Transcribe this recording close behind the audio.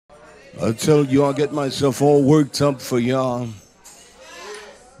I tell you, I get myself all worked up for y'all.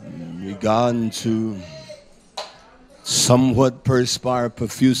 Began to somewhat perspire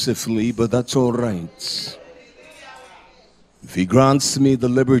profusively, but that's all right. If he grants me the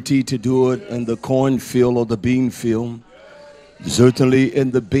liberty to do it in the cornfield or the bean field, certainly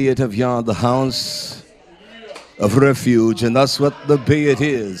in the Beit of Yah, the house of refuge, and that's what the Beit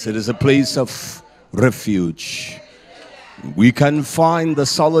is. It is a place of refuge. We can find the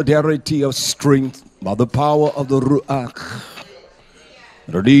solidarity of strength by the power of the Ruach.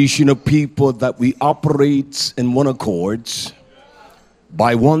 Relation of people that we operate in one accord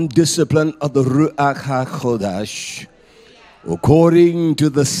by one discipline of the Ruach HaKodesh, according to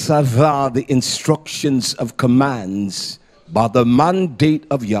the Savah, the instructions of commands, by the mandate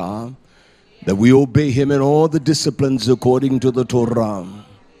of Yah, that we obey him in all the disciplines according to the Torah.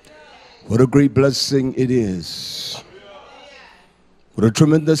 What a great blessing it is. What a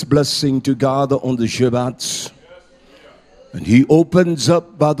tremendous blessing to gather on the Shabbat. And he opens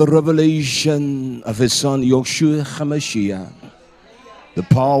up by the revelation of his son YHWH HaMashiach, the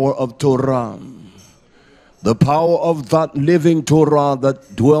power of Torah, the power of that living Torah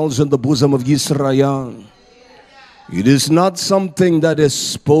that dwells in the bosom of Yisrael. It is not something that is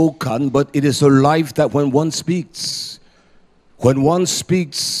spoken, but it is a life that when one speaks,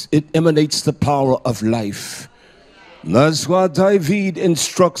 it emanates the power of life. That's why David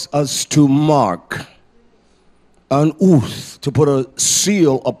instructs us to mark an oath, to put a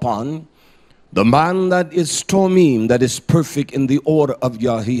seal upon the man that is Tomim, that is perfect in the order of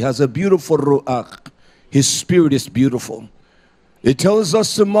Yah. He has a beautiful Ruach. His spirit is beautiful. It tells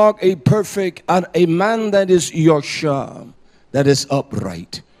us to mark a perfect and a man that is Yosha, that is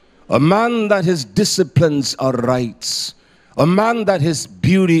upright. A man that his disciplines are right. A man that his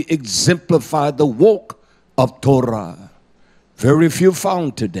beauty exemplified the walk of Torah. Very few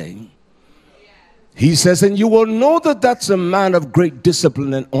found today. He says, and you will know that that's a man of great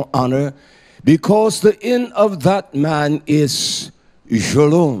discipline and honor, because the end of that man is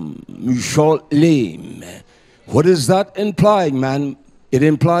Shalom, Shalem. What is that implying, man? It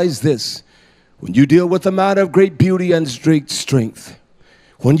implies this. When you deal with a man of great beauty and great strength,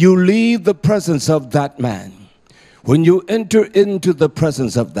 when you leave the presence of that man, when you enter into the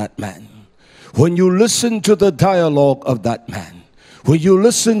presence of that man, when you listen to the dialogue of that man, when you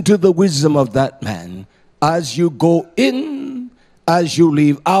listen to the wisdom of that man, as you go in, as you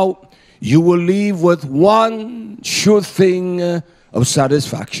leave out, you will leave with one sure thing of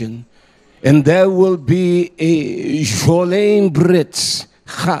satisfaction. And there will be a Sholem Brit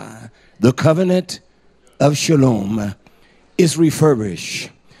Ha, the covenant of Shalom is refurbished.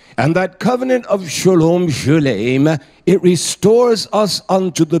 And that covenant of Shalom, Shalem, it restores us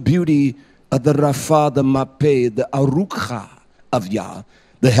unto the beauty of the Rapha, the Mapeh, the Arukha of Yah,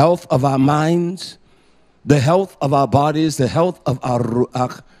 the health of our minds, the health of our bodies, the health of our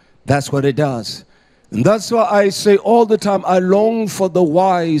Ruach. That's what it does. And that's why I say all the time, I long for the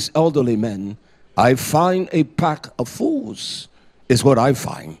wise elderly men. I find a pack of fools, is what I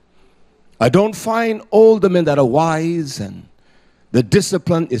find. I don't find older men that are wise, and the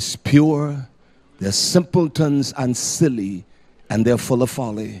discipline is pure. They're simpletons and silly, and they're full of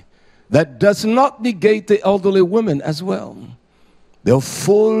folly. That does not negate the elderly women as well. They're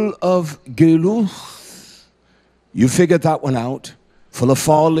full of geluch. You figured that one out. Full of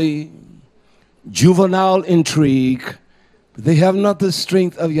folly, juvenile intrigue, but they have not the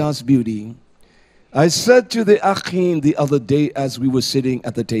strength of Yah's beauty. I said to the Achim the other day as we were sitting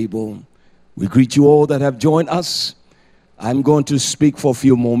at the table, we greet you all that have joined us. I'm going to speak for a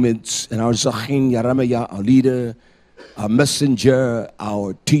few moments, and our Zakane, YarameYah, our leader, our messenger,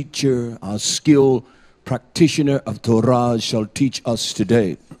 our teacher, our skilled practitioner of Torah shall teach us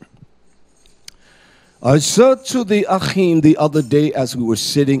today. I said to the Achim the other day as we were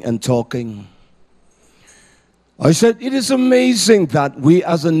sitting and talking, I said, it is amazing that we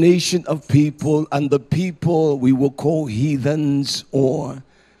as a nation of people, and the people we will call heathens, or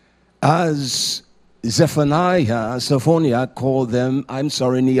as Zephaniah called them,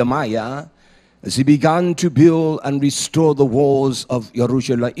 Nehemiah, as he began to build and restore the walls of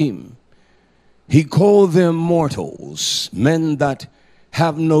Jerusalem. He called them mortals, men that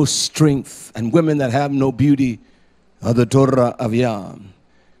have no strength, and women that have no beauty of the Torah of Yah.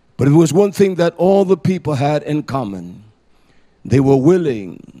 But it was one thing that all the people had in common. They were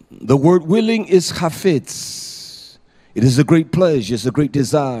willing. The word willing is chafetz. It is a great pleasure, it's a great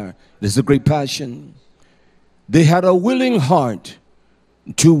desire, it is a great passion. They had a willing heart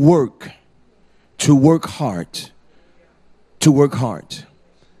to work hard,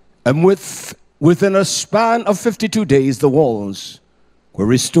 And within a span of 52 days, the walls were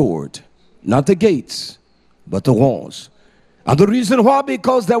restored. Not the gates, but the walls. And the reason why,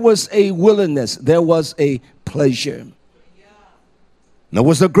 because there was a willingness, there was a pleasure. There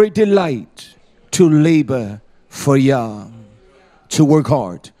was a great delight to labor for Yah, to work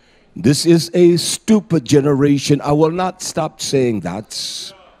hard. This is a stupid generation. I will not stop saying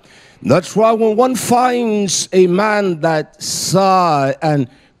that. That's why when one finds a man that sigh and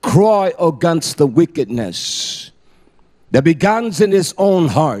cry against the wickedness that begins in his own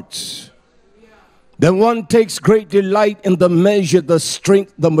heart, then one takes great delight in the measure, the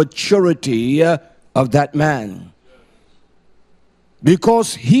strength, the maturity of that man.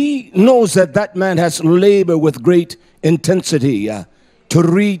 Because he knows that that man has labored with great intensity to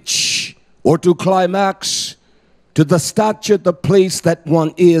reach or to climax to the stature, the place that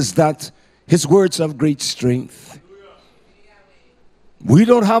one is, that his words of great strength. We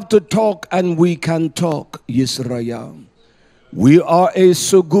don't have to talk and we can talk, YHWH. We are a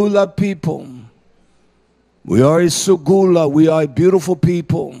Sugula people. We are a Sugula. We are a beautiful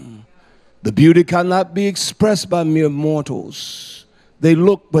people. The beauty cannot be expressed by mere mortals. They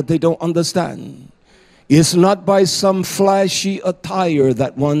look, but they don't understand. It's not by some flashy attire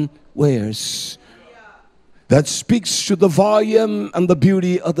that one wears that speaks to the volume and the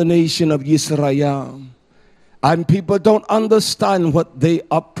beauty of the nation of YHWH. And people don't understand what they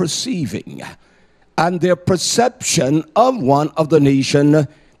are perceiving. And their perception of one of the nation,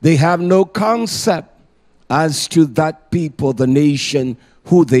 they have no concept as to that people, the nation,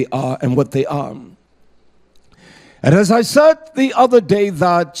 who they are and what they are. And as I said the other day,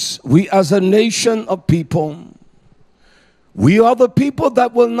 that we as a nation of people, we are the people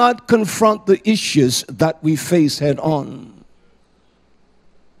that will not confront the issues that we face head on.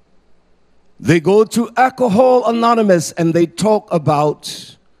 They go to Alcohol Anonymous and they talk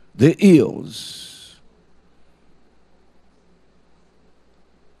about the ills.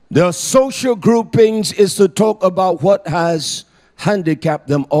 Their social groupings is to talk about what has handicapped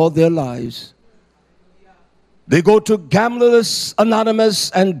them all their lives. They go to Gamblers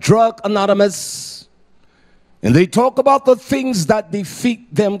Anonymous and Drug Anonymous, and they talk about the things that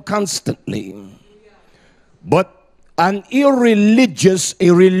defeat them constantly. But a religious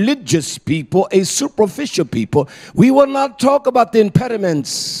people, a superficial people, we will not talk about the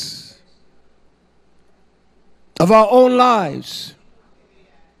impediments of our own lives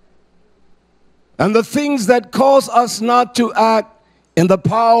and the things that cause us not to act in the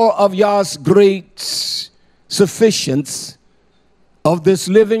power of Yah's great sufficiency of this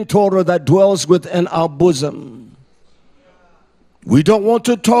living Torah that dwells within our bosom. We don't want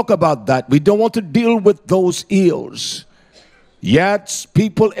to talk about that. We don't want to deal with those ills. Yet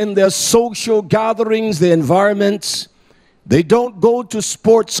people in their social gatherings, their environments, they don't go to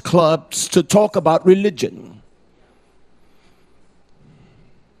sports clubs to talk about religion.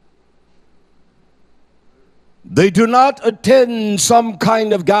 They do not attend some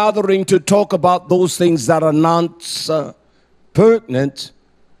kind of gathering to talk about those things that are not pertinent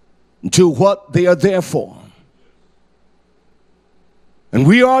to what they are there for. And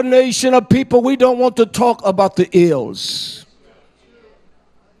we are a nation of people, we don't want to talk about the ills.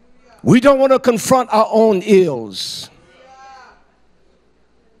 We don't want to confront our own ills.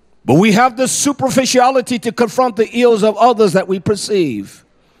 But we have the superficiality to confront the ills of others that we perceive.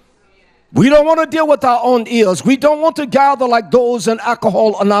 We don't want to deal with our own ills. We don't want to gather like those in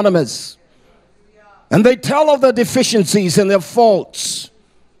Alcohol Anonymous. And they tell of their deficiencies and their faults.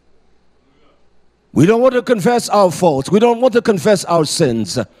 We don't want to confess our faults. We don't want to confess our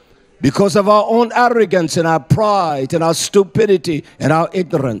sins because of our own arrogance and our pride and our stupidity and our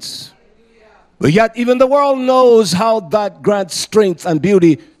ignorance. But yet even the world knows how that grants strength and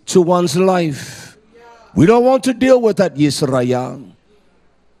beauty to one's life. We don't want to deal with that, YHWH.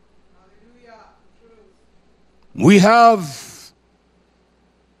 We have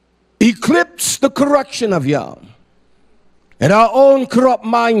eclipsed the correction of Yah and our own corrupt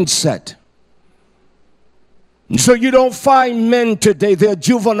mindset. And so you don't find men today, they're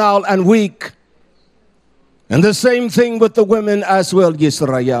juvenile and weak. And the same thing with the women as well,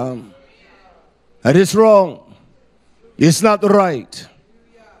 YHWH. That is wrong. It's not right.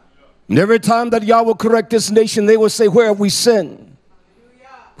 And every time that Yah will correct this nation, they will say, where have we sinned?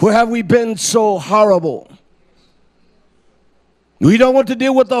 Where have we been so horrible? We don't want to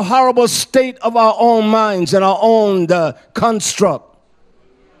deal with the horrible state of our own minds and our own construct.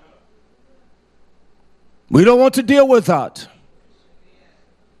 We don't want to deal with that.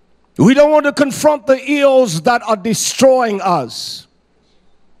 We don't want to confront the ills that are destroying us.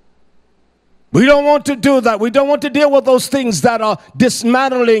 We don't want to do that. We don't want to deal with those things that are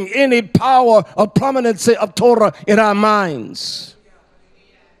dismantling any power or prominence of Torah in our minds.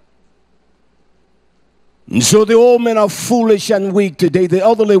 And so the old men are foolish and weak today. The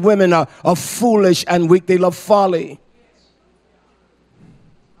elderly women are foolish and weak. They love folly.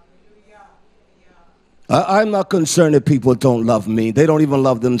 I'm not concerned if people don't love me. They don't even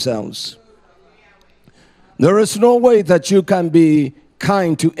love themselves. There is no way that you can be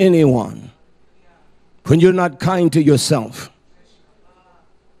kind to anyone when you're not kind to yourself.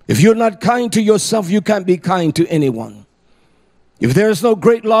 If you're not kind to yourself, you can't be kind to anyone. If there is no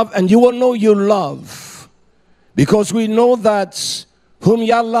great love, and you will know you love, because we know that whom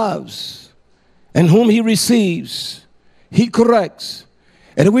Yah loves and whom He receives, He corrects.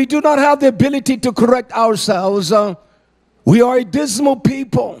 And if we do not have the ability to correct ourselves, we are a dismal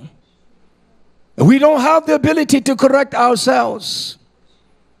people. We don't have the ability to correct ourselves,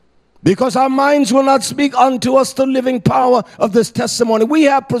 because our minds will not speak unto us the living power of this testimony. We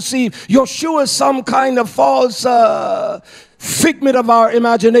have perceived Yeshua as some kind of false figment of our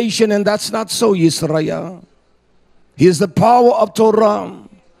imagination, and that's not so, Yisrael. He is the power of Torah.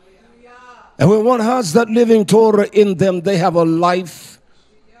 And when one has that living Torah in them, they have a life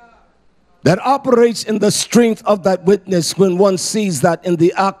that operates in the strength of that witness when one sees that in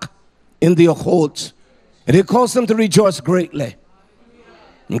the act, in the occult. And it caused them to rejoice greatly.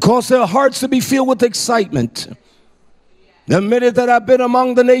 And caused their hearts to be filled with excitement. There are many that have been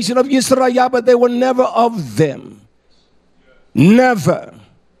among the nation of Israel, but they were never of them. Never.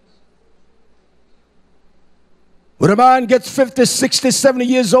 When a man gets 50, 60, 70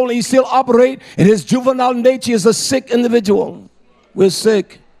 years old, he still operates in his juvenile nature. He is a sick individual. We're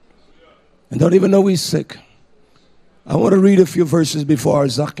sick and don't even know he's sick. I want to read a few verses before our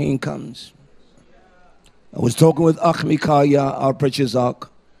Zakane comes. I was talking with YHWH, our precious Ak,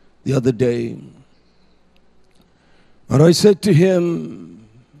 the other day. And I said to him,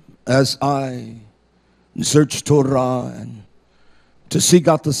 as I search Torah and to seek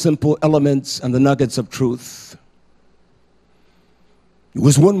out the simple elements and the nuggets of truth, it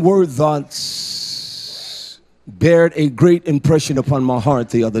was one word that bared a great impression upon my heart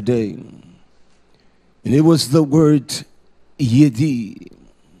the other day. And it was the word Yedi.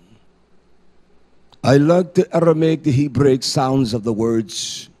 I like the Aramaic, the Hebraic sounds of the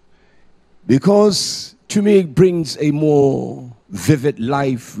words, because to me it brings a more vivid,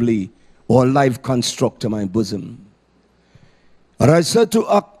 lively, or life construct to my bosom. And I said to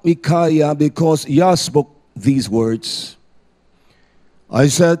YHWH, because Yah spoke these words, I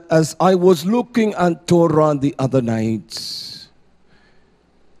said, as I was looking at Torah the other night,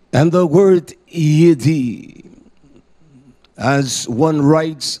 and the word Yedi, as one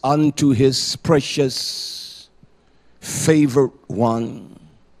writes unto his precious favorite one,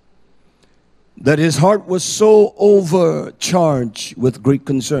 that his heart was so overcharged with great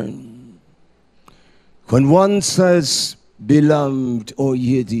concern. When one says, beloved or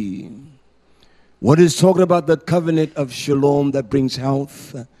Yedi, what is talking about the covenant of shalom that brings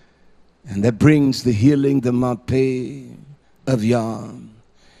health and that brings the healing, the mapeh of Yah,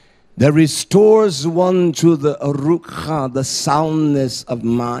 that restores one to the arukha, the soundness of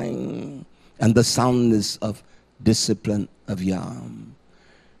mind and the soundness of discipline of Yah.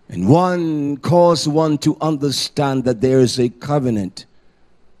 And one calls one to understand that there is a covenant,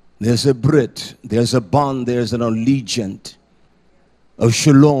 there's a brit, there's a bond, there's an allegiance of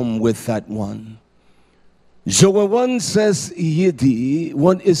shalom with that one. So when one says Yedi,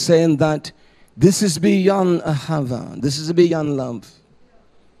 one is saying that this is beyond ahava, this is beyond love.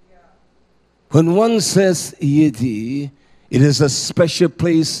 When one says Yedi, it is a special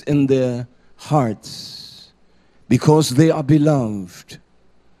place in their hearts because they are beloved.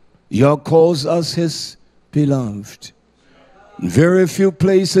 Yah calls us His beloved. Very few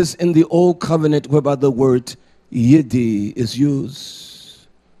places in the Old Covenant whereby the word Yedi is used.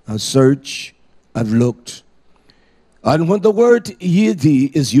 I've searched, I've looked. And when the word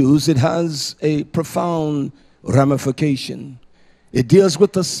Yedi is used, it has a profound ramification. It deals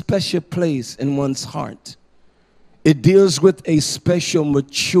with a special place in one's heart. It deals with a special,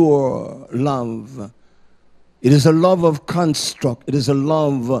 mature love. It is a love of construct. It is a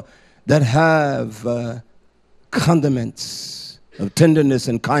love that have condiments of tenderness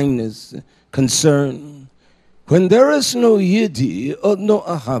and kindness, concern. When there is no Yedi or no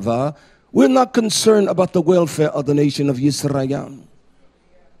ahava, we're not concerned about the welfare of the nation of Israel.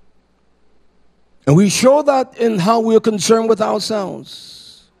 And we show that in how we're concerned with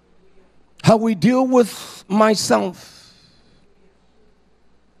ourselves, how we deal with myself,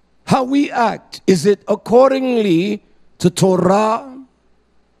 how we act. Is it accordingly to Torah?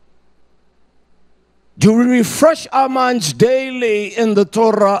 Do we refresh our minds daily in the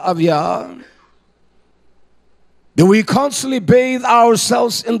Torah of Yah? Do we constantly bathe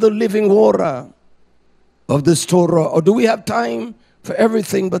ourselves in the living water? of this Torah? Or do we have time for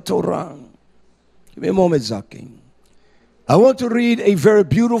everything but Torah? Give me a moment, Zakane. I want to read a very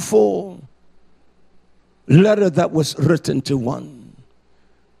beautiful letter that was written to one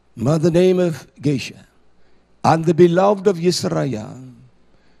by the name of Geisha and the beloved of YHWH.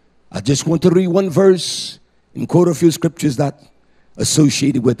 I just want to read one verse and quote a few scriptures that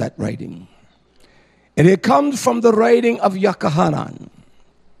associated with that writing. And it comes from the writing of Zakane.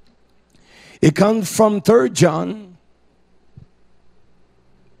 It comes from 3 John.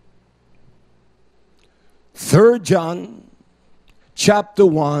 3 John chapter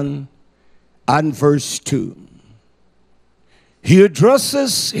 1 and verse 2. He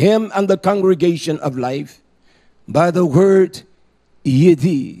addresses him and the congregation of life by the word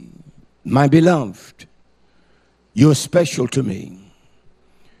Yedi, my beloved. You're special to me.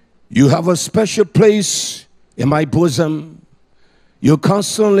 You have a special place in my bosom. You're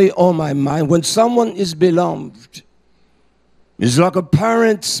constantly on my mind. When someone is beloved, it's like a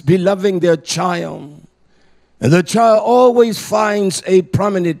parent beloving their child. And the child always finds a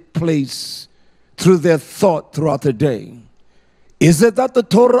prominent place through their thought throughout the day. Is it that the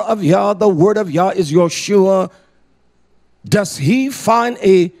Torah of Yah, the word of Yah, is Yeshua? Does he find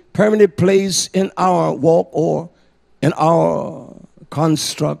a permanent place in our walk or in our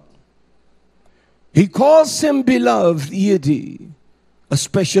construct? He calls him beloved, Yedi, a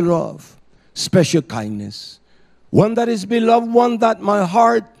special love, special kindness. One that is beloved, one that my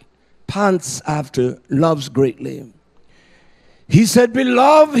heart pants after, loves greatly. He said,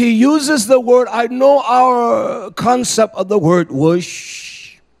 beloved, he uses the word, I know our concept of the word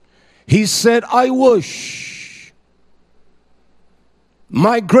wish. He said, I wish.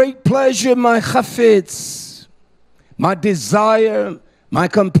 My great pleasure, my chafetz, my desire, my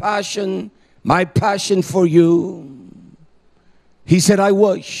compassion, my passion for you. He said, I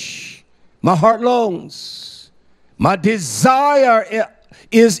wish. My heart longs. My desire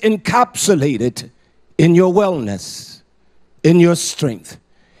is encapsulated in your wellness, in your strength.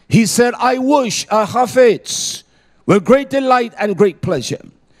 He said, I wish, chafetz, with great delight and great pleasure.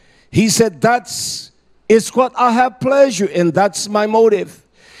 He said, that's what I have pleasure in. That's my motive.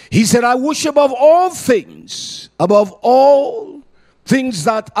 He said, I wish above all things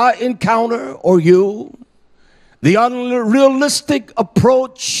that I encounter or you, the unrealistic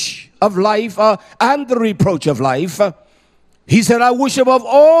approach of life and the reproach of life. He said, I wish above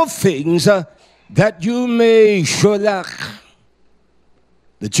all things that you may sholach,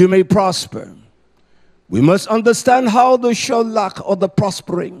 that you may prosper. We must understand how the sholach or the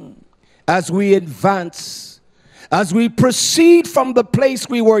prospering as we advance, as we proceed from the place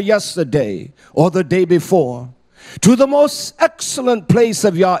we were yesterday or the day before to the most excellent place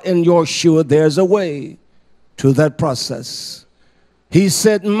of Yah in Yeshua. There's a way to that process. He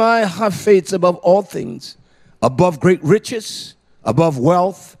said, my chafetz above all things, above great riches, above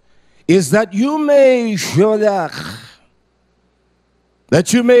wealth, is that you may sholach,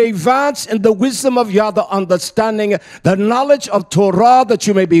 that you may advance in the wisdom of Yah, the understanding, the knowledge of Torah, that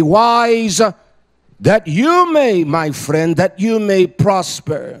you may be wise, that you may, my friend, that you may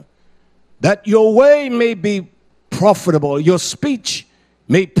prosper, that your way may be profitable, your speech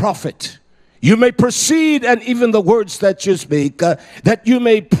may profit, you may proceed, and even the words that you speak, that you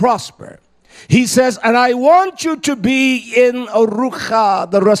may prosper. He says, and I want you to be in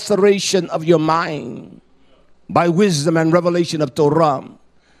rucha, the restoration of your mind, by wisdom and revelation of Torah,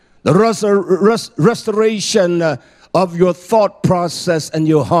 the restoration of your thought process and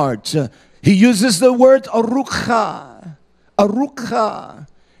your heart. He uses the word arucha, arucha.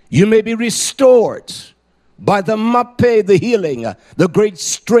 You may be restored by the mape, the healing, the great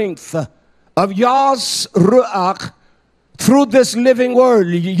strength of Yah's ruach through this living word,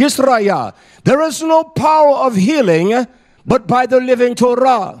 YHWH. There is no power of healing but by the living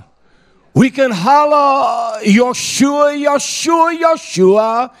Torah. We can holler, Yeshua, Yeshua,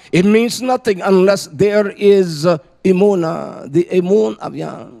 Yeshua. It means nothing unless there is imuna, the imun of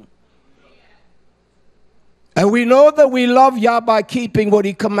Yah. And we know that we love Yah by keeping what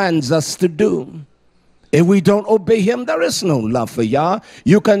he commands us to do. If we don't obey him, there is no love for Yah.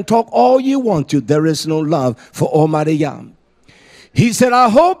 You can talk all you want to. There is no love for Almighty Yah. He said, I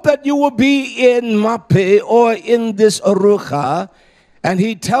hope that you will be in Mape or in this Arucha. And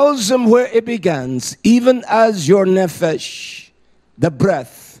he tells them where it begins. Even as your nefesh, the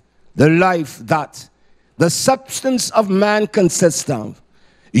breath, the life that the substance of man consists of.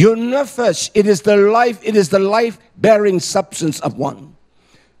 Your nefesh, it is the life-bearing substance of one.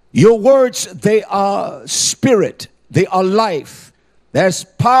 Your words, they are spirit, they are life. There's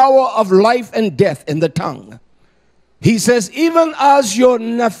power of life and death in the tongue. He says, even as your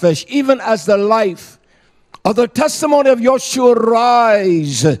nefesh, even as the life of the testimony of Yeshua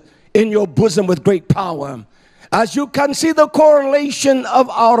rise in your bosom with great power. As you can see the correlation of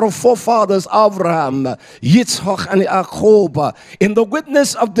our forefathers, Abraham, Yitzhak, and Jacob, in the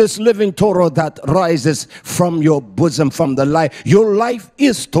witness of this living Torah that rises from your bosom, from the life. Your life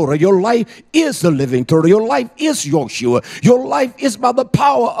is Torah. Your life is the living Torah. Your life is Yeshua. Your life is by the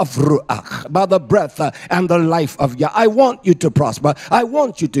power of Ruach, by the breath and the life of Yah. I want you to prosper. I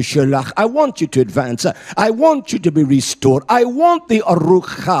want you to shalach. I want you to advance. I want you to be restored. I want the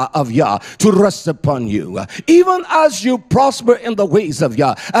Arucha of Yah to rest upon you. Even as you prosper in the ways of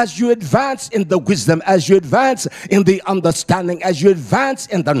Yah, as you advance in the wisdom, as you advance in the understanding, as you advance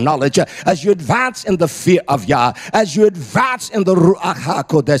in the knowledge, as you advance in the fear of Yah, as you advance in the Ruach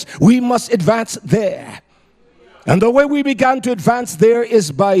HaKodesh, we must advance there. And the way we began to advance there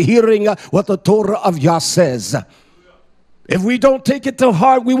is by hearing what the Torah of Yah says. If we don't take it to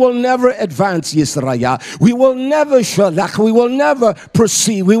heart, we will never advance, Yisrael. We will never shalach. We will never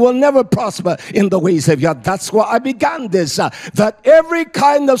proceed. We will never prosper in the ways of Yah. That's why I began this, that every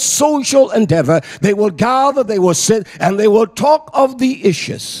kind of social endeavor, they will gather, they will sit, and they will talk of the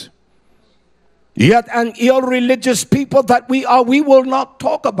issues. Yet an irreligious people that we are, we will not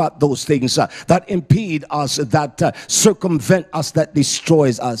talk about those things that impede us, that circumvent us, that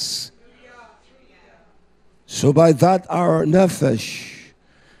destroys us. So by that our nefesh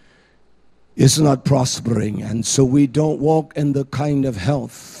is not prospering, and so we don't walk in the kind of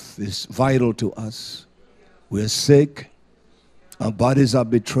health is vital to us. We're sick, our bodies are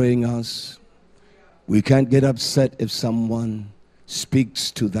betraying us. We can't get upset if someone speaks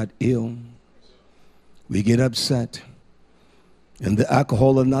to that ill. We get upset. In the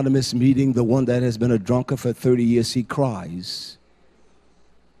Alcohol Anonymous meeting, the one that has been a drunkard for 30 years, he cries.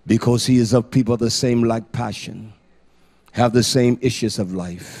 Because he is of people the same like passion, have the same issues of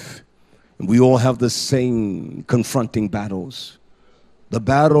life. And we all have the same confronting battles. The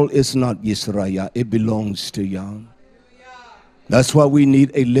battle is not Yisrael, it belongs to Yah. That's why we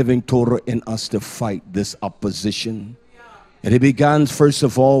need a living Torah in us to fight this opposition. And it begins first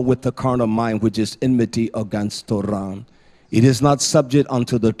of all with the carnal mind, which is enmity against Torah. It is not subject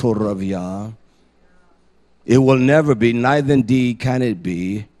unto the Torah of Yah. It will never be, neither indeed can it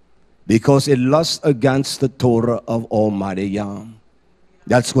be, because it lusts against the Torah of Almighty Yah.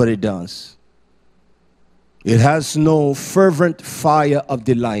 That's what it does. It has no fervent fire of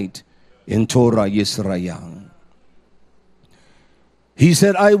delight in Torah Yisrael. He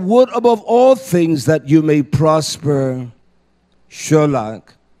said, I would above all things that you may prosper, shalach,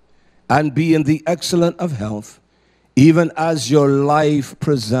 and be in the excellent of health, even as your life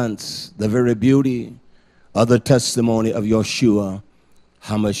presents the very beauty of the testimony of Yeshua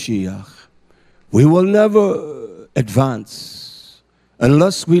HaMashiach. We will never advance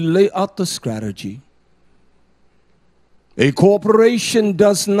unless we lay out the strategy. A corporation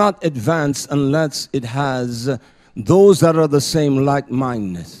does not advance unless it has those that are the same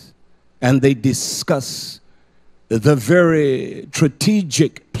like-mindedness, and they discuss the very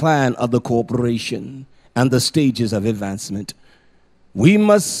strategic plan of the corporation and the stages of advancement. We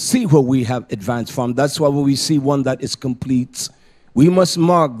must see where we have advanced from. That's why when we see one that is complete, we must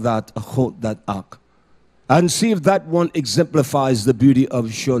mark that ak, and see if that one exemplifies the beauty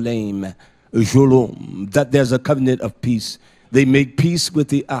of shalom, that there's a covenant of peace. They make peace with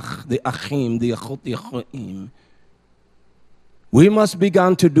the achim, the achot, the achoim. We must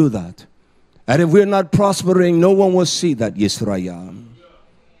begin to do that. And if we're not prospering, no one will see that Yisrael.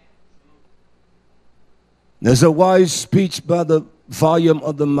 There's a wise speech by the volume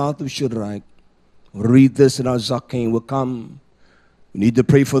of the mouth of Shadrach. Read this and our Zakane will come. We need to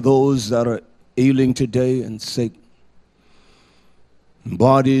pray for those that are ailing today and sick.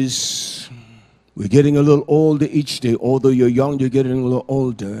 Bodies, we're getting a little older each day. Although you're young, you're getting a little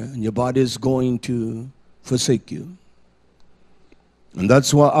older, and your body is going to forsake you. And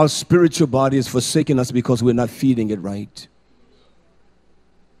that's why our spiritual body is forsaking us, because we're not feeding it right.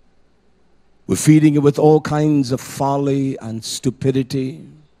 We're feeding it with all kinds of folly and stupidity.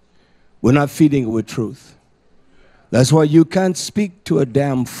 We're not feeding it with truth. That's why you can't speak to a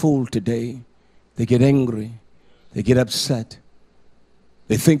damn fool today. They get angry. They get upset.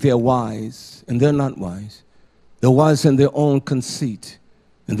 They think they're wise, and they're not wise. They're wise in their own conceit,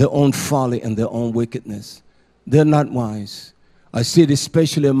 in their own folly, and their own wickedness. They're not wise. I see it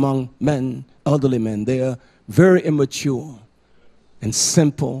especially among men, elderly men. They are very immature and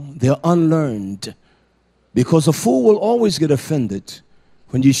simple. They're unlearned, because a fool will always get offended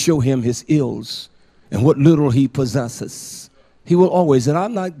when you show him his ills and what little he possesses. He will always, and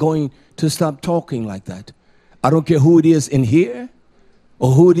I'm not going to stop talking like that. I don't care who it is in here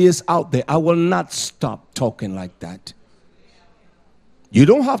or who it is out there, I will not stop talking like that. You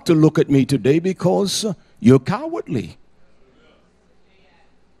don't have to look at me today because you're cowardly.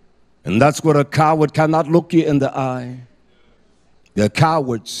 And that's what a coward cannot look you in the eye. They're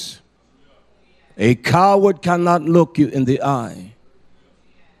cowards. A coward cannot look you in the eye.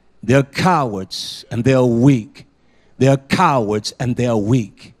 They're cowards and they're weak. They're cowards and they're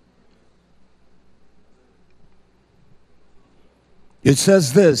weak. It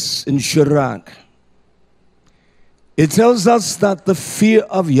says this in Sirach. It tells us that the fear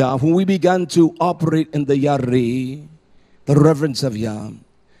of Yah, when we began to operate in the Yare, the reverence of Yah,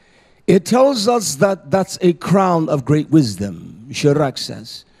 it tells us that that's a crown of great wisdom. Sirach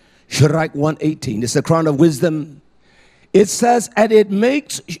says, Sirach 1:18, it's a crown of wisdom. It says, and it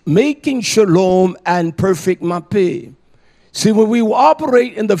makes making shalom and perfect mapeh. See, when we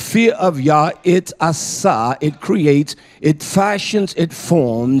operate in the fear of Yah, it asa, it creates, it fashions, it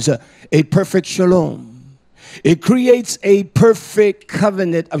forms a perfect shalom. It creates a perfect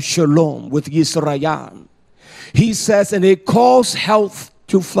covenant of shalom with Yisrael. He says, and it calls health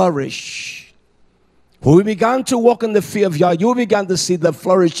to flourish. When we began to walk in the fear of Yah, you began to see the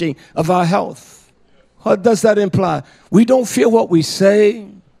flourishing of our health. What does that imply? We don't fear what we say.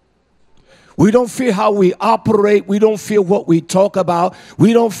 We don't fear how we operate. We don't fear what we talk about.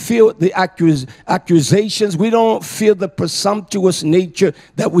 We don't fear the accusations. We don't fear the presumptuous nature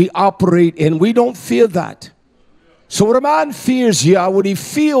that we operate in. We don't fear that. So when a man fears Yah, when he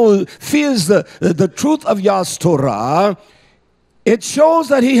fears the truth of Yah's Torah, it shows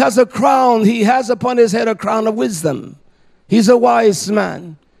that he has a crown. He has upon his head a crown of wisdom. He's a wise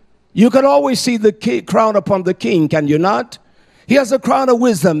man. You can always see the crown upon the king, can you not? He has a crown of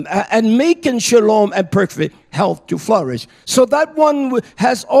wisdom and making shalom and perfect health to flourish. So that one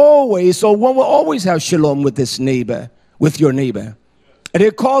has always, or one will always have shalom with his neighbor, with your neighbor. And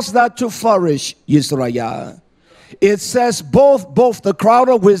it calls that to flourish, Yisrael. It says both the crown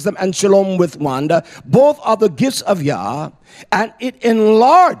of wisdom and shalom with one, both are the gifts of Yah, and it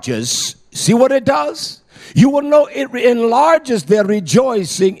enlarges. See what it does? You will know it enlarges their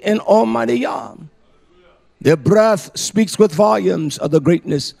rejoicing in Almighty Yah. Their breath speaks with volumes of the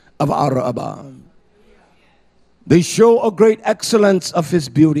greatness of YarameYah. They show a great excellence of His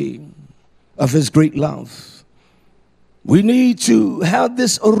beauty, of His great love. We need to have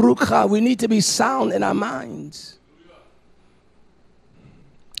this urukha. We need to be sound in our minds.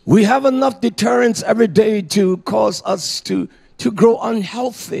 We have enough deterrence every day to cause us to grow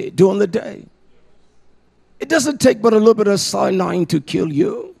unhealthy during the day. It doesn't take but a little bit of cyanide to kill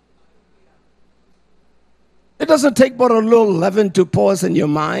you. It doesn't take but a little leaven to poison your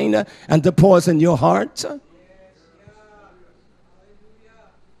mind and to poison your heart.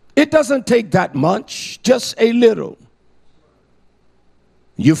 It doesn't take that much, just a little.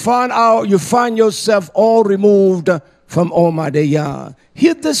 You find yourself all removed from Almighty Yah.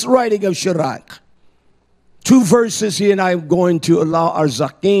 Hear this writing of Sirach. 2 verses here, and I'm going to allow our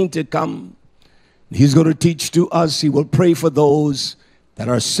Zakane to come. He's going to teach to us. He will pray for those that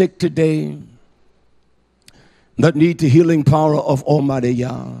are sick today, that need the healing power of Almighty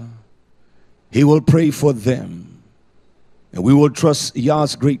Yah. He will pray for them. And we will trust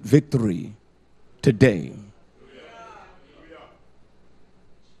Yah's great victory today.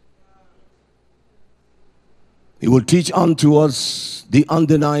 He will teach unto us the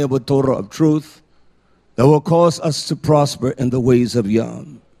undeniable Torah of truth that will cause us to prosper in the ways of Yah.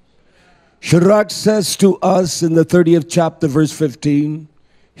 Sirach says to us in the 30th chapter, verse 15,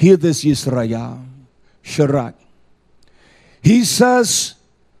 hear this, Yisrael. Sirach. He says,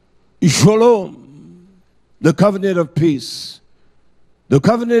 Shalom, the covenant of peace, the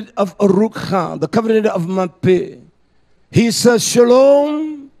covenant of Arukha, the covenant of Mapeh. He says,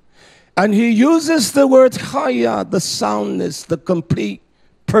 Shalom, and he uses the word Chaya, the soundness, the complete,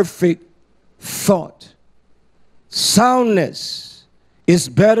 perfect thought. Soundness is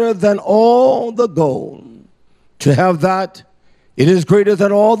better than all the gold. To have that, it is greater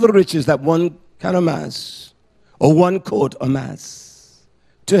than all the riches that one can amass, or one could amass.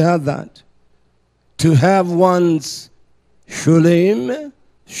 To have that. To have one's shalom,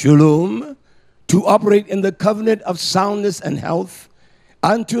 to operate in the covenant of soundness and health,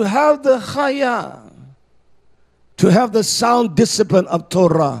 and to have the chaya, to have the sound discipline of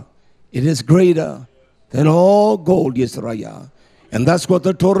Torah, it is greater than all gold, Yisrael. And that's what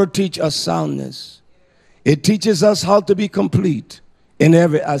the Torah teaches us, soundness. It teaches us how to be complete in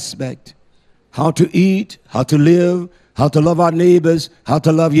every aspect. How to eat, how to live, how to love our neighbors, how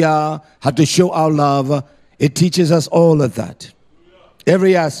to love Yah, how to show our love. It teaches us all of that.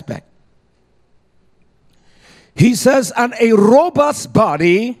 Every aspect. He says, and a robust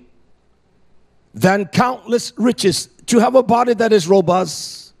body than countless riches. To have a body that is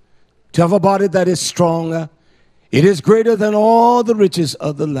robust, to have a body that is strong, it is greater than all the riches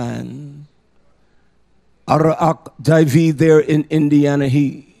of the land. Arak David there in Indiana,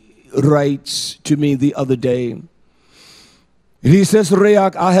 he writes to me the other day. He says,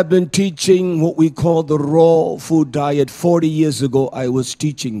 Reak, I have been teaching what we call the raw food diet. 40 years ago, I was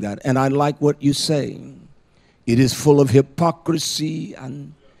teaching that. And I like what you say. It is full of hypocrisy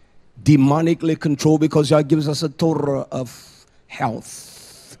and demonically controlled, because God gives us a Torah of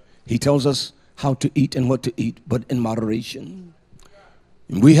health. He tells us how to eat and what to eat, but in moderation.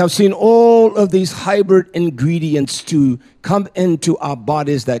 And we have seen all of these hybrid ingredients to come into our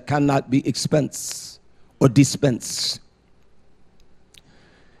bodies that cannot be expensed or dispensed.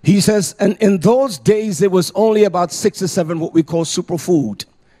 He says, and in those days, there was only about 6 or 7 what we call superfood.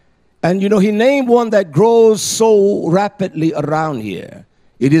 And, you know, he named one that grows so rapidly around here.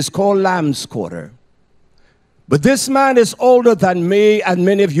 It is called lamb's quarter. But this man is older than me and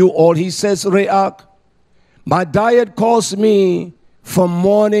many of you all. He says, Re'ak, my diet calls me from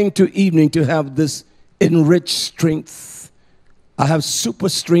morning to evening to have this enriched strength. I have super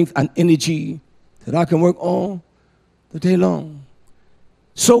strength and energy that I can work all the day long.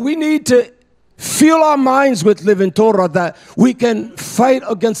 So we need to fill our minds with living Torah that we can fight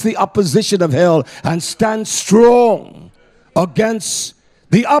against the opposition of hell and stand strong against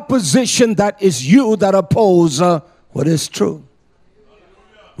the opposition that is you that oppose what is true.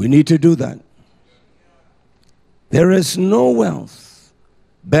 We need to do that. There is no wealth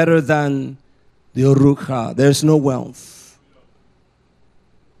better than the Urucha. There's no wealth.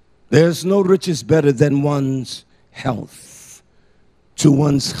 There's no riches better than one's health. To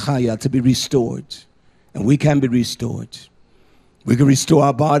one's chaya, to be restored. And we can be restored. We can restore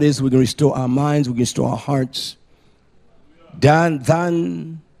our bodies, we can restore our minds, we can restore our hearts.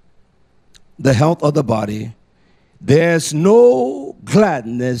 Than the health of the body, there's no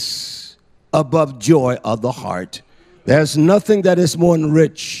gladness above joy of the heart. There's nothing that is more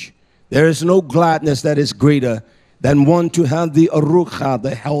enriched. There is no gladness that is greater than one to have the Arucha,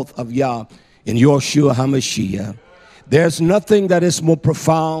 the health of Yah, in Yeshua HaMashiach. There's nothing that is more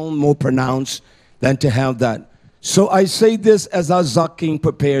profound, more pronounced than to have that. So I say this as our Zakane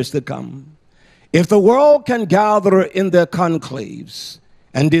prepares to come. If the world can gather in their conclaves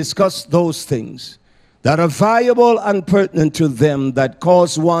and discuss those things that are valuable and pertinent to them, that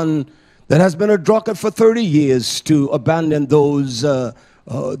cause one that has been a drunkard for 30 years to abandon those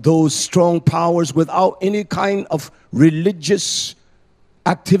strong powers without any kind of religious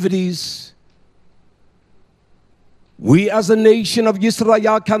activities, we as a nation of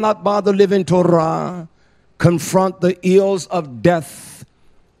Israel cannot bother living Torah, confront the ills of death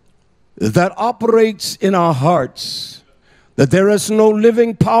that operates in our hearts, that there is no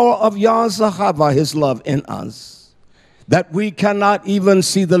living power of Yah Zahava, his love in us, that we cannot even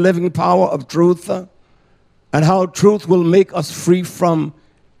see the living power of truth, and how truth will make us free from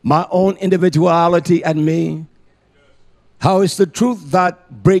my own individuality and me. How is the truth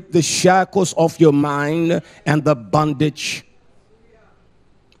that break the shackles of your mind and the bondage?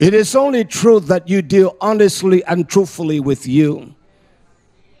 It is only truth that you deal honestly and truthfully with you.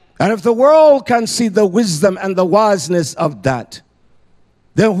 And if the world can see the wisdom and the wiseness of that,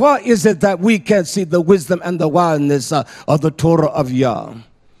 then why is it that we can't see the wisdom and the wiseness of the Torah of Yah?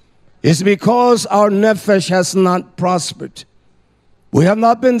 It's because our nefesh has not prospered. We have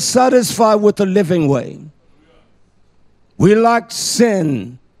not been satisfied with the living way. We lack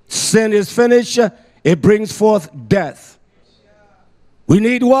sin. Sin is finished. It brings forth death. We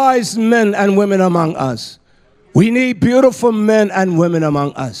need wise men and women among us. We need beautiful men and women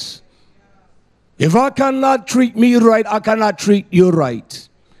among us. If I cannot treat me right, I cannot treat you right.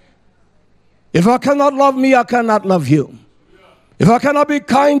 If I cannot love me, I cannot love you. If I cannot be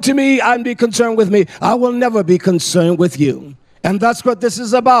kind to me and be concerned with me, I will never be concerned with you. And that's what this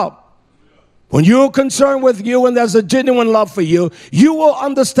is about. When you're concerned with you and there's a genuine love for you, you will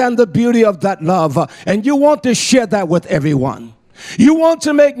understand the beauty of that love, and you want to share that with everyone. You want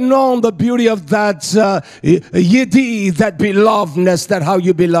to make known the beauty of that yidi, that belovedness, that how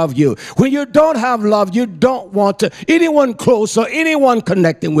you beloved you. When you don't have love, you don't want anyone close or anyone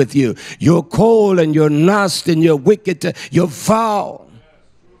connecting with you. You're cold and you're nasty and you're wicked, you're foul.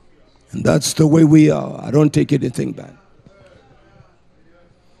 And that's the way we are. I don't take anything back.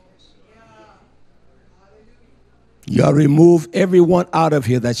 You remove everyone out of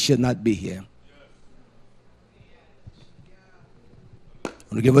here that should not be here.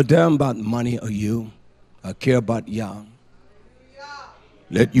 I don't give a damn about money or you. I care about Yah.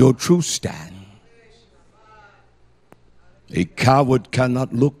 Let your truth stand. A coward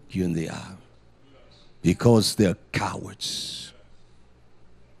cannot look you in the eye because they're cowards.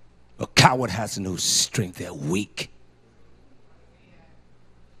 A coward has no strength. They're weak.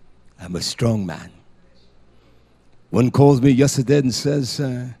 I'm a strong man. One calls me yesterday and says,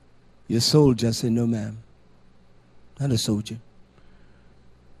 you're a soldier. I say, no, ma'am. Not a soldier.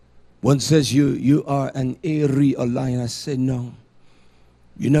 One says, you are an airy or lion. I said, no.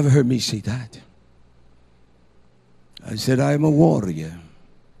 You never heard me say that. I said, I'm a warrior.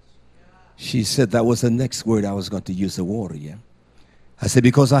 She said that was the next word I was going to use, a warrior. I said,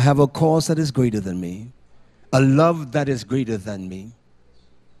 because I have a cause that is greater than me, a love that is greater than me,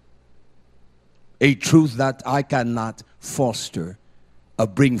 a truth that I cannot foster or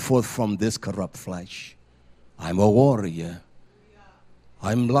bring forth from this corrupt flesh. I'm a warrior.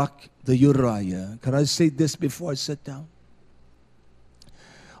 I'm like the Uriah. Can I say this before I sit down?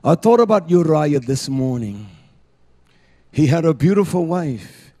 I thought about Uriah this morning. He had a beautiful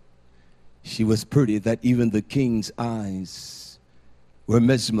wife. She was pretty that even the king's eyes were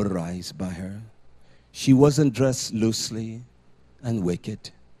mesmerized by her. She wasn't dressed loosely and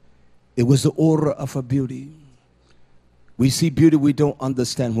wicked. It was the aura of her beauty. We see beauty, we don't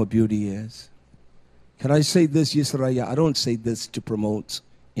understand what beauty is. Can I say this, YHWH? I don't say this to promote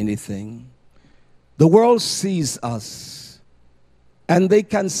anything. The world sees us, and they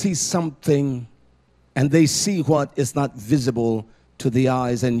can see something, and they see what is not visible to the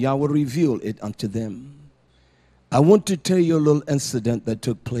eyes, and Yah will reveal it unto them. I want to tell you a little incident that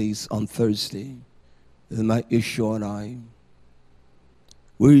took place on Thursday with my Isha and I.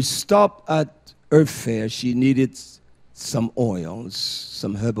 We stopped at her fair. She needed some oils,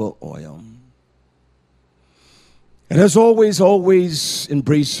 some herbal oil. And as always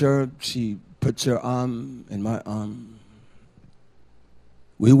embrace her. She puts her arm in my arm.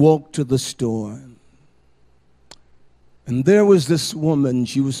 We walked to the store. And there was this woman.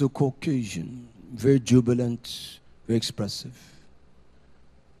 She was a Caucasian, very jubilant, very expressive.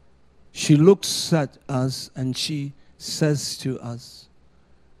 She looks at us and she says to us,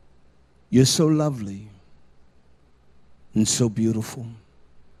 "You're so lovely and so beautiful."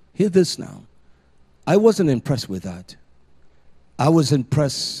 Hear this now. I wasn't impressed with that. I was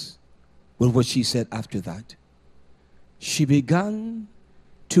impressed with what she said after that. She began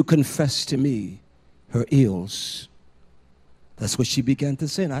to confess to me her ills. That's what she began to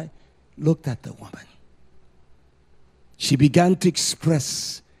say, and I looked at the woman. She began to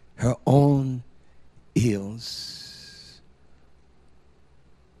express her own ills.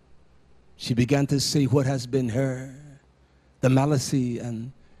 She began to say what has been her, the malice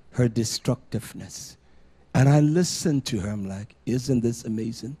and her destructiveness. And I listened to her. I'm like, isn't this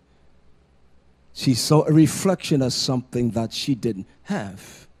amazing? She saw a reflection of something that she didn't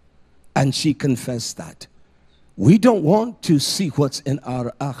have. And she confessed that. We don't want to see what's in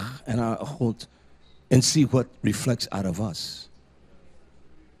our ach and our achot and see what reflects out of us.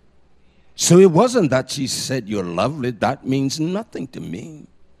 So it wasn't that she said, "You're lovely." That means nothing to me.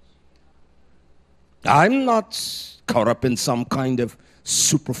 I'm not caught up in some kind of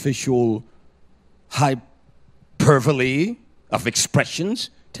superficial hyperbole of expressions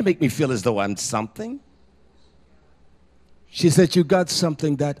to make me feel as though I'm something. She said, "You got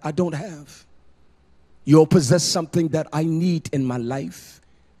something that I don't have. You possess something that I need in my life.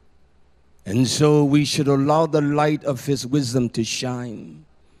 And so we should allow the light of His wisdom to shine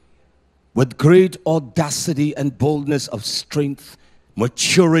with great audacity and boldness of strength,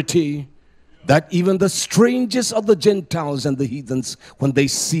 maturity, that even the strangest of the Gentiles and the heathens, when they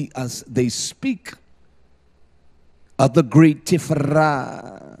see us, they speak of the great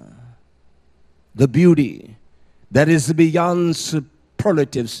tifra, the beauty that is beyond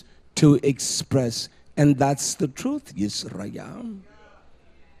superlatives to express." And that's the truth, YHWH.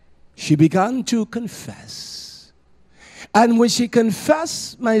 She began to confess. And when she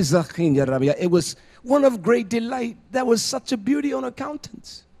confessed, my Zakane, YarameYah, it was one of great delight. There was such a beauty on her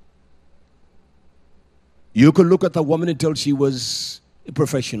countenance. You could look at the woman until she was a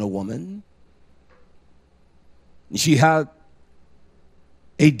professional woman. She had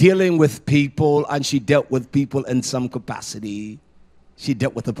a dealing with people, and she dealt with people in some capacity. She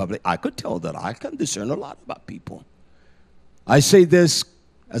dealt with the public. I could tell that I can discern a lot about people. I say this,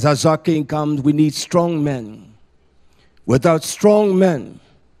 as our Zakane comes, we need strong men. Without strong men,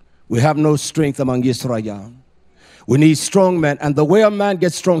 we have no strength among YHWH. We need strong men. And the way a man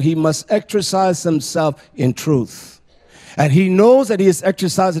gets strong, he must exercise himself in truth. And he knows that he is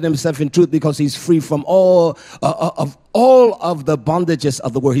exercising himself in truth because he's free from all of the bondages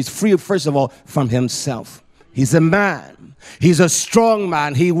of the world. He's free, first of all, from himself. He's a man. He's a strong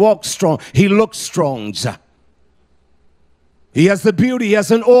man. He walks strong. He looks strong. He has the beauty. He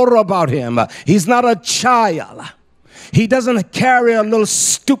has an aura about him. He's not a child. He doesn't carry a little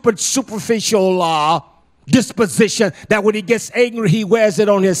stupid, superficial disposition that when he gets angry, he wears it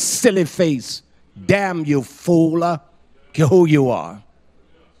on his silly face. Damn you, fool. Who you are.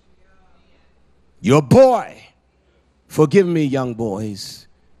 You're a boy. Forgive me, young boys,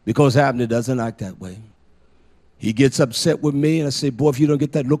 because Abner doesn't act that way. He gets upset with me, and I say, boy, if you don't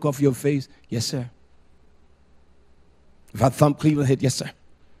get that look off your face, yes, sir. If I thump Cleveland head, yes, sir.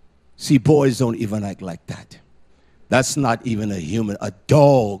 See, boys don't even act like that. That's not even a human. A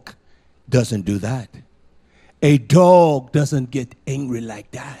dog doesn't do that. A dog doesn't get angry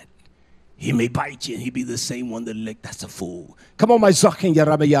like that. He may bite you, and he be the same one that licked. That's a fool. Come on, my Zakane,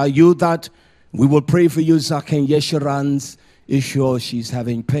 YarameYah. You that we will pray for you, Zakane Yesharan's issue. She's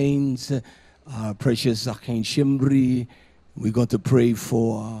having pains. Precious Zakane Shimri. We're going to pray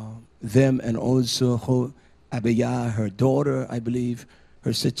for them and also Abiyah, her daughter, I believe,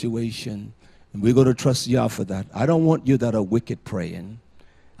 her situation. And we're going to trust Yah for that. I don't want you that are wicked praying.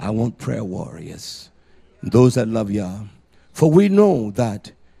 I want prayer warriors, those that love Yah. For we know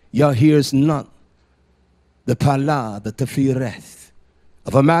that Yah hears not the pala, the tafireth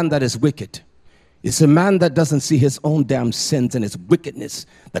of a man that is wicked. It's a man that doesn't see his own damn sins and his wickedness,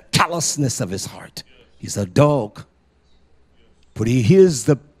 the callousness of his heart. He's a dog. But he hears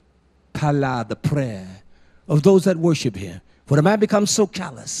the pala, the prayer of those that worship him. When a man becomes so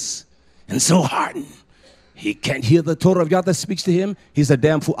callous and so hardened, he can't hear the Torah of Yah that speaks to him, he's a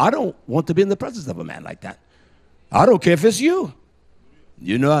damn fool. I don't want to be in the presence of a man like that. I don't care if it's you.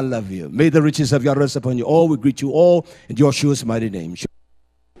 You know I love you. May the riches of Yah rest upon you all. We greet you all in Yeshua's mighty name.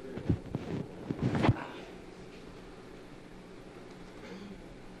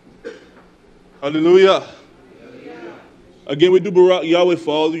 Hallelujah. Again, we do Barak Yahweh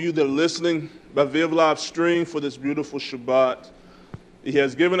for all of you that are listening by Viv live stream for this beautiful Shabbat. He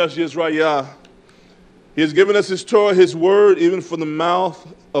has given us YHWH. He has given us his Torah, his word, even from the mouth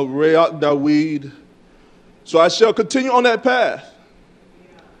of Re'ak Dawid. So I shall continue on that path.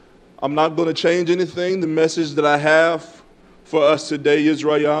 I'm not going to change anything. The message that I have for us today,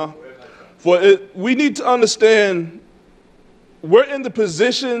 YHWH. We need to understand we're in the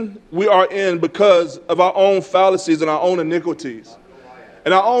position we are in because of our own fallacies and our own iniquities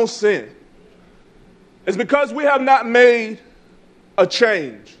and our own sin. It's because we have not made a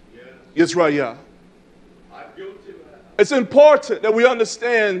change. YHWH. It's important that we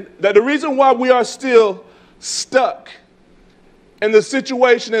understand that the reason why we are still stuck in the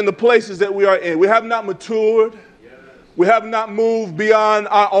situation and the places that we are in, we have not matured. We have not moved beyond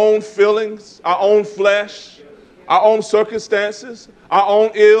our own feelings, our own flesh, our own circumstances, our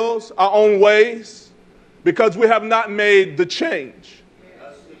own ills, our own ways, because we have not made the change.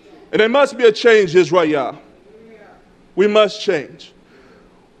 And there must be a change, YHWH. We must change.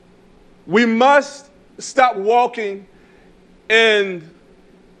 We must stop walking in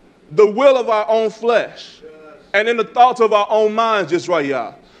the will of our own flesh and in the thoughts of our own minds,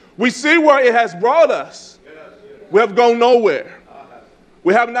 YHWH. We see where it has brought us. We have gone nowhere.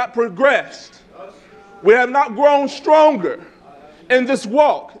 We have not progressed. We have not grown stronger in this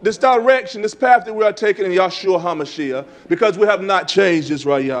walk, this direction, this path that we are taking in Yahshua HaMashiach, because we have not changed,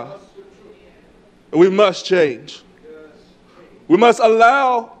 YHWH. And we must change. We must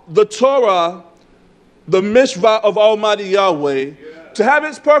allow the Torah, the Mishvah of Almighty Yahweh, to have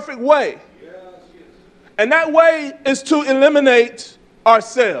its perfect way. And that way is to eliminate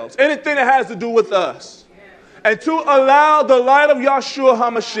ourselves, anything that has to do with us, and to allow the light of Yahshua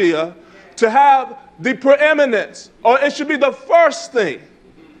HaMashiach to have the preeminence, or it should be the first thing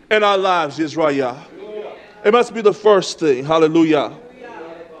in our lives, YHWH. It must be the first thing. Hallelujah.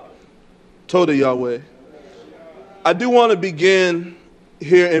 Toda Yahweh. I do want to begin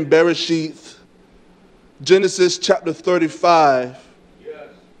here in Bereshith, Genesis chapter 35,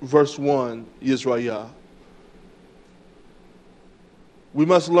 verse 1, YHWH. We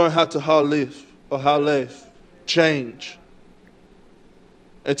must learn how to halef, change,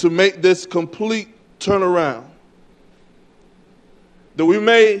 and to make this complete turnaround, that we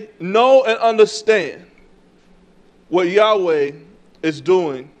may know and understand what Yahweh is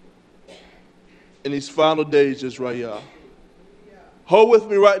doing in these final days, YHWH. Hold with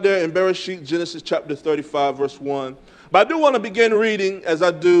me right there in Bereshith, Genesis chapter 35, verse 1. But I do want to begin reading, as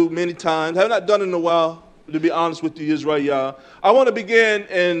I do many times. I have not done it in a while, to be honest with you, YHWH. I want to begin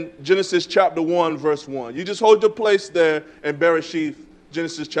in Genesis chapter 1, verse 1. You just hold your place there in Bereshith,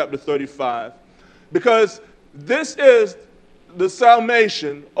 Genesis chapter 35. Because this is the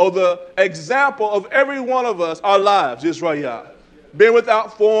summation or the example of every one of us, our lives, YHWH. Being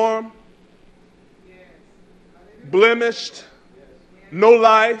without form, blemished, no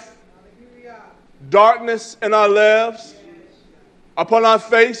life, darkness in our lives, upon our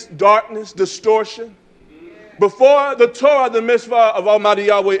face, darkness, distortion. Before the Torah, the mitzvah of Almighty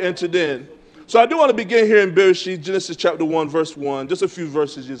Yahweh entered in. So I do want to begin here in Bereshit, Genesis chapter 1, verse 1. Just a few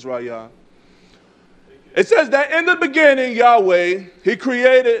verses, YHWH. It says that in the beginning, Yahweh, he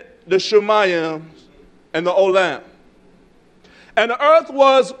created the Shemayim and the Olam. And the earth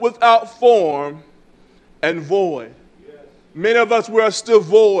was without form and void. Many of us, we are still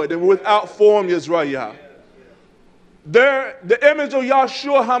void and without form, YHWH. The image of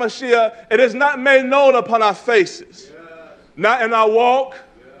Yahshua HaMashiach, it is not made known upon our faces. Not in our walk.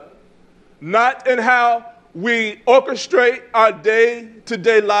 Not in how we orchestrate our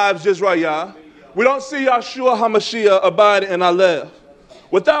day-to-day lives, YHWH. We don't see Yahshua HaMashiach abiding in our lives.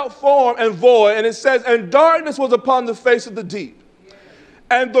 Without form and void, and it says, and darkness was upon the face of the deep.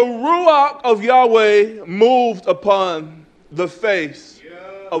 And the Ruach of Yahweh moved upon the face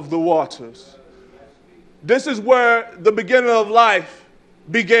of the waters. This is where the beginning of life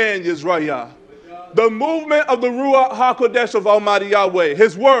began, YHWH. The movement of the Ruach HaKodesh of Almighty Yahweh,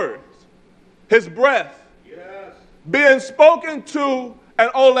 his words, his breath, being spoken to an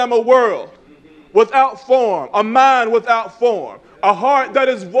Olam world without form, a mind without form, a heart that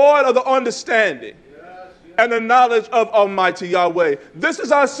is void of the understanding and the knowledge of Almighty Yahweh. This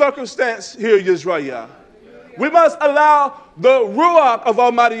is our circumstance here, YHWH. We must allow the Ruach of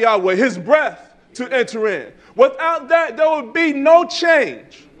Almighty Yahweh, his breath, to enter in. Without that, there will be no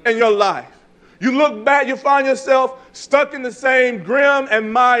change in your life. You look back, you find yourself stuck in the same grim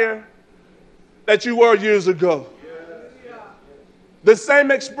and mire that you were years ago. The same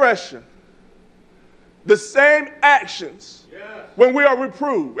expression, the same actions. When we are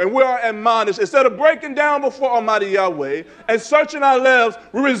reproved and we are admonished, instead of breaking down before Almighty Yahweh and searching our lives,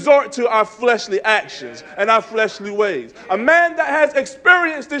 we resort to our fleshly actions and our fleshly ways. A man that has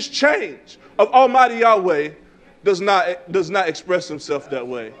experienced this change of Almighty Yahweh does not express himself that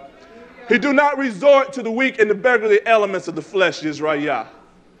way. He do not resort to the weak and the beggarly elements of the flesh, YHWH.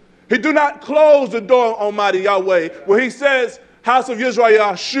 He do not close the door on Almighty Yahweh where he says, house of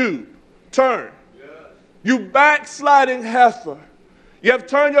YHWH, shoot, turn. You backsliding heifer, you have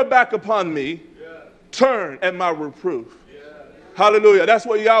turned your back upon me. Turn at my reproof. Hallelujah. That's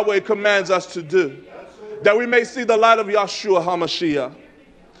what Yahweh commands us to do, that we may see the light of Yahshua HaMashiach.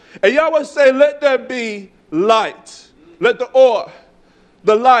 And Yahweh say, let there be light. Let the or,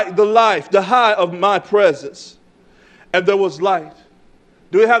 the light, the life, the high of my presence. And there was light.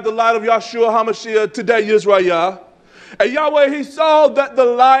 Do we have the light of Yahshua HaMashiach today, YHWH? And Yahweh, he saw that the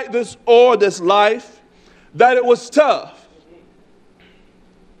light, this or, this life, that it was tough.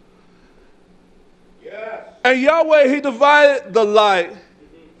 And Yahweh, he divided the light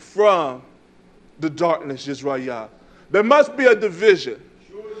from the darkness, YHWH. There must be a division.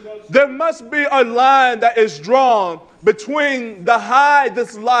 There must be a line that is drawn between the high,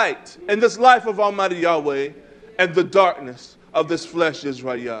 this light, and this life of Almighty Yahweh, and the darkness of this flesh,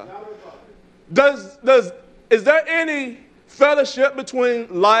 YHWH. Is there any fellowship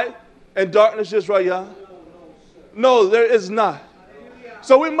between light and darkness, YHWH? No, there is not.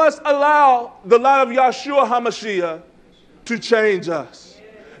 So we must allow the light of Yahshua HaMashiach to change us,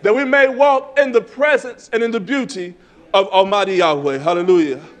 that we may walk in the presence and in the beauty of Almighty Yahweh.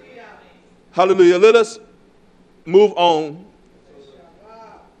 Hallelujah. Hallelujah. Let us move on.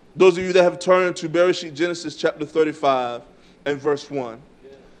 Those of you that have turned to Bereshit, Genesis chapter 35 and verse 1.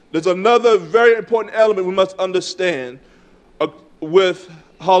 There's another very important element we must understand with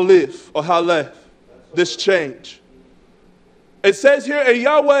Halef, this change. It says here, and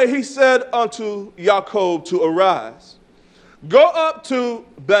Yahweh, he said unto Jacob to arise, go up to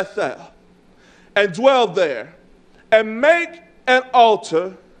Bethel, and dwell there, and make an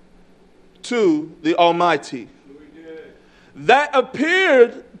altar to the Almighty, that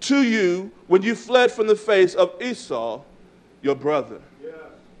appeared to you when you fled from the face of Esau, your brother.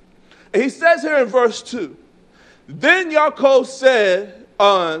 And he says here in verse 2, then Jacob said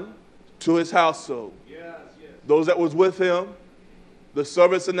unto his household, those that was with him, the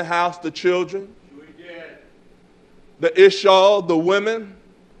servants in the house, the children, the Ishal, the women,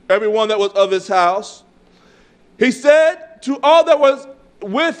 everyone that was of his house. He said to all that was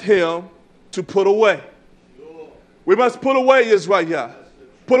with him to put away. We must put away YHWH.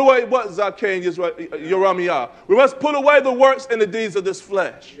 Put away what, Zakane, YarameYah? We must put away the works and the deeds of this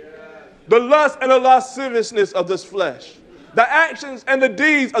flesh. The lust and the lasciviousness of this flesh. The actions and the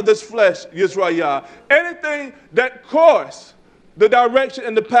deeds of this flesh, YHWH. Anything that course the direction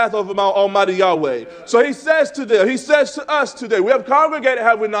and the path of our Almighty Yahweh. So he says to them, he says to us today, we have congregated,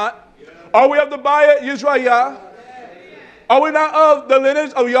 have we not? Are we of the Bayat, YHWH? Are we not of the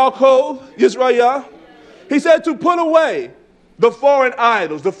lineage of Yaakov, YHWH? He said to put away the foreign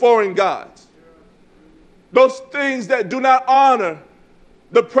idols, the foreign gods. Those things that do not honor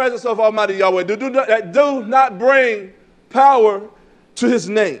the presence of Almighty Yahweh, that do not bring power to his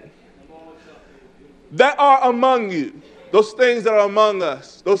name. That are among you. Those things that are among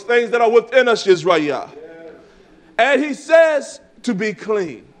us. Those things that are within us, YHWH. And he says to be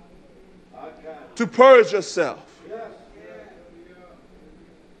clean. To purge yourself.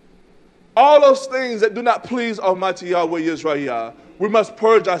 All those things that do not please Almighty Yahweh, YHWH, we must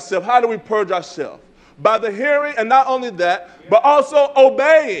purge ourselves. How do we purge ourselves? By the hearing, and not only that, but also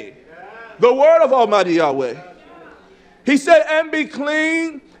obeying the word of Almighty Yahweh. He said, and be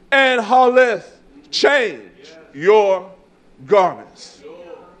clean and haleth, change your garments.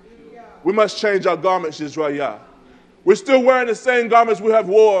 We must change our garments, YHWH. We're still wearing the same garments we have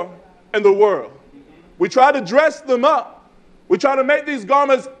wore in the world. We try to dress them up. We try to make these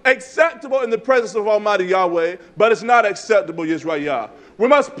garments acceptable in the presence of Almighty Yahweh, but it's not acceptable, YHWH. We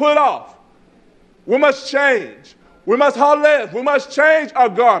must put off. We must change. We must haleth. We must change our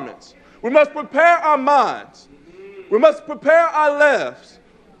garments. We must prepare our minds. We must prepare our lives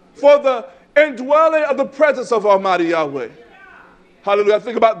for the indwelling of the presence of Almighty Yahweh. Hallelujah. I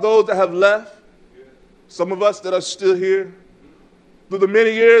think about those that have left. Some of us that are still here. Through the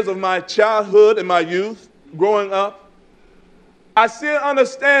many years of my childhood and my youth, growing up, I see and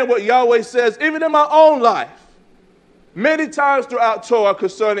understand what Yahweh says, even in my own life. Many times throughout Torah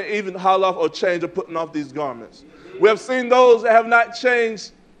concerning even halach or change or putting off these garments. We have seen those that have not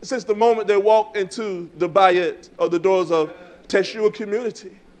changed since the moment they walked into the bayit or the doors of Teshua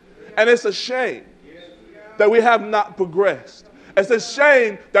community. And it's a shame that we have not progressed. It's a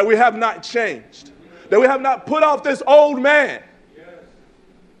shame that we have not changed. That we have not put off this old man.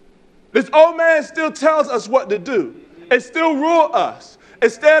 This old man still tells us what to do. It still rules us.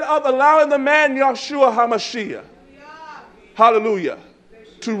 Instead of allowing the man Yahshua HaMashiach, hallelujah,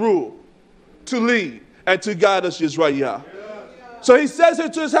 to rule, to lead, and to guide us, YHWH. So he says here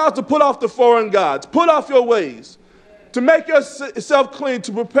to his house to put off the foreign gods, put off your ways, to make yourself clean,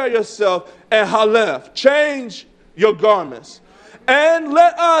 to prepare yourself, and halef, change your garments. And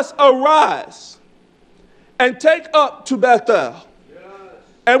let us arise and take up to Bethel,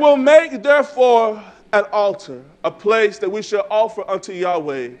 and we'll make therefore an altar, a place that we shall offer unto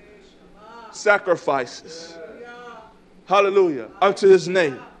Yahweh sacrifices. Hallelujah. Unto his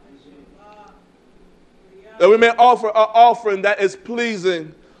name. That we may offer an offering that is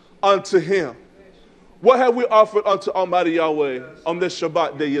pleasing unto him. What have we offered unto Almighty Yahweh on this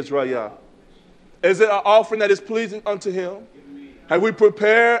Shabbat day, YHWH? Is it an offering that is pleasing unto him? Have we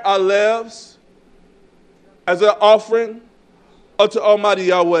prepared our lives as an offering unto Almighty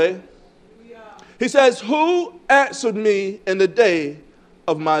Yahweh? He says, who answered me in the day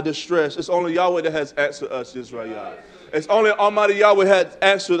of my distress? It's only Yahweh that has answered us, YHWH. It's only Almighty Yahweh has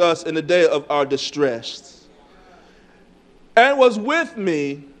answered us in the day of our distress. And was with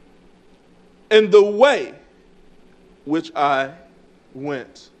me in the way which I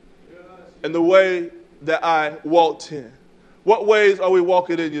went. In the way that I walked in. What ways are we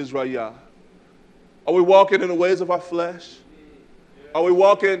walking in, YHWH? Are we walking in the ways of our flesh? Are we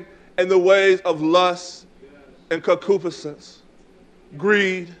walking in the ways of lust and concupiscence,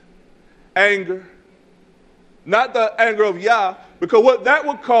 greed, anger? Not the anger of Yah, because what that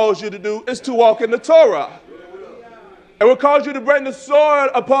would cause you to do is to walk in the Torah. It would cause you to bring the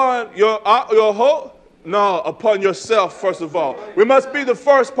sword upon your whole, no, upon yourself, first of all. We must be the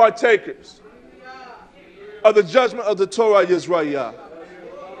first partakers of the judgment of the Torah, YHWH.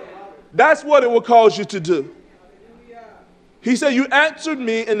 That's what it will cause you to do. He said, you answered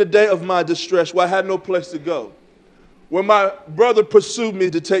me in the day of my distress, where I had no place to go, when my brother pursued me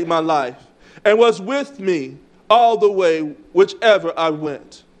to take my life, and was with me all the way whichever I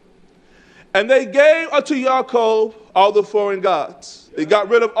went. And they gave unto Yaakov all the foreign gods. They got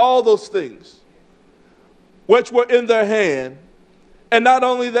rid of all those things which were in their hand. And not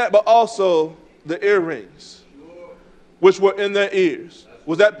only that, but also the earrings which were in their ears.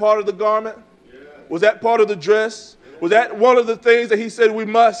 Was that part of the garment? Was that part of the dress? Was that one of the things that he said we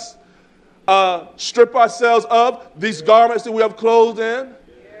must strip ourselves of? These garments that we have clothed in,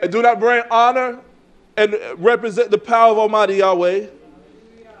 and do not bring honor and represent the power of Almighty Yahweh,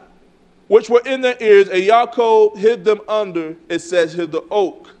 which were in their ears, and Yaakov hid them under, it says here, the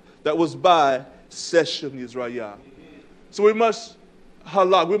oak that was by Seshem, YHWH. So we must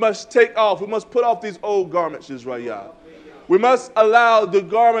halak, we must take off, we must put off these old garments, YHWH. We must allow the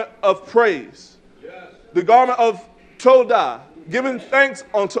garment of praise, the garment of Todah, giving thanks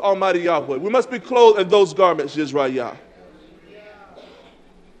unto Almighty Yahweh. We must be clothed in those garments, YHWH.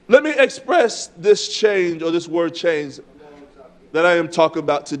 Let me express this change, or this word change, that I am talking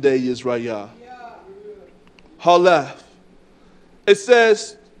about today, YHWH. Halaf. It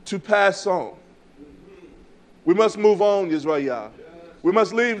says to pass on. We must move on, YHWH. We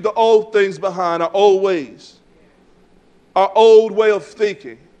must leave the old things behind, our old ways, our old way of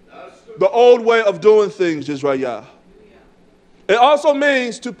thinking, the old way of doing things, YHWH. It also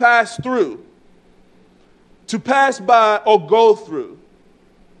means to pass through, to pass by or go through,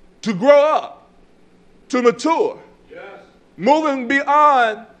 to grow up, to mature, moving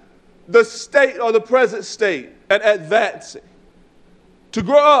beyond the state or the present state and advancing, to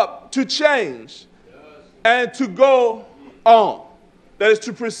grow up, to change, and to go on. That is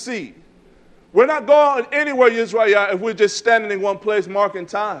to proceed. We're not going anywhere, YHWH, if we're just standing in one place marking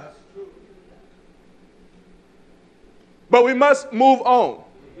time. But we must move on.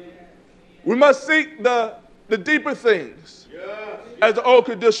 We must seek the deeper things, as the old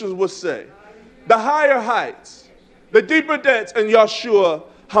traditions would say. The higher heights, the deeper depths in Yahshua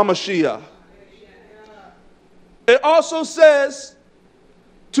HaMashiach. It also says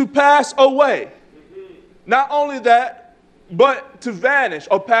to pass away. Not only that, but to vanish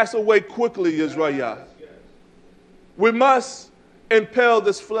or pass away quickly, YHWH. We must impel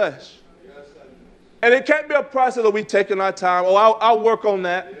this flesh. And it can't be a process that we take in our time. Oh, I'll work on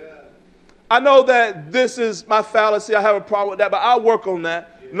that. I know that this is my fallacy. I have a problem with that, but I'll work on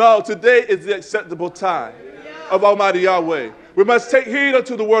that. No, today is the acceptable time of Almighty Yahweh. We must take heed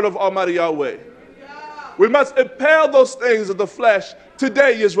unto the word of Almighty Yahweh. We must impel those things of the flesh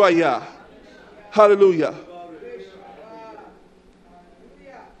today, YHWH. Hallelujah.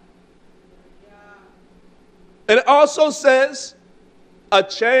 And it also says a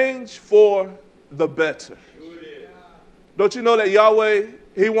change for the better. Don't you know that Yahweh,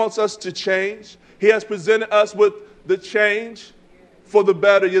 he wants us to change? He has presented us with the change for the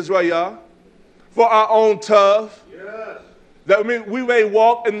better, YHWH, for our own tough, that we may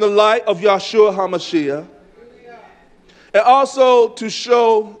walk in the light of Yahshua HaMashiach, and also to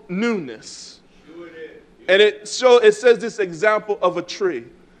show newness. And it says this example of a tree.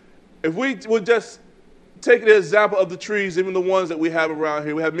 If we would just take the example of the trees, even the ones that we have around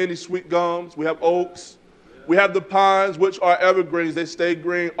here. We have many sweet gums. We have oaks. We have the pines, which are evergreens. They stay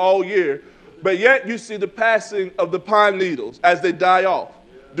green all year. But yet you see the passing of the pine needles as they die off.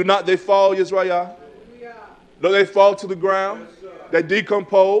 Do not they fall, YHWH? Do they fall to the ground? They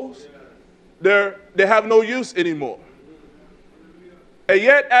decompose. They have no use anymore. And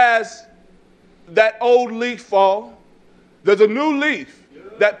yet as that old leaf falls, there's a new leaf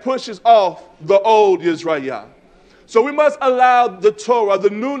that pushes off the old, YHWH. So we must allow the Torah, the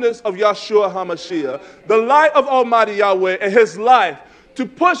newness of Yahshua HaMashiach, the light of Almighty Yahweh and his life to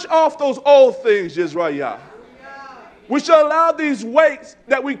push off those old things, YHWH. We shall allow these weights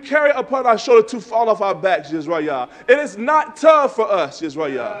that we carry upon our shoulder to fall off our backs, YHWH. It is not tough for us,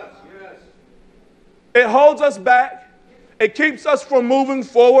 YHWH. It holds us back. It keeps us from moving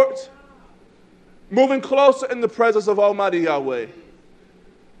forward, moving closer in the presence of Almighty Yahweh.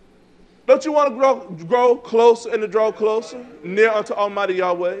 Don't you want to grow closer and to draw closer, near unto Almighty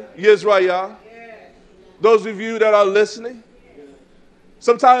Yahweh, YHWH? Those of you that are listening,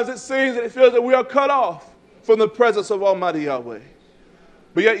 sometimes it seems and it feels that we are cut off from the presence of Almighty Yahweh.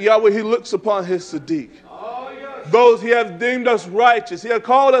 But yet Yahweh, he looks upon his Sadiq. Those he has deemed us righteous. He has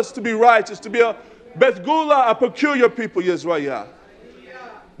called us to be righteous, to be a Beth Gula, a peculiar people, YHWH.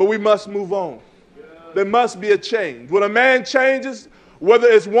 But we must move on. There must be a change. When a man changes, whether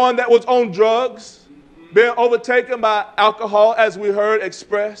it's one that was on drugs, being overtaken by alcohol, as we heard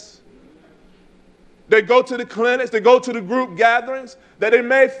expressed, they go to the clinics, they go to the group gatherings, that they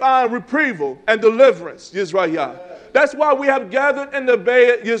may find reprieval and deliverance, YHWH. That's why we have gathered in the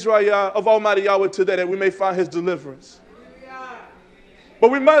bed, YHWH, of Almighty Yahweh today, that we may find his deliverance.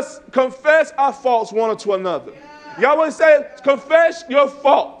 But we must confess our faults one unto another. Yahweh said, confess your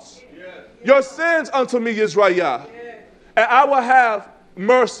faults, your sins unto me, YHWH, and I will have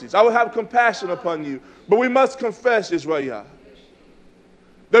mercies. I will have compassion upon you. But we must confess, YHWH.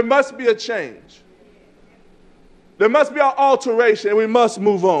 There must be a change. There must be an alteration, and we must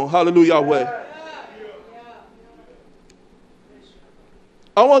move on. Hallelujah, Yahweh.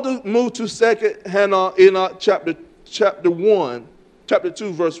 I want to move to 2nd Enoch chapter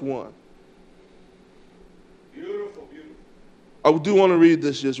 2, verse 1. Beautiful, beautiful. I do want to read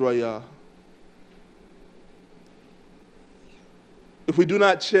this, YHWH. If we do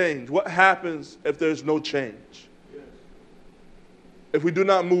not change, what happens if there's no change? If we do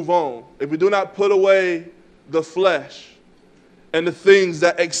not move on, if we do not put away the flesh and the things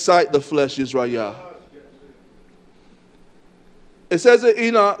that excite the flesh, YHWH. It says in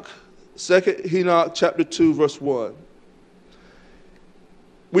Enoch, 2 Enoch chapter 2, verse 1.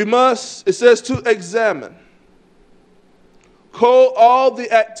 It says to examine, call all the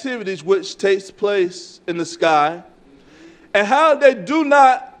activities which takes place in the sky, and how they do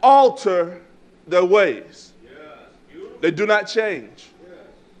not alter their ways. They do not change.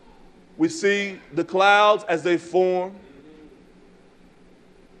 We see the clouds as they form.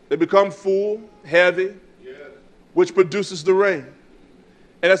 They become full, heavy, which produces the rain.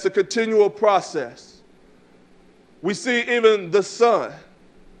 And it's a continual process. We see even the sun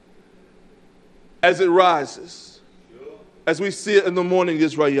as it rises, as we see it in the morning,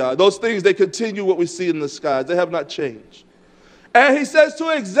 YHWH. Those things, they continue what we see in the skies. They have not changed. And he says to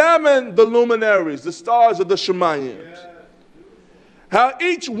examine the luminaries, the stars of the Shemayim. How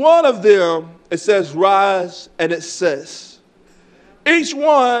each one of them, it says, rise and it sets. Each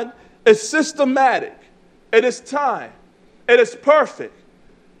one is systematic. It is time. It is perfect.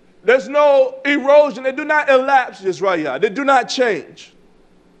 There's no erosion. They do not elapse, YHWH. They do not change.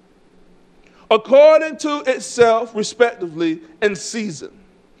 According to itself, respectively, in season.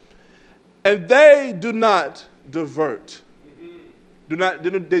 And they do not divert.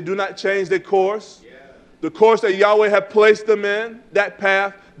 They do not change their course. The course that Yahweh had placed them in, that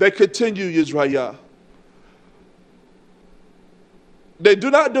path, they continue, YHWH. They do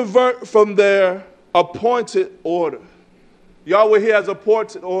not divert from their appointed order. Yahweh, he has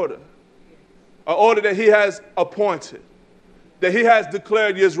appointed order. An order that he has appointed, that he has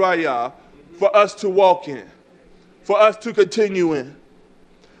declared, YHWH, for us to walk in, for us to continue in.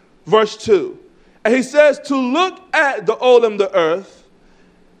 Verse 2. And he says to look at the Olam, the earth,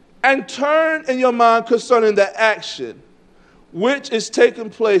 and turn in your mind concerning the action which is taking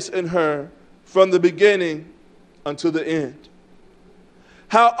place in her from the beginning unto the end.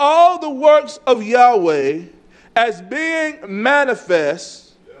 How all the works of Yahweh as being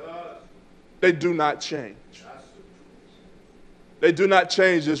manifest, they do not change. They do not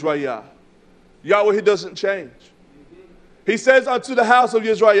change, YHWH. Yahweh, he doesn't change. He says unto the house of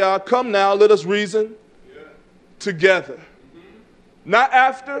YHWH, come now, let us reason together. Not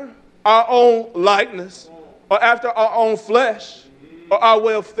after our own likeness or after our own flesh or our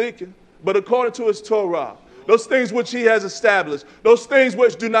way of thinking, but according to his Torah. Those things which he has established. Those things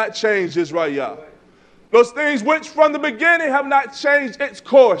which do not change, YHWH. Those things which from the beginning have not changed its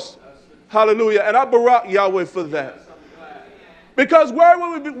course. Hallelujah. And I barak Yahweh for that. Because where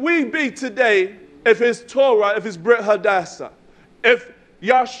would we be today if his Torah, if his Brit Hadassah, if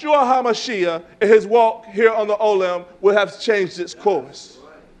Yahshua HaMashiach and his walk here on the Olam would have changed its course?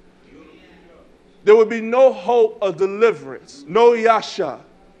 There would be no hope of deliverance, no Yasha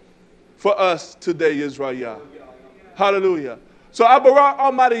for us today, YHWH. Hallelujah. So I barak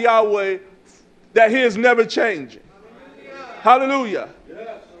Almighty Yahweh that he is never changing. Hallelujah.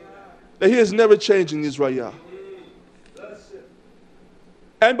 That he is never changing, YHWH.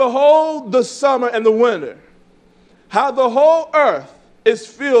 And behold the summer and the winter, how the whole earth is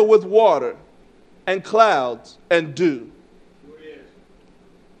filled with water and clouds and dew.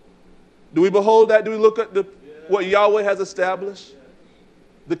 Do we behold that? Do we look at what Yahweh has established?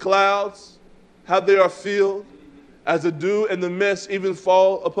 The clouds, how they are filled, as the dew and the mist even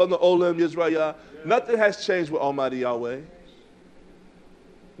fall upon the Olam, YHWH. Nothing has changed with Almighty Yahweh.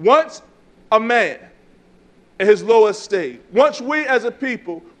 Once a man in his lowest state, once we as a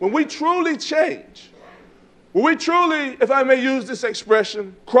people, when we truly change, when we truly, if I may use this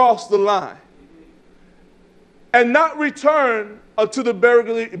expression, cross the line and not return to the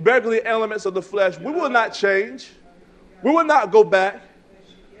beggarly elements of the flesh, we will not change. We will not go back.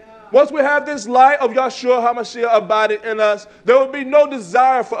 Once we have this light of Yahshua HaMashiach abiding in us, there will be no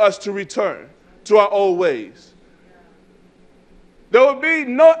desire for us to return to our old ways. There will be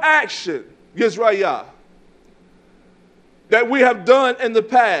no action, YHWH, that we have done in the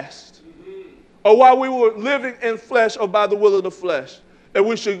past, or while we were living in flesh or by the will of the flesh, that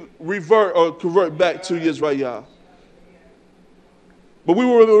we should revert or convert back to YHWH. But we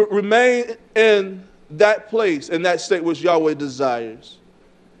will remain in that place, in that state which Yahweh desires.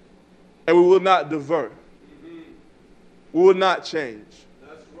 And we will not divert. We will not change.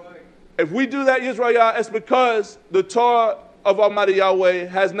 That's right. If we do that, YHWH, it's because the Torah of Almighty Yahweh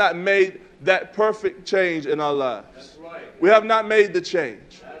has not made that perfect change in our lives. That's right. We have not made the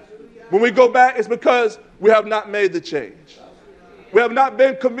change. When we go back, it's because we have not made the change. We have not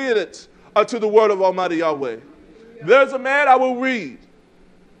been committed unto the word of Almighty Yahweh. There's a man I will read,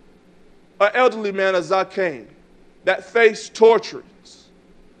 an elderly man, a Zakane, that faced torturings,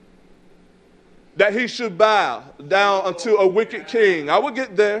 that he should bow down unto a wicked king. I will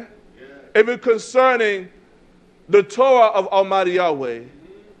get there. Even concerning the Torah of Almighty Yahweh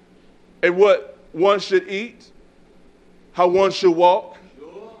and what one should eat, how one should walk?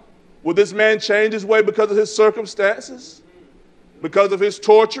 Will this man change his way because of his circumstances? Because of his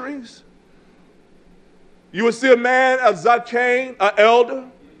torturings? You will see a man, a Zakane, an elder,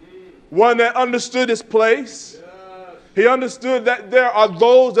 one that understood his place. He understood that there are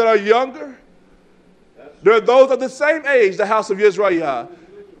those that are younger. There are those of the same age, the house of YHWH.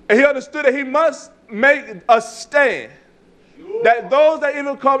 And he understood that he must make a stand. That those that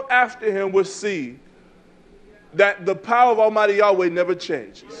even come after him will see that the power of Almighty Yahweh never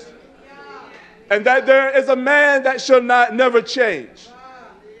changes. And that there is a man that shall never change.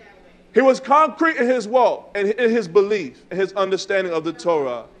 He was concrete in his walk and in his belief and his understanding of the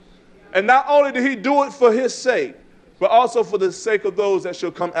Torah. And not only did he do it for his sake, but also for the sake of those that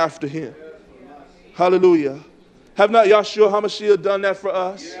shall come after him. Hallelujah. Have not Yahshua HaMashiach done that for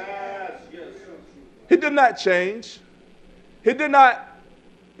us? He did not change. He did not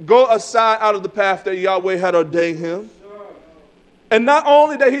go aside out of the path that Yahweh had ordained him. And not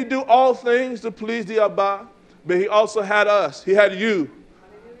only did he do all things to please the Abba, but he also had us. He had you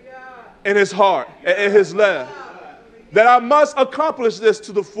in his heart and in his love. That I must accomplish this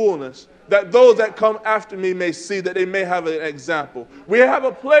to the fullness, that those that come after me may see, that they may have an example. We have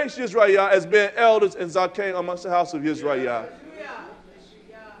a place, YHWH, as being elders in Zakane amongst the house of YHWH.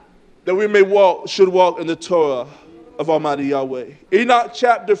 That we may should walk in the Torah of Almighty Yahweh. Enoch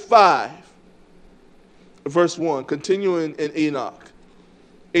chapter 5, verse 1, continuing in Enoch.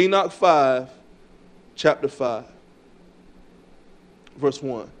 Enoch 5, chapter 5, verse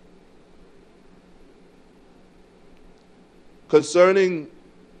 1. Concerning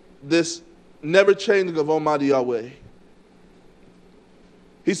this never changing of Almighty Yahweh.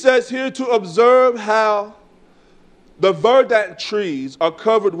 He says here to observe how the verdant trees are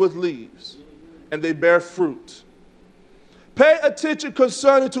covered with leaves and they bear fruit. Pay attention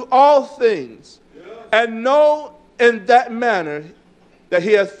concerning to all things and know in that manner that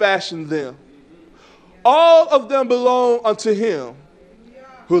he hath fashioned them. All of them belong unto him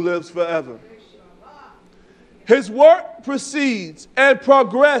who lives forever. His work proceeds and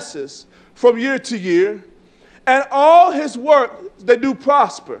progresses from year to year, and all his work, they do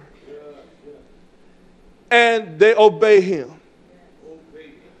prosper, and they obey him.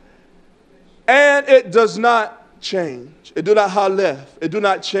 And it does not change. It do not halef. It do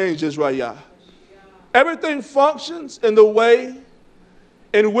not change YHWH. Everything functions in the way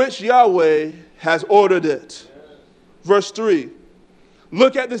in which Yahweh has ordered it. Verse 3,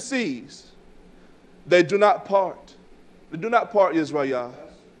 look at the seas. They do not part. They do not part, YHWH.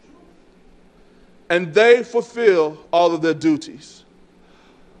 And they fulfill all of their duties.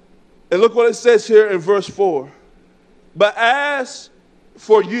 And look what it says here in verse 4. But as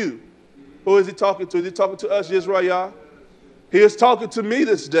for you, who is he talking to? Is he talking to us, YHWH? He is talking to me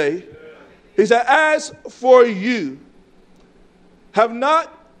this day. He said, as for you, have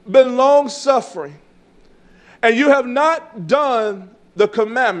not been long-suffering, and you have not done the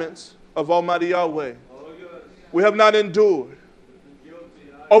commandments of Almighty Yahweh. We have not endured.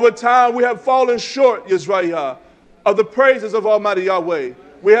 Over time, we have fallen short, YHWH, of the praises of Almighty Yahweh.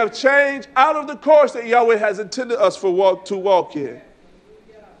 We have changed out of the course that Yahweh has intended us to walk in.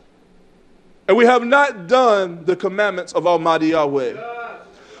 And we have not done the commandments of Almighty Yahweh.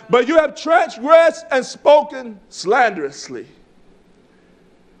 But you have transgressed and spoken slanderously.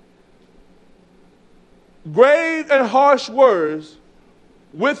 Grave and harsh words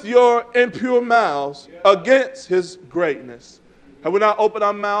with your impure mouths against his greatness. Have we not opened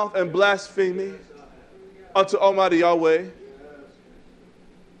our mouth and blasphemy unto Almighty Yahweh?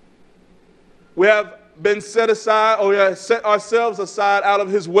 We have been set aside, or we have set ourselves aside out of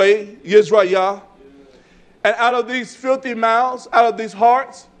his way, YHWH. And out of these filthy mouths, out of these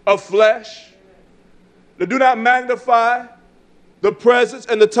hearts of flesh, that do not magnify the presence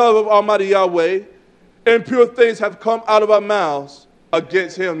and the tongue of Almighty Yahweh, impure things have come out of our mouths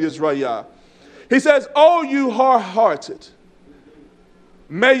against him, YHWH. He says, oh, you hard-hearted,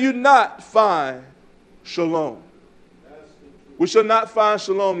 may you not find shalom. We shall not find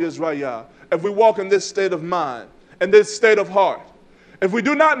shalom, YHWH, if we walk in this state of mind, in this state of heart. If we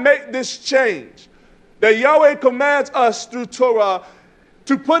do not make this change, that Yahweh commands us through Torah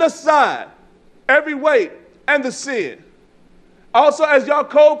to put aside every weight and the sin. Also, as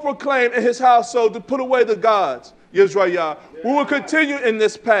Yaakov proclaimed in his household, to put away the gods, YHWH, we will continue in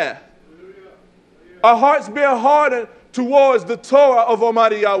this path. Our hearts being hardened towards the Torah of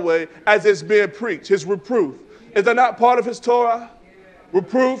Almighty Yahweh as it's being preached, his reproof. Is that not part of his Torah?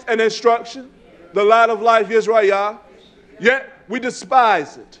 Reproof and instruction, the light of life, YHWH. Yet we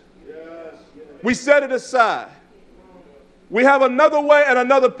despise it. We set it aside. We have another way and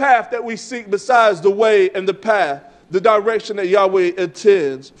another path that we seek besides the way and the path, the direction that Yahweh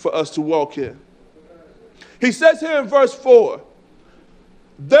intends for us to walk in. He says here in verse 4,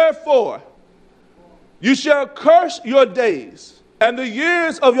 therefore, you shall curse your days, and the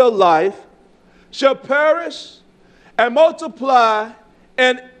years of your life shall perish and multiply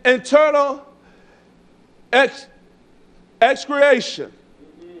in eternal excretion,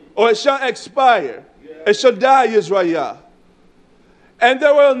 or it shall expire. It shall die, YHWH. And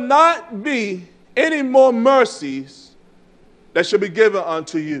there will not be any more mercies that shall be given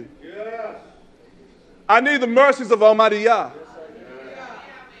unto you. I need the mercies of Almighty Yah.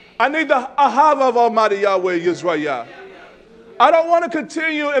 I need the ahava of Almighty Yahweh, YHWH. I don't want to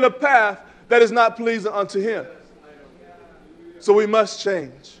continue in a path that is not pleasing unto Him. So we must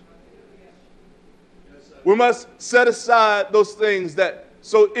change. We must set aside those things that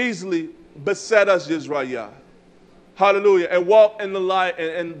so easily beset us, YHWH. Hallelujah. And walk in the light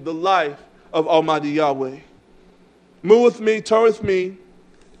and the life of Almighty Yahweh. Move with me, turn with me.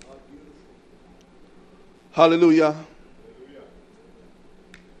 Hallelujah.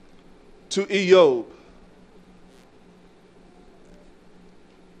 To Ejob.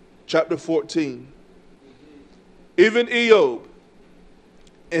 Chapter 14. Even Ejob,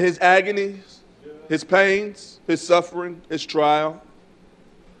 in his agonies, his pains, his suffering, his trial,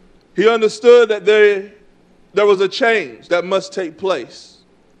 he understood that there was a change that must take place.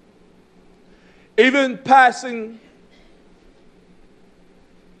 Even passing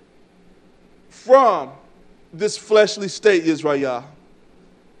from this fleshly state, YHWH.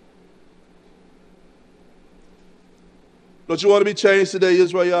 Don't you want to be changed today,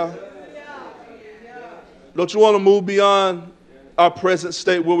 YHWH? Don't you want to move beyond our present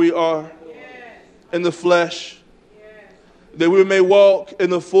state where we are in the flesh? That we may walk in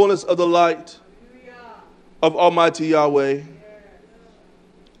the fullness of the light of Almighty Yahweh.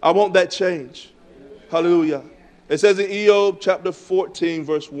 I want that change. Hallelujah. It says in Ejob chapter 14,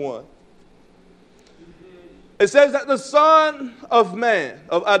 verse 1. It says that the son of man,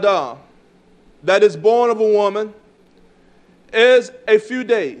 of Adam, that is born of a woman, is a few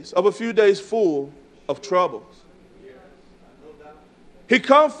days full of troubles. He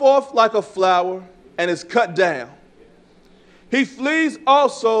comes forth like a flower and is cut down. He flees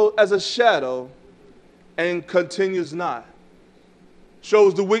also as a shadow and continues not.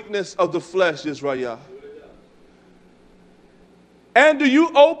 Shows the weakness of the flesh, YHWH. And do you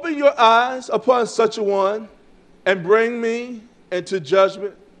open your eyes upon such a one and bring me into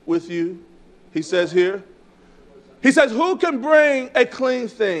judgment with you? He says here. He says, who can bring a clean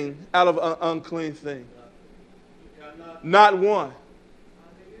thing out of an unclean thing? Not one.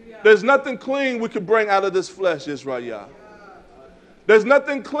 There's nothing clean we could bring out of this flesh, YHWH. There's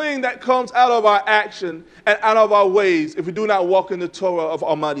nothing clean that comes out of our action and out of our ways if we do not walk in the Torah of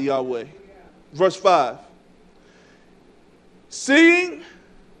Almighty Yahweh. Verse 5. Seeing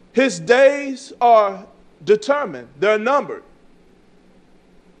his days are determined, they're numbered.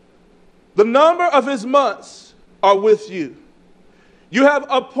 The number of his months are with you. You have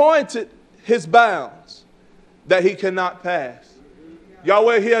appointed his bounds that he cannot pass.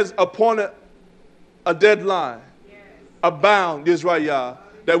 Yahweh, he has appointed a deadline, a bound, YHWH,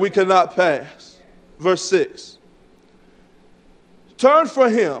 that we cannot pass. Verse 6. Turn for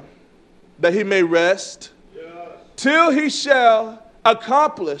him that he may rest, till he shall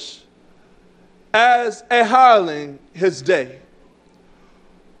accomplish as a hireling his day.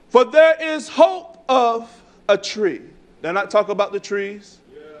 For there is hope of a tree. They're not talking about the trees.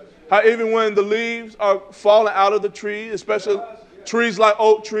 How even when the leaves are falling out of the tree, especially trees like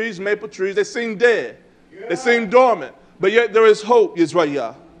oak trees, maple trees, they seem dead. They seem dormant. But yet there is hope,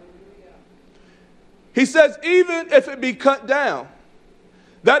 YHWH. He says, even if it be cut down,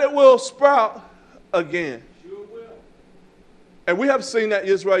 that it will sprout again. And we have seen that,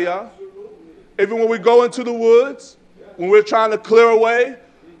 YHWH. Even when we go into the woods, when we're trying to clear away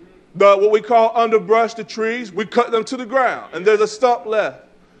what we call underbrush, the trees, we cut them to the ground, and there's a stump left.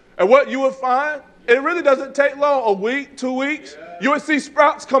 And what you will find, it really doesn't take long, a week, 2 weeks, you will see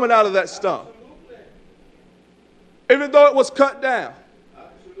sprouts coming out of that stump. Even though it was cut down,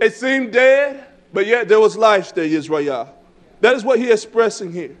 it seemed dead, but yet there was life there, YHWH. That is what he is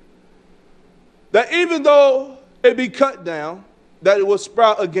expressing here. That even though it be cut down, that it will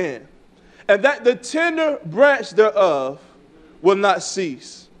sprout again. And that the tender branch thereof will not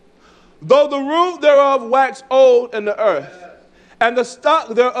cease. Though the root thereof wax old in the earth, and the stock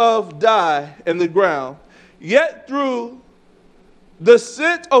thereof die in the ground, yet through the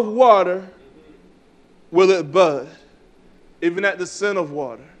scent of water will it bud, even at the scent of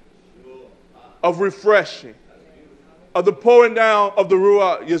water, of refreshing. of the pouring down of the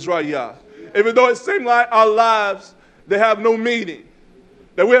YHWH. Even though it seems like our lives, they have no meaning,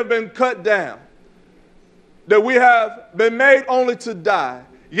 that we have been cut down, that we have been made only to die,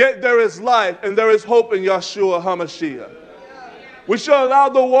 yet there is life and there is hope in Yahshua HaMashiach. We shall allow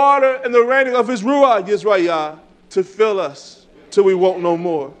the water and the raining of his YHWH to fill us till we want no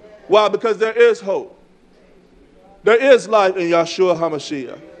more. Why? Because there is hope. There is life in Yahshua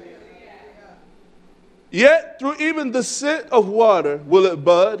HaMashiach. Yet through even the scent of water will it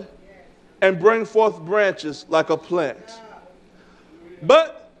bud and bring forth branches like a plant.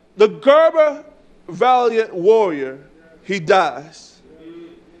 But the Gerber valiant warrior, he dies,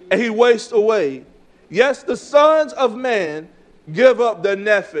 and he wastes away. Yes, the sons of man give up their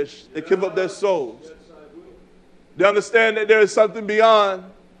nephesh, they give up their souls. They understand that there is something beyond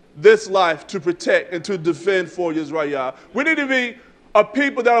this life to protect and to defend for YHWH. We need to be a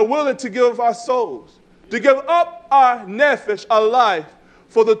people that are willing to give our souls, to give up our nephesh, our life,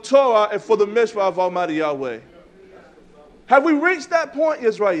 for the Torah and for the Mishpah of Almighty Yahweh. Have we reached that point,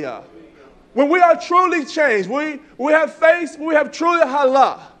 YHWH? When we are truly changed, we have faced, we have truly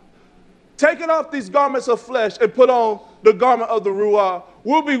halal, taken off these garments of flesh and put on the garment of the Ruah,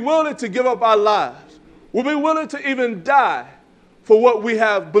 we'll be willing to give up our lives. We'll be willing to even die for what we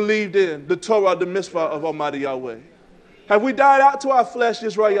have believed in, the Torah, the Mishpah of Almighty Yahweh. Have we died out to our flesh,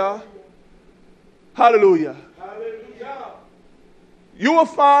 YHWH? Hallelujah. Hallelujah. You will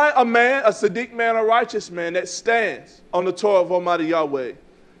find a man, a Sadiq man, a righteous man that stands on the Torah of Almighty Yahweh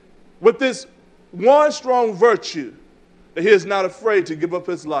with this one strong virtue, that he is not afraid to give up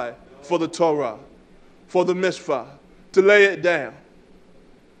his life for the Torah, for the Mishpah, to lay it down.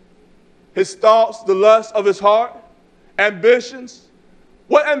 His thoughts, the lust of his heart, ambitions.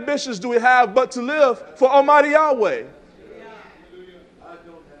 What ambitions do we have but to live for Almighty Yahweh?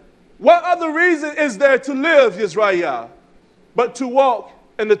 What other reason is there to live, YHWH, but to walk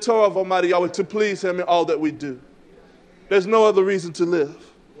in the Torah of Almighty Yahweh, to please him in all that we do? There's no other reason to live.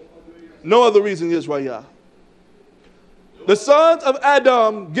 No other reason, YHWH. The sons of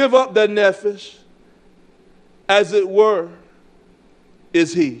Adam give up their nephesh, as it were,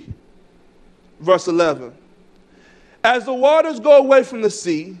 is he. Verse 11. As the waters go away from the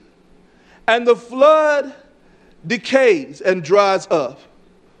sea, and the flood decays and dries up,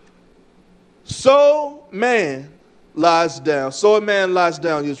 so man lies down. So a man lies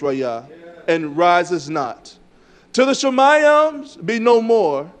down, YHWH, and rises not. Till the Shemayams be no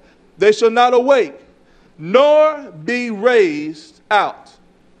more, they shall not awake, nor be raised out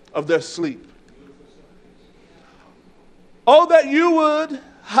of their sleep. Oh, that you would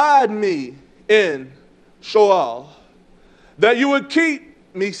hide me in Shoal, that you would keep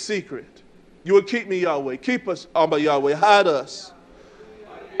me secret. You would keep me, Yahweh. Keep us, Yahweh. Hide us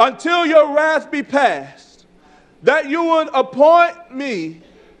until your wrath be past, that you would appoint me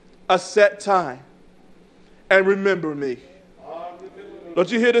a set time and remember me. Don't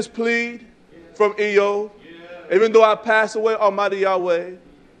you hear this plead from Eob? Even though I pass away, Almighty Yahweh,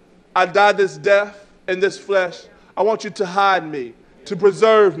 I die this death in this flesh, I want you to hide me, to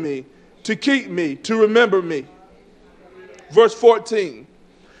preserve me, to keep me, to remember me. Verse 14.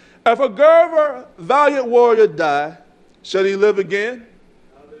 If a Gerber valiant warrior die, shall he live again?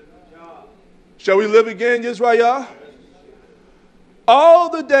 Shall we live again, YHWH? All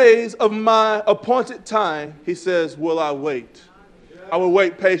the days of my appointed time, he says, will I wait. I will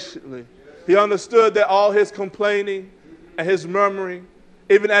wait patiently. He understood that all his complaining and his murmuring,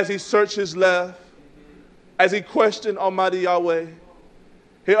 even as he searched his left, as he questioned Almighty Yahweh,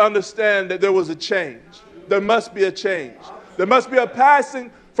 he understood that there was a change. There must be a change. There must be a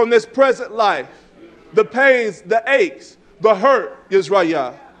passing from this present life, the pains, the aches, the hurt,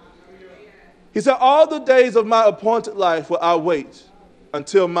 YHWH. He said, all the days of my appointed life will I wait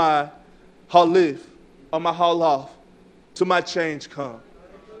until my halif, or my halaf, till my change come.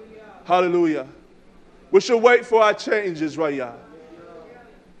 Hallelujah. We should wait for our changes, YHWH.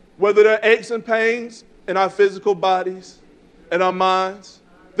 Whether they're aches and pains in our physical bodies, in our minds,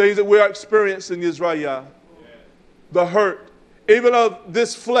 things that we are experiencing, YHWH. The hurt, even of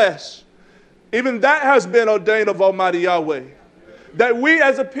this flesh, even that has been ordained of Almighty Yahweh. That we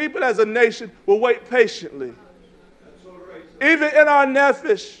as a people, as a nation, will wait patiently. Even in our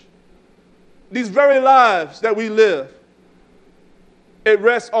nephesh, these very lives that we live, it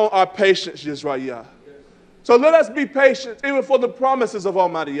rests on our patience, YHWH. So let us be patient, even for the promises of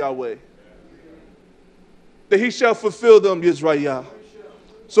Almighty Yahweh, that he shall fulfill them, YHWH.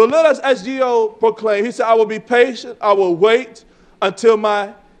 So let us, as Eob proclaimed, he said, I will be patient, I will wait until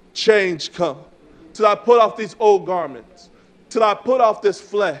my change come, till I put off these old garments, till I put off this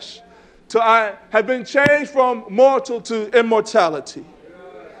flesh, till I have been changed from mortal to immortality.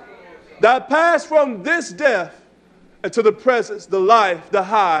 That I pass from this death into the presence, the life, the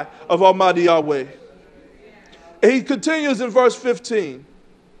high of Almighty Yahweh. And he continues in verse 15.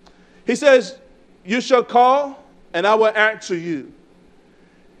 He says, you shall call, and I will answer you.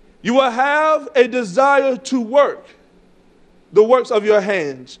 You will have a desire to work the works of your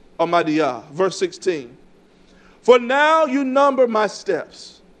hands, Almighty Yah. Verse 16. For now you number my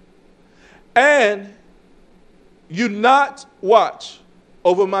steps, and you not watch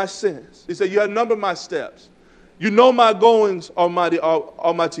over my sins. He said, you have numbered my steps. You know my goings, Almighty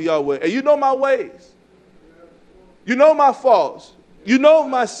Yahweh, and you know my ways. You know my faults. You know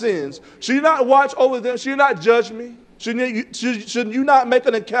my sins. Should you not watch over them? Should you not judge me? Should you not make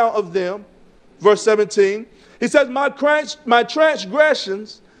an account of them? Verse 17. He says, my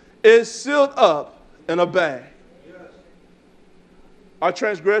transgressions is sealed up in a bag. Our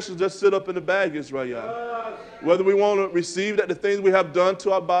transgressions just sit up in the bag, Israel. Whether we want to receive that the things we have done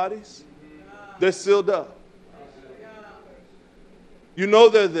to our bodies, they're sealed up. You know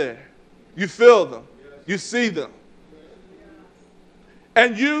they're there. You feel them. You see them.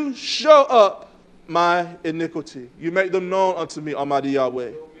 And you show up my iniquity. You make them known unto me, Almighty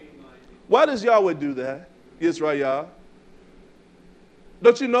Yahweh. Why does Yahweh do that, Israel?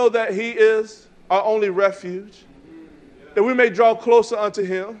 Don't you know that he is our only refuge? That we may draw closer unto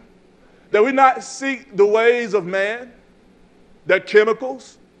him, that we not seek the ways of man, their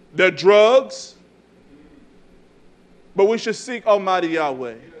chemicals, their drugs, but we should seek Almighty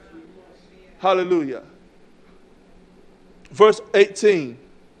Yahweh. Hallelujah. Verse 18.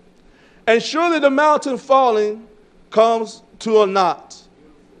 And surely the mountain falling comes to a knot,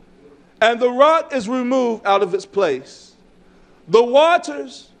 and the rock is removed out of its place. The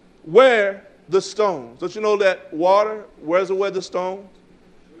waters wear the stones. Don't you know that water wears away the stones?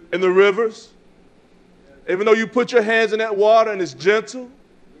 In the rivers. Even though you put your hands in that water and it's gentle,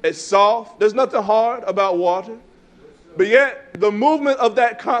 it's soft, there's nothing hard about water. But yet, the movement of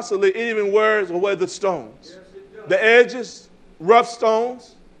that constantly, it even wears away the stones. The edges, rough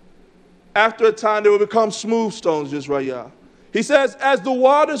stones. After a time, they will become smooth stones, Yisrael. He says, as the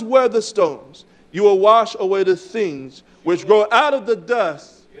waters wear the stones, you will wash away the things which grow out of the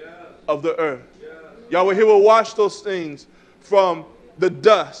dust of the earth. Yahweh, he will wash those things from the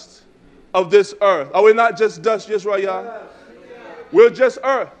dust of this earth. Are we not just dust, Yisrael? We're just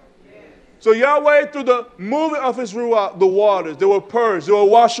earth. So Yahweh, through the movement of his ruach, the waters, they will purge, they will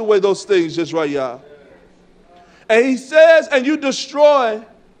wash away those things, Yisrael. And he says, and you destroy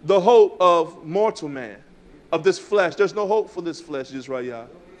the hope of mortal man, of this flesh. There's no hope for this flesh, Israel.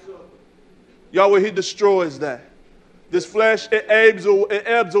 Yahweh, he destroys that. This flesh, it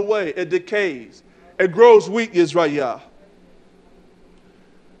ebbs away, it decays. It grows weak, Israel.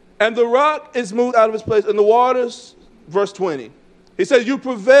 And the rock is moved out of its place, and the waters, verse 20. He says, you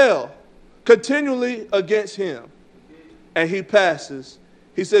prevail continually against him, and he passes.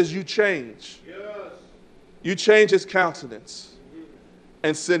 He says, you change. You change his countenance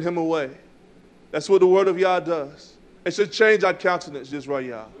and send him away. That's what the word of Yah does. It should change our countenance,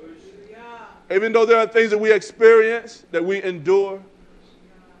 Yisrael. Even though there are things that we experience, that we endure,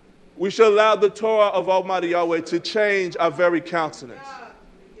 we should allow the Torah of Almighty Yahweh to change our very countenance.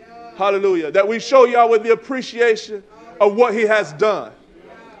 Hallelujah. That we show Yahweh the appreciation of what he has done,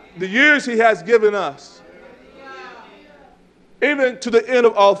 the years he has given us, even to the end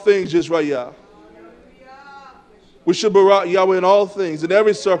of all things, Yisrael. We should barak Yahweh in all things, in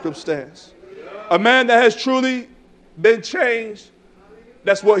every circumstance. A man that has truly been changed,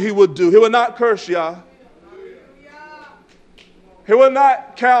 that's what he would do. He will not curse Yah. He will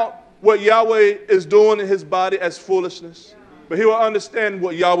not count what Yahweh is doing in his body as foolishness, but he will understand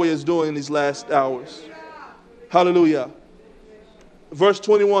what Yahweh is doing in these last hours. Hallelujah. Verse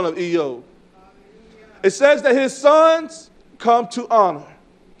 21 of Eob. It says that his sons come to honor,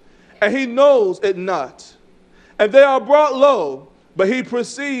 and he knows it not. And they are brought low, but he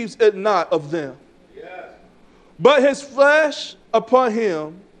perceives it not of them. Yes. But his flesh upon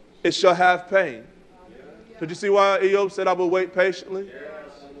him, it shall have pain. Yes. Did you see why Eob said, I will wait patiently?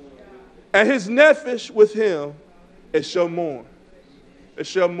 Yes. And his nephesh with him, it shall mourn. It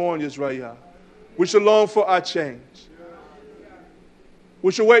shall mourn, Yisrael. We shall long for our change.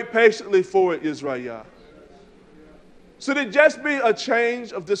 We should wait patiently for it, Yisrael. Should it just be a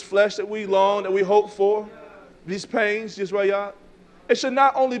change of this flesh that we long, that we hope for? These pains, Yisrael? It should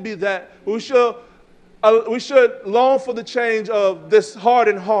not only be that. We should long for the change of this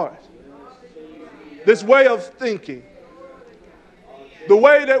hardened heart. This way of thinking. The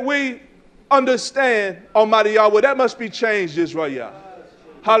way that we understand Almighty Yahweh, that must be changed, Israel.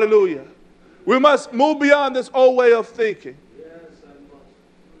 Hallelujah. We must move beyond this old way of thinking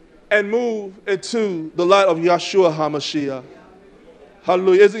and move into the light of Yahshua HaMashiach.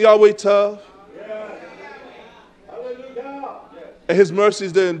 Hallelujah. Isn't Yahweh tough? And his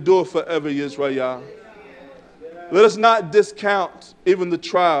mercies, they endure forever, Yisrael. Let us not discount even the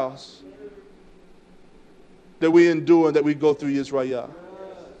trials that we endure and that we go through, Yisrael.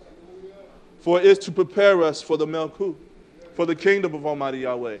 For it is to prepare us for the Melkut, for the kingdom of Almighty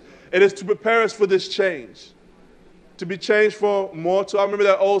Yahweh. It is to prepare us for this change, to be changed from mortal. I remember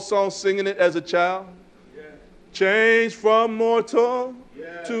that old song, singing it as a child. Yeah. Change from mortal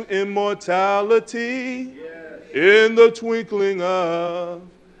to immortality in the twinkling of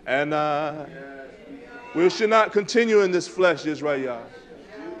an eye. We should not continue in this flesh, Israel.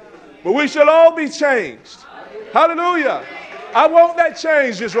 But we shall all be changed. Hallelujah. I want that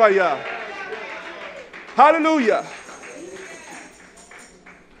change, Israel. Hallelujah.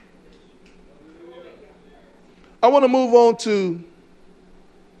 I want to move on to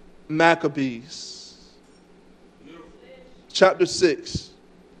Maccabees, chapter 6,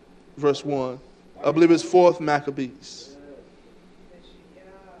 verse 1. I believe it's 4th Maccabees.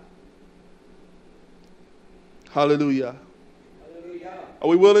 Hallelujah. Are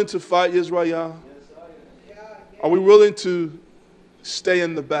we willing to fight, Israel? Are we willing to stay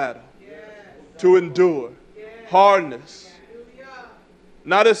in the battle, to endure hardness,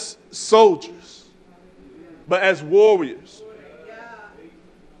 not as soldiers, but as warriors?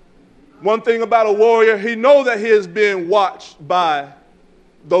 One thing about a warrior, he knows that he is being watched by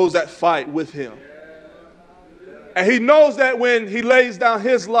those that fight with him. And he knows that when he lays down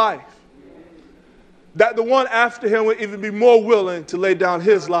his life, that the one after him will even be more willing to lay down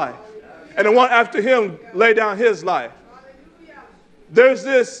his life. And the one after him lay down his life. There's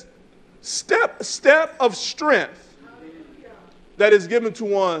this step of strength that is given to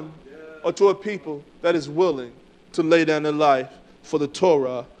one or to a people that is willing to lay down their life for the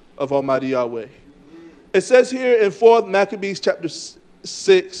Torah of Almighty Yahweh. It says here in 4th Maccabees chapter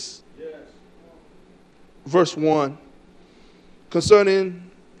 6, verse 1,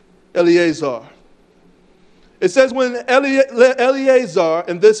 concerning Eleazar. It says, when Eleazar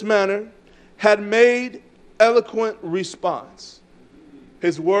in this manner had made eloquent response,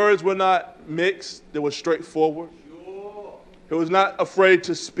 his words were not mixed, they were straightforward. He was not afraid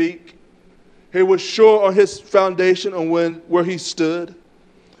to speak. He was sure on his foundation on where he stood.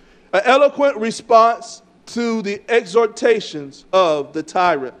 An eloquent response to the exhortations of the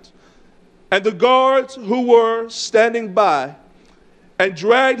tyrant and the guards who were standing by, and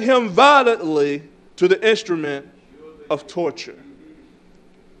dragged him violently to the instrument of torture.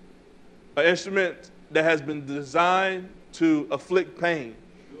 An instrument that has been designed to afflict pain,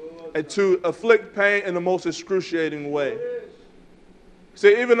 and to afflict pain in the most excruciating way.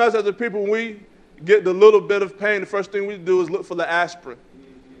 See, even us as a people, when we get the little bit of pain, the first thing we do is look for the aspirin,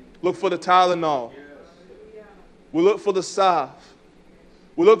 look for the Tylenol, we look for the salve,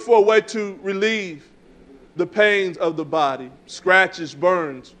 we look for a way to relieve the pains of the body, scratches,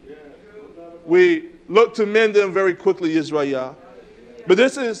 burns. We look to mend them very quickly, Israel. But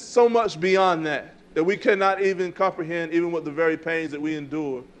this is so much beyond that we cannot even comprehend, even with the very pains that we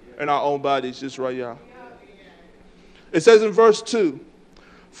endure in our own bodies, Israel. It says in verse 2,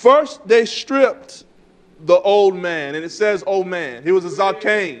 first they stripped the old man. And it says old man. He was a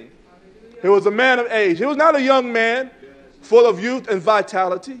Zakane. He was a man of age. He was not a young man full of youth and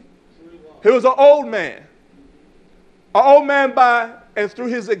vitality. He was an old man. An old man by and through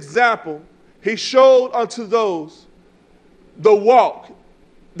his example, he showed unto those the walk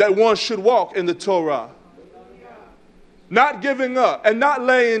that one should walk in the Torah. Not giving up and not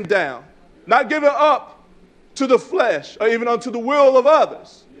laying down. Not giving up to the flesh or even unto the will of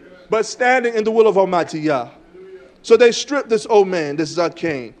others, but standing in the will of Almighty Yah. So they stripped this old man, this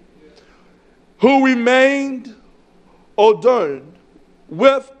Zakane, who remained adorned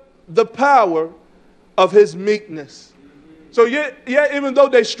with the power of his meekness. So yet even though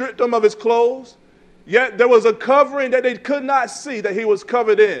they stripped him of his clothes, yet there was a covering that they could not see that he was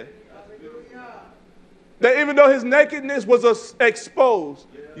covered in. That even though his nakedness was exposed,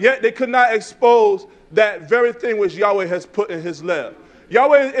 yet they could not expose that very thing which Yahweh has put in his lap.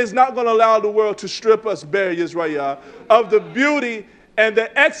 Yahweh is not going to allow the world to strip us bare, Yisrael, of the beauty and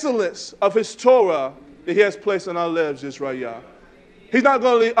the excellence of his Torah that he has placed in our lives, Yisrael. He's not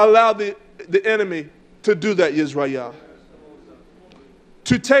going to allow the enemy to do that, Yisrael.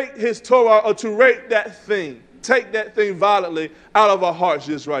 To take his Torah or to rape that thing, take that thing violently out of our hearts,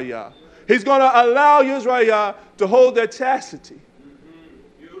 Yisrael. He's going to allow Yisrael to hold their chastity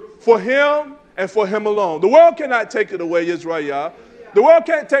for him and for him alone. The world cannot take it away, Yisrael. The world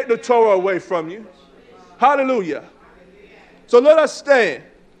can't take the Torah away from you. Hallelujah. So let us stand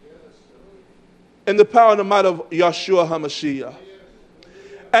in the power and the might of Yahshua HaMashiach.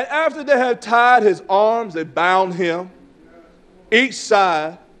 And after they had tied his arms, they bound him. Each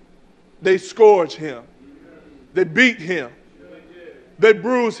side, they scourged him. They beat him. They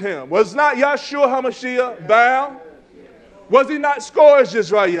bruised him. Was not Yahshua HaMashiach bound? Was he not scourged,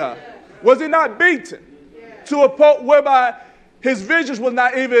 YarameYah? Was he not beaten to a point whereby his visions was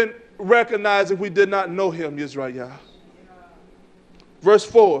not even recognized if we did not know him, YarameYah? Verse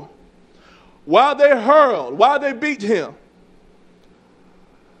 4. While they hurled, while they beat him,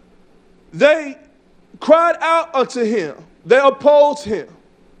 they cried out unto him. They opposed him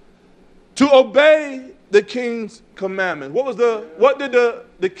to obey the king's commandment. What did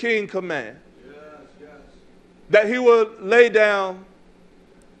the king command? That he would lay down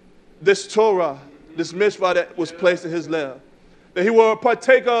this Torah, this mitzvah that was placed in his lap. That he will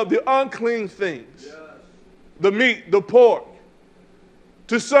partake of the unclean things, the meat, the pork,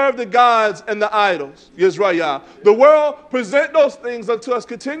 to serve the gods and the idols, YarameYah. The world present those things unto us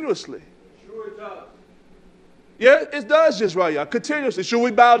continuously. Sure it does. Yeah, it does, YarameYah, continuously. Should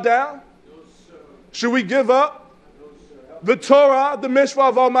we bow down? No, sir. Should we give up No, sir. the Torah, the mitzvah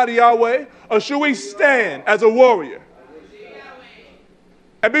of Almighty Yahweh? Or should we stand as a warrior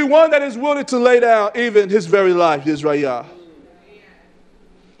and be one that is willing to lay down even his very life, YarameYah?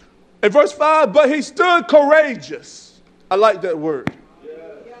 In verse 5, but he stood courageous. I like that word.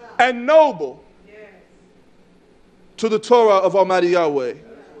 And noble to the Torah of Almighty Yahweh,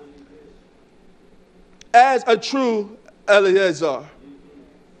 as a true Eliezer.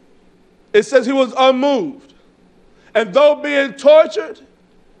 It says he was unmoved, and though being tortured,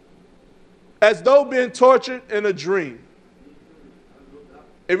 as though being tortured in a dream.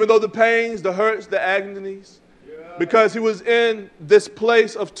 Even though the pains, the hurts, the agonies, because he was in this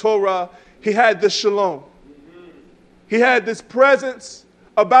place of Torah, he had this shalom. He had this presence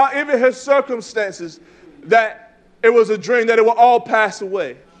about even his circumstances, that it was a dream, that it will all pass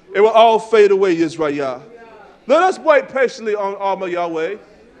away. It will all fade away, YarameYah. Let us wait patiently on Almighty Yahweh.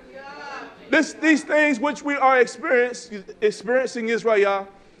 These things which we are experiencing, YarameYah,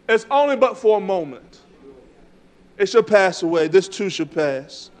 it's only but for a moment. It shall pass away. This too shall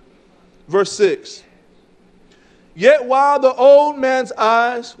pass. Verse 6. Yet while the old man's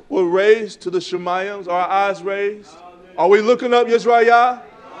eyes were raised to the Shemayim, are our eyes raised? Are we looking up, YarameYah?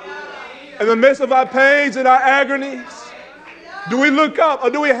 In the midst of our pains and our agonies, do we look up or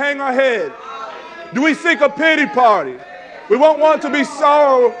do we hang our head? Do we seek a pity party? We won't want to be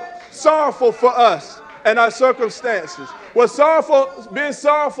sorrowful for us and our circumstances. Well, being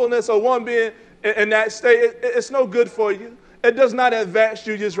sorrowfulness or one being in that state, it's no good for you. It does not advance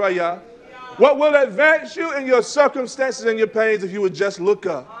you, YarameYah. What will advance you in your circumstances and your pains if you would just look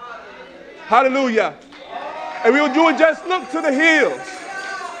up? Hallelujah. And you would just look to the hills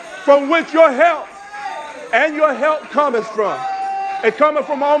from which your help and your help cometh from. It cometh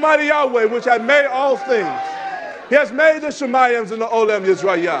from Almighty Yahweh, which hath made all things. He has made the Shemayims and the Olem,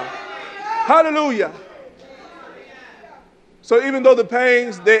 YarameYah. Hallelujah. So even though the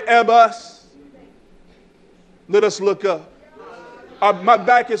pains, they ebb us, let us look up. My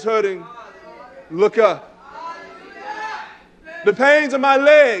back is hurting. Look up. The pains of my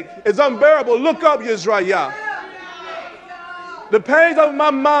leg is unbearable. Look up, YarameYah. The pains of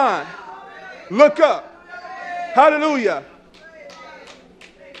my mind, look up. Hallelujah.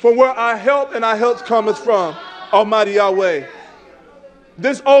 From where our help and our health cometh from, Almighty Yahweh.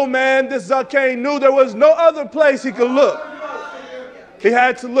 This old man, this Zakane, knew there was no other place he could look. He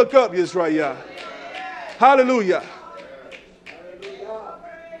had to look up, YarameYah. Hallelujah.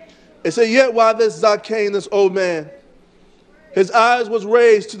 It said, yet while this Zakane, this old man, his eyes was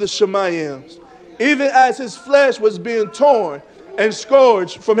raised to the Shemayims, even as his flesh was being torn and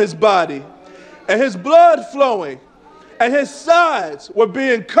scourged from his body, and his blood flowing, and his sides were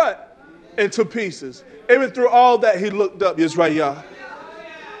being cut into pieces. Even through all that, he looked up, YarameYah.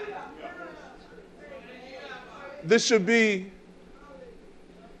 This should be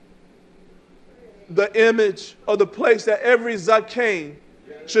the image or the place that every Zakane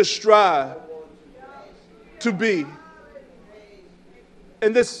should strive to be.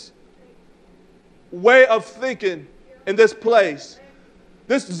 In this way of thinking, in this place,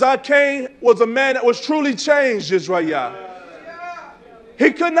 this Zakane was a man that was truly changed, YarameYah.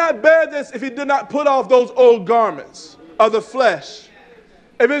 He could not bear this if he did not put off those old garments of the flesh.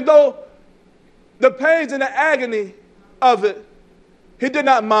 Even though the pains and the agony of it, he did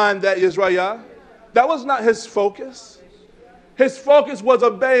not mind that, YarameYah. That was not his focus. His focus was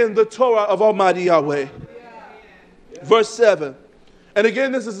obeying the Torah of Almighty Yahweh. Verse 7. And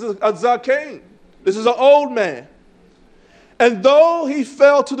again, this is a Zakane. This is an old man. And though he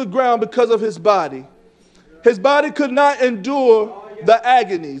fell to the ground because of his body could not endure the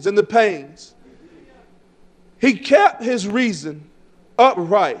agonies and the pains. He kept his reason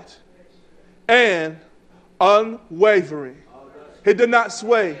upright and unwavering. He did not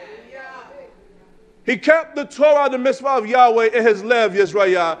sway. He kept the Torah, the mitzvah of Yahweh in his lev,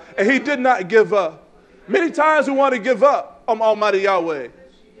 YHWH, and he did not give up. Many times we want to give up on Almighty Yahweh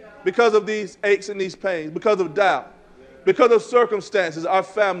because of these aches and these pains, because of doubt, because of circumstances. Our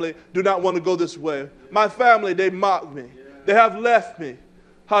family do not want to go this way. My family, they mock me. They have left me.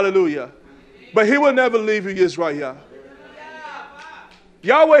 Hallelujah. But he will never leave you, YHWH.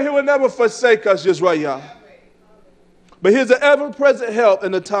 Yahweh, he will never forsake us, YHWH. But he's an ever-present help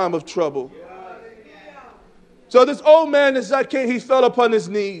in the time of trouble. So this old man, this Zakane, he fell upon his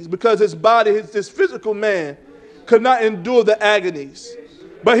knees because his body, this physical man, could not endure the agonies.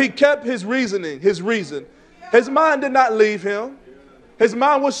 But he kept his reasoning, his reason. His mind did not leave him. His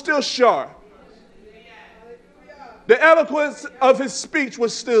mind was still sharp. The eloquence of his speech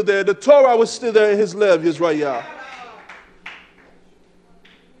was still there. The Torah was still there in his lev, YHWH.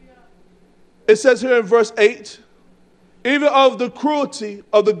 It says here in verse 8, even of the cruelty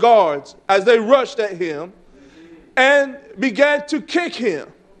of the guards as they rushed at him and began to kick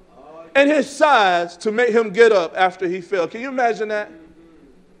him in his sides to make him get up after he fell. Can you imagine that?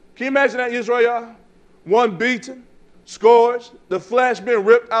 Can you imagine that, YHWH? One beaten, scourged, the flesh being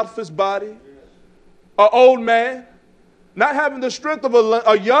ripped out of his body. An old man, not having the strength of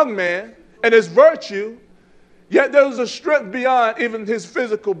a young man and his virtue, yet there was a strength beyond even his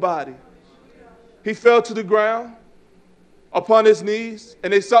physical body. He fell to the ground upon his knees,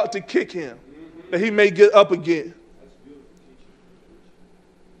 and they sought to kick him, that he may get up again.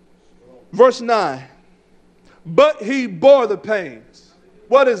 Verse 9, but he bore the pains.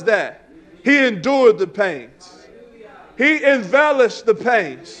 What is that? He endured the pains. He embellished the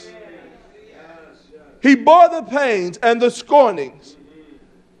pains. He bore the pains and the scornings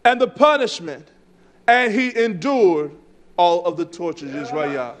and the punishment, and he endured all of the tortures,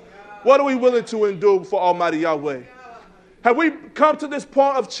 YHWH. What are we willing to endure for Almighty Yahweh? Have we come to this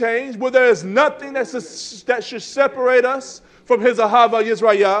point of change where there is nothing that should separate us from his Ahava,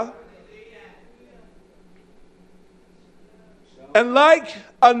 YHWH? And like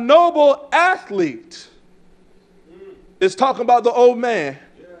a noble athlete, it's talking about the old man.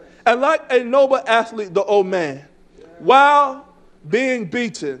 And like a noble athlete, the old man, while being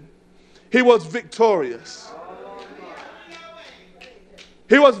beaten, he was victorious.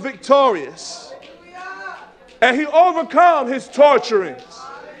 He was victorious. And he overcome his torturings.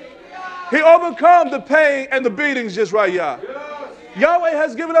 He overcome the pain and the beatings, YHWH. Yahweh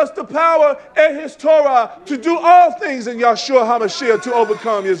has given us the power in his Torah to do all things in Yahshua HaMashiach to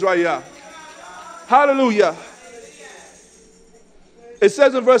overcome, YHWH. Hallelujah. It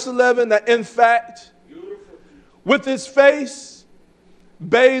says in verse 11 that in fact, with his face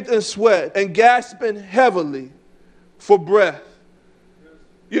bathed in sweat and gasping heavily for breath.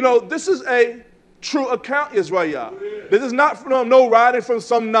 You know, this is a true account, YHWH. This is not from no writing from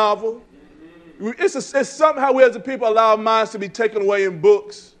some novel. It's somehow we as a people allow our minds to be taken away in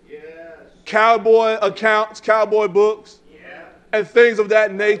books. Yes. Cowboy accounts, cowboy books, and things of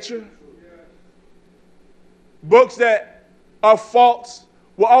that nature. Books that are false.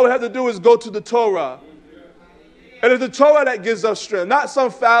 What all we have to do is go to the Torah. And it's the Torah that gives us strength, not some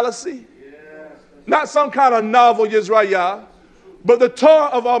fallacy, not some kind of novel, YHWH, but the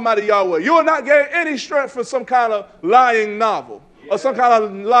Torah of Almighty Yahweh. You will not gain any strength from some kind of lying novel or some kind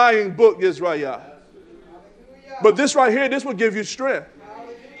of lying book, YHWH. But this right here, this will give you strength.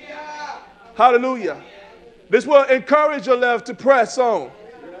 Hallelujah. This will encourage your love to press on,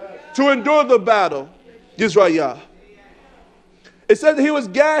 to endure the battle, YHWH. It says that he was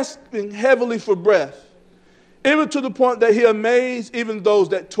gasping heavily for breath, even to the point that he amazed even those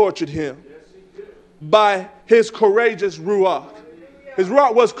that tortured him by his courageous ruach. His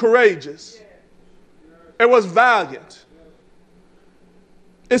ruach was courageous. It was valiant.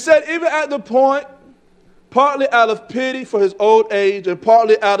 It said even at the point, partly out of pity for his old age and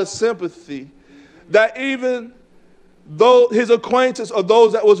partly out of sympathy, that even though his acquaintance or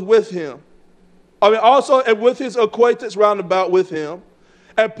those that was with him, also with his acquaintance round about with him,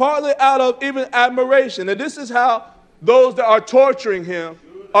 and partly out of even admiration. And this is how those that are torturing him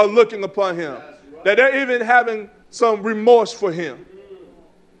are looking upon him. That they're even having some remorse for him.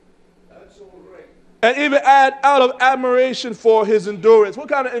 And even out of admiration for his endurance. What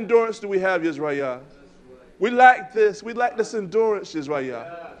kind of endurance do we have, YHWH? We lack this. We lack this endurance,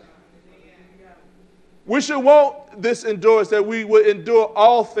 YHWH. We should want this endurance, that we would endure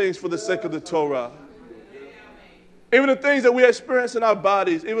all things for the sake of the Torah. Even the things that we experience in our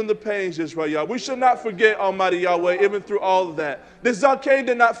bodies, even the pains, YHWH. We should not forget Almighty Yahweh, even through all of that. This Zakane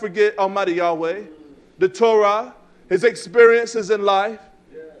did not forget Almighty Yahweh, the Torah, his experiences in life.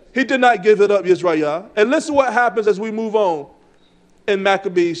 He did not give it up, YHWH. And listen what happens as we move on in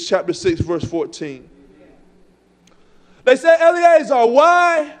Maccabees chapter 6, verse 14. They said, Eleazar,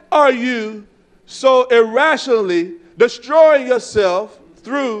 why are you so irrationally destroying yourself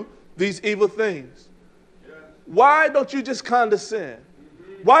through these evil things? Why don't you just condescend?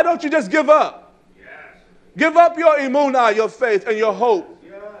 Why don't you just give up? Give up your emunah, your faith, and your hope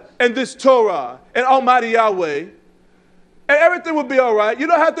in this Torah and Almighty Yahweh, and everything will be all right. You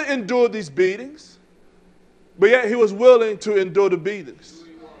don't have to endure these beatings. But yet he was willing to endure the beatings.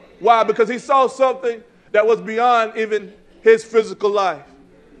 Why? Because he saw something that was beyond even his physical life.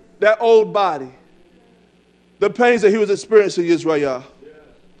 That old body. The pains that he was experiencing, YHWH.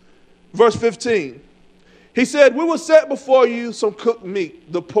 Verse 15. He said, we will set before you some cooked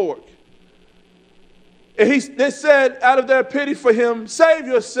meat, the pork. And they said, out of their pity for him, save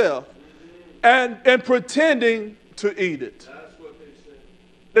yourself. And pretending to eat it. That's what they said.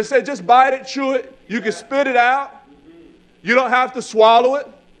 They said, just bite it, chew it. You can spit it out. You don't have to swallow it.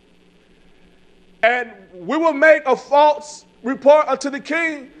 And we will make a false report unto the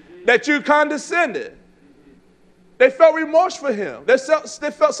king that you condescended. They felt remorse for him. They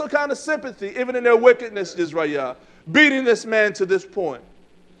felt some kind of sympathy, even in their wickedness, YHWH, beating this man to this point.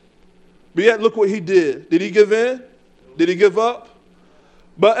 But yet, look what he did. Did he give in? Did he give up?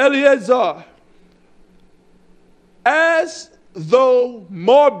 But Eleazar, as though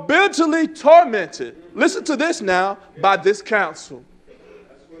more bitterly tormented, listen to this now, by this counsel.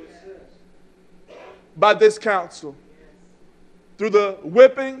 That's what it says. By this counsel. Through the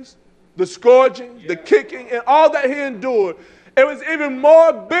whippings, the scourging, the kicking, and all that he endured, it was even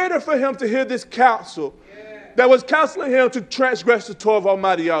more bitter for him to hear this counsel that was counseling him to transgress the Torah of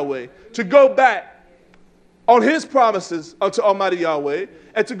Almighty Yahweh, to go back on his promises unto Almighty Yahweh,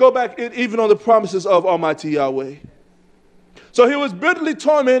 and to go back even on the promises of Almighty Yahweh. So he was bitterly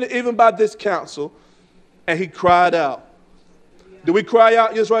tormented even by this counsel, and he cried out. Do we cry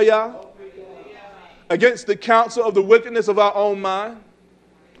out, YHWH? Against the counsel of the wickedness of our own mind,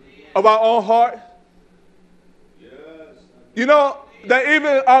 of our own heart? Yes. You know, that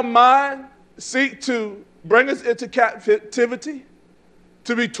even our mind seek to bring us into captivity,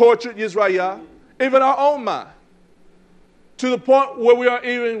 to be tortured, YHWH, even our own mind, to the point where we are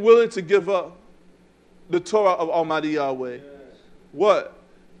even willing to give up the Torah of Almighty Yahweh. Yes. What?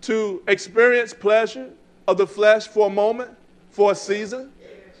 To experience pleasure of the flesh for a moment, for a season,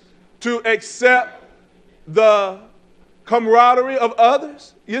 to accept the camaraderie of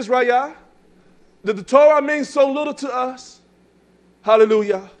others, YHWH, that the Torah means so little to us.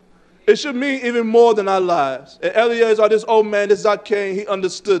 Hallelujah. It should mean even more than our lives. And Eleazar, this old man, this Zakane, he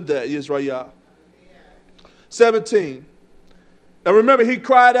understood that, YHWH. 17. Now remember, he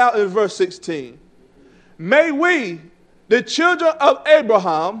cried out in verse 16. May we, the children of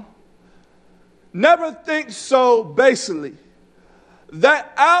Abraham, never think so basely,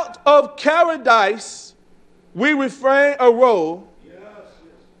 that out of paradise we refrain a role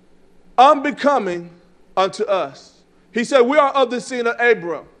unbecoming unto us. He said, we are of the seed of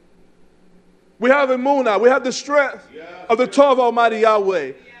Abram. We have emunah. We have the strength of the Torah of Almighty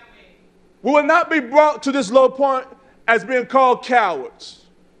Yahweh. We will not be brought to this low point as being called cowards,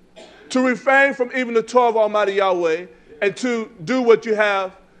 to refrain from even the Torah of Almighty Yahweh and to do what you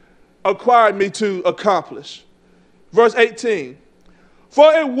have acquired me to accomplish. Verse 18.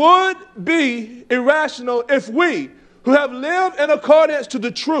 For it would be irrational if we, who have lived in accordance to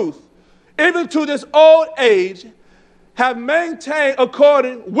the truth, even to this old age, have maintained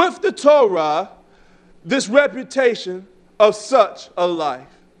according with the Torah this reputation of such a life.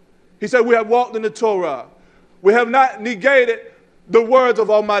 He said, we have walked in the Torah. We have not negated the words of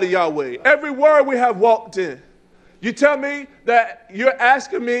Almighty Yahweh. Every word we have walked in. You tell me that you're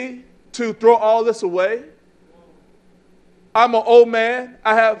asking me to throw all this away? I'm an old man.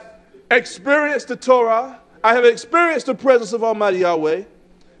 I have experienced the Torah. I have experienced the presence of Almighty Yahweh.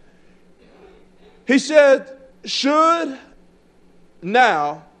 He said, should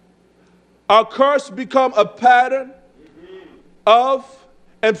now our curse become a pattern of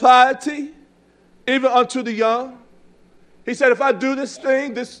impiety, even unto the young? He said, if I do this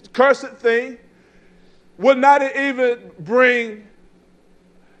thing, this cursed thing, would not it even bring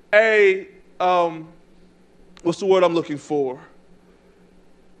a, what's the word I'm looking for?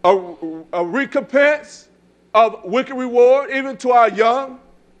 A recompense of wicked reward, even to our young?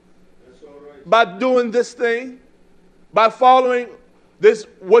 That's all right. by doing this thing, by following this,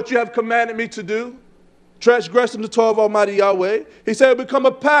 what you have commanded me to do, transgressing the Torah of Almighty Yahweh. He said, it will become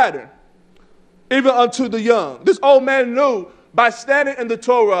a pattern, even unto the young. This old man knew by standing in the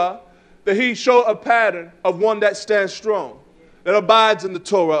Torah that he showed a pattern of one that stands strong, that abides in the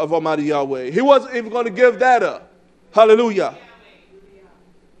Torah of Almighty Yahweh. He wasn't even going to give that up. Hallelujah.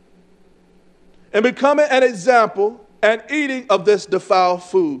 And becoming an example and eating of this defiled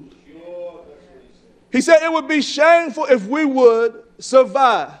food. He said it would be shameful if we would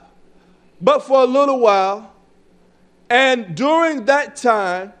survive, but for a little while, and during that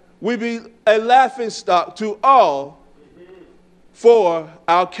time, we be a laughingstock to all for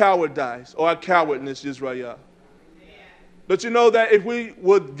our cowardice or our cowardness, Yisrael. But you know that if we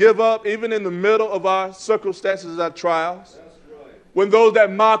would give up, even in the middle of our circumstances, our trials, when those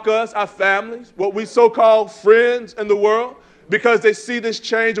that mock us, our families, what we so-called friends in the world, because they see this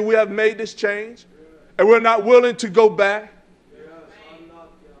change and we have made this change, and we're not willing to go back.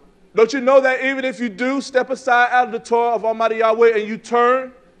 Don't you know that even if you do step aside out of the Torah of Almighty Yahweh and you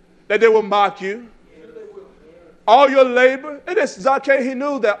turn, that they will mock you? All your labor, and it's Zakane, he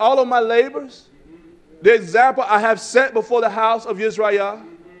knew that all of my labors, the example I have set before the house of Yisrael,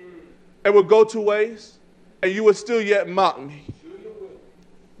 it will go to waste, and you will still yet mock me.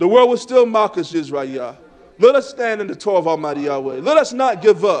 The world will still mock us, Yisrael. Let us stand in the Torah of Almighty Yahweh. Let us not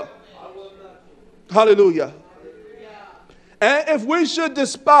give up. Hallelujah. And if we should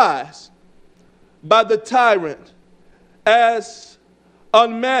despise by the tyrant as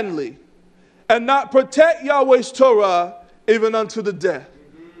unmanly and not protect Yahweh's Torah even unto the death.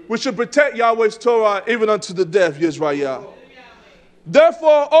 We should protect Yahweh's Torah even unto the death, Yisrael.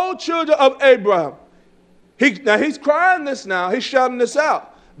 Therefore, O children of Abraham, now he's crying this now, he's shouting this out.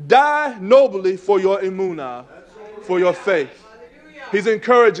 Die nobly for your emunah, for your faith. He's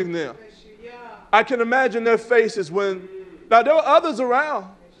encouraging them. I can imagine their faces when, now there were others around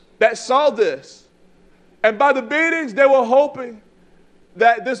that saw this. And by the beatings, they were hoping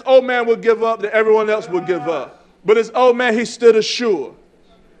that this old man would give up, that everyone else would give up. But this old man, he stood assured.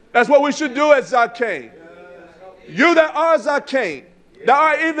 That's what we should do at Zakane. You that are Zakane, that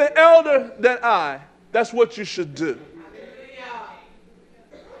are even elder than I, that's what you should do.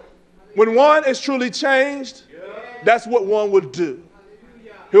 When one is truly changed, that's what one would do.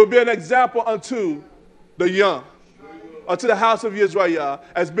 He will be an example unto the young, unto the house of Yisrael,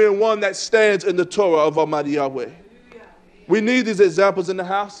 as being one that stands in the Torah of Almighty Yahweh. We need these examples in the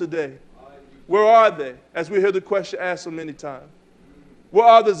house today. Where are they? As we hear the question asked so many times. Where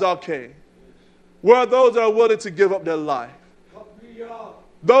are the Zakane? Where are those that are willing to give up their life?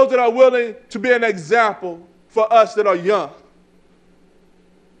 Those that are willing to be an example for us that are young.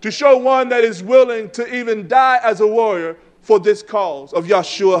 To show one that is willing to even die as a warrior for this cause of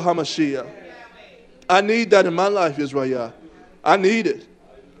Yahshua HaMashiach. I need that in my life, Israel. I need it.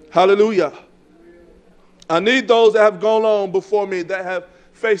 Hallelujah. I need those that have gone on before me, that have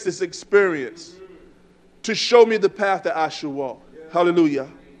faced this experience, to show me the path that I should walk. Hallelujah.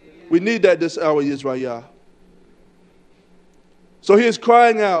 We need that this hour, Israel. So he is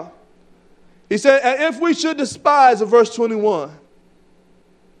crying out. He said, and if we should despise, in verse 21,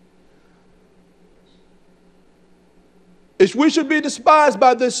 if we should be despised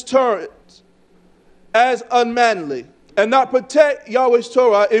by this tyrant as unmanly, and not protect Yahweh's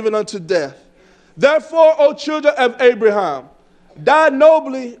Torah even unto death. Therefore, O children of Abraham, die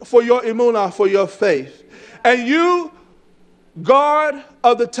nobly for your emunah, for your faith. And you, guard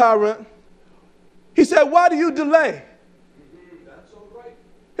of the tyrant, he said, why do you delay?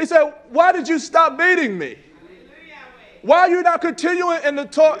 He said, why did you stop beating me? Why are you not continuing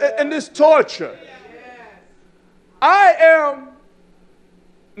in this torture? I am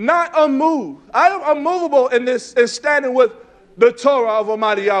not unmoved. I am unmovable in this, in standing with the Torah of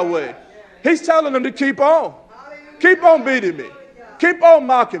Almighty Yahweh. He's telling them to keep on. Keep on beating me. Keep on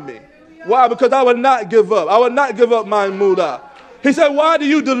mocking me. Why? Because I will not give up. I will not give up my emunah. He said, why do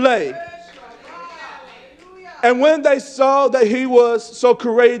you delay? And when they saw that he was so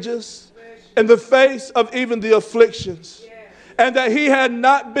courageous in the face of even the afflictions, and that he had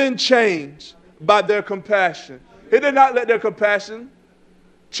not been changed by their compassion, he did not let their compassion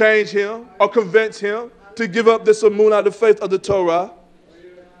change him or convince him to give up this emunah, the faith of the Torah.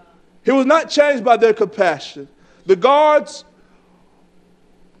 He was not changed by their compassion. The guards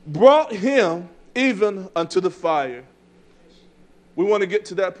brought him even unto the fire. We want to get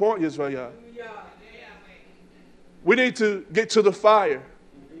to that point, Israel. We need to get to the fire.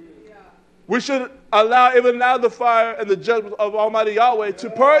 We should allow even now the fire and the judgment of Almighty Yahweh to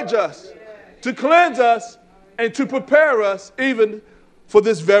purge us, to cleanse us, and to prepare us even for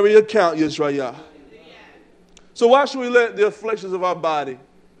this very account, YHWH. So why should we let the afflictions of our body,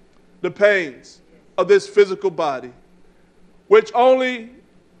 the pains of this physical body, which only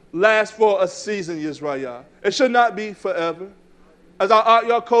last for a season, YHWH, it should not be forever. As our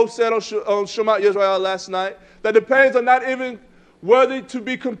Yaakov said on Shema YHWH last night, that the pains are not even worthy to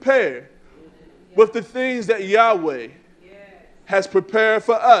be compared with the things that Yahweh has prepared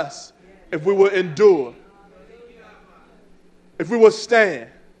for us if we will endure, if we will stand,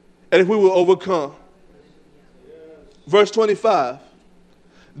 and if we will overcome. Verse 25.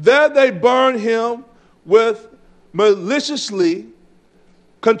 There they burned him with maliciously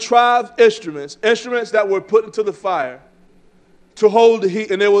contrived instruments that were put into the fire to hold the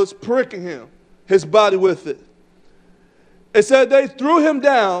heat, and they was pricking him, his body with it. It said they threw him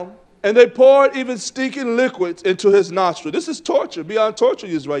down, and they poured even stinking liquids into his nostril. This is torture, beyond torture,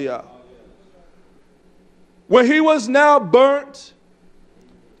 YHWH. When he was now burnt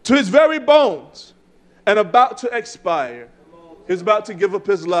to his very bones and about to expire, he was about to give up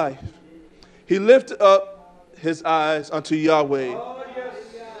his life, he lifted up his eyes unto Yahweh.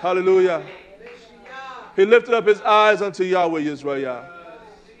 Hallelujah. He lifted up his eyes unto Yahweh, YHWH.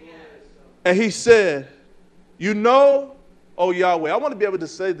 And he said, you know, oh Yahweh, I want to be able to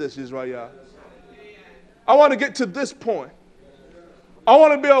say this, YHWH. I want to get to this point. I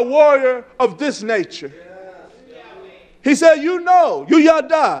want to be a warrior of this nature. He said, you know, you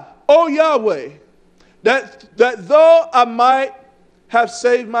Yada, oh Yahweh, that though I might have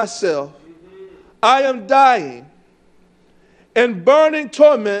saved myself, I am dying in burning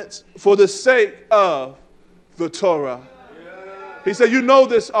torments for the sake of the Torah. He said, you know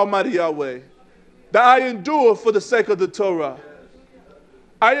this, Almighty Yahweh, that I endure for the sake of the Torah.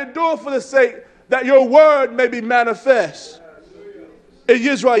 I endure for the sake that your word may be manifest in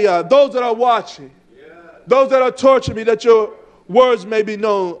YHWH. Those that are watching, those that are torturing me, that your words may be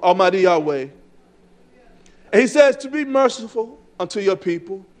known, Almighty Yahweh. And he says to be merciful unto your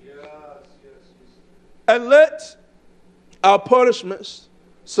people, and let our punishments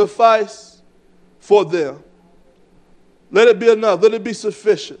suffice for them. Let it be enough. Let it be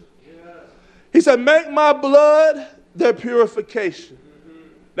sufficient. He said, make my blood their purification.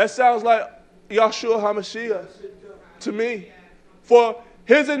 That sounds like Yahshua HaMashiach to me. For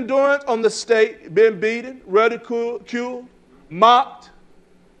his endurance on the stake, being beaten, ridiculed, mocked,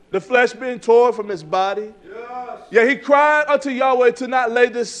 the flesh being torn from his body. Yet he cried unto Yahweh to not lay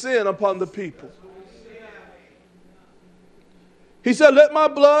this sin upon the people. He said, let my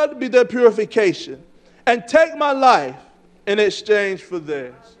blood be their purification, and take my life in exchange for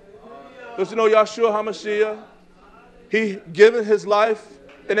theirs. Don't you know Yahshua HaMashiach? He given his life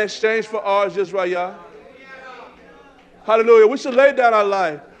in exchange for ours, YHWH. Hallelujah. We should lay down our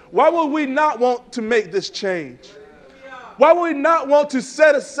life. Why would we not want to make this change? Why would we not want to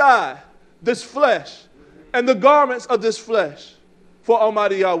set aside this flesh and the garments of this flesh for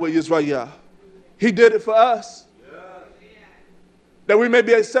Almighty Yahweh, YHWH? He did it for us, that we may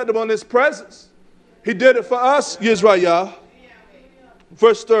be acceptable in his presence. He did it for us, YHWH.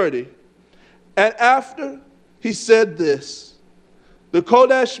 Verse 30. And after he said this, the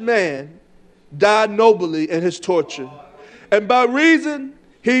Kodesh man died nobly in his torture. And by reason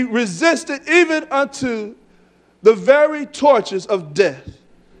he resisted even unto the very tortures of death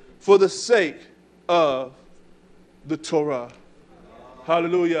for the sake of the Torah.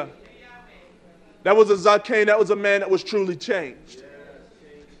 Hallelujah. That was a Zakane. That was a man that was truly changed.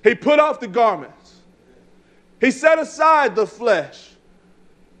 He put off the garments. He set aside the flesh.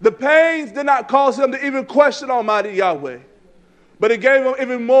 The pains did not cause him to even question Almighty Yahweh, but it gave him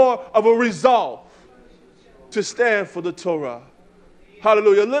even more of a resolve to stand for the Torah.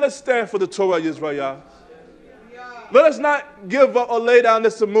 Hallelujah. Let us stand for the Torah, YHWH. Let us not give up or lay down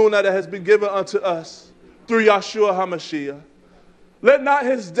this emunah that has been given unto us through Yahshua HaMashiach. Let not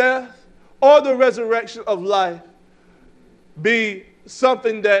his death or the resurrection of life be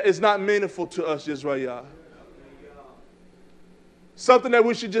something that is not meaningful to us, YHWH. Something that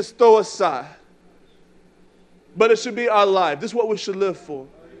we should just throw aside. But it should be our life. This is what we should live for.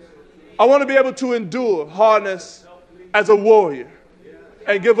 I want to be able to endure hardness as a warrior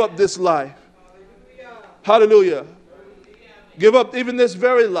and give up this life. Hallelujah. Give up even this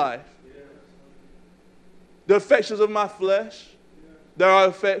very life. The affections of my flesh. There are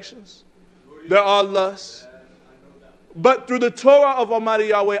affections. There are lusts. But through the Torah of Almighty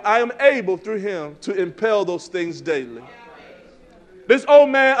Yahweh, I am able through him to impel those things daily. This old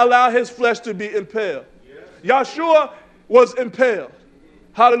man allowed his flesh to be impaled. Yahshua was impaled.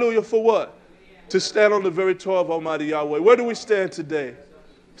 Hallelujah. For what? To stand on the very Torah of Almighty Yahweh. Where do we stand today?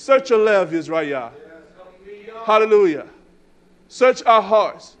 Search your left, YHWH. Hallelujah. Search our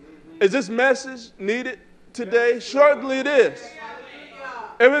hearts. Is this message needed today? Certainly it is.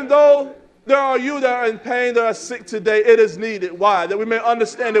 Even though there are you that are in pain, that are sick today, it is needed. Why? That we may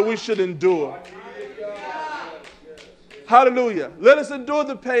understand that we should endure. Hallelujah. Let us endure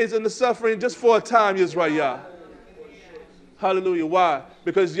the pains and the suffering just for a time, YHWH. Hallelujah. Why?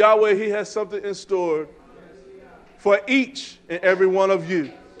 Because Yahweh, He has something in store for each and every one of you.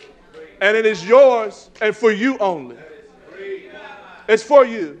 And it is yours and for you only. It's for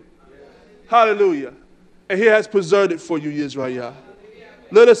you. Hallelujah. And He has preserved it for you, YHWH.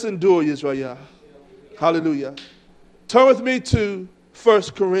 Let us endure, YHWH. Hallelujah. Turn with me to 1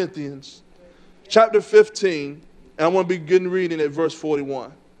 Corinthians chapter 15. And I want to begin reading at verse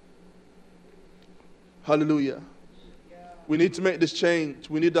 41. Hallelujah. We need to make this change.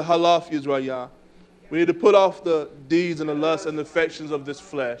 We need to hull off, YHWH. We need to put off the deeds and the lusts and the affections of this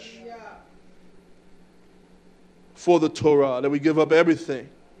flesh for the Torah, that we give up everything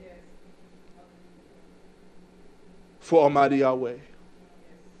for Almighty Yahweh.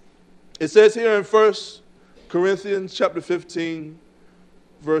 It says here in 1 Corinthians chapter 15,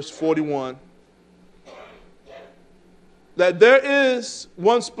 verse 41, that there is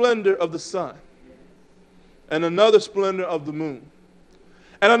one splendor of the sun, and another splendor of the moon,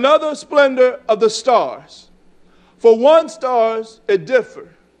 and another splendor of the stars. For one star it differs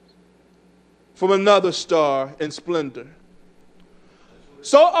from another star in splendor.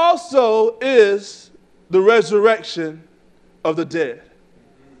 So also is the resurrection of the dead.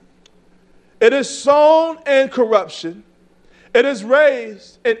 It is sown in corruption. It is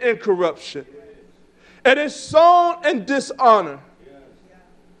raised in incorruption. It is sown in dishonor.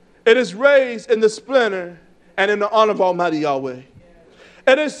 It is raised in the splendor and in the honor of Almighty Yahweh.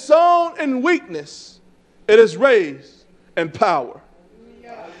 It is sown in weakness. It is raised in power.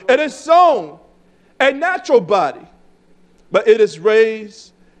 It is sown a natural body, but it is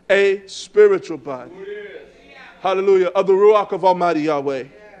raised a spiritual body. Hallelujah. Of the Ruach of Almighty Yahweh.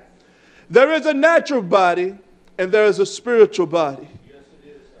 There is a natural body and there is a spiritual body.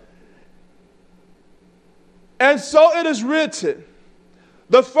 And so it is written,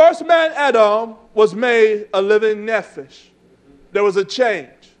 the first man, Adam, was made a living nephesh. There was a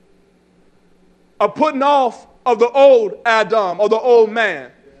change, a putting off of the old Adam, or the old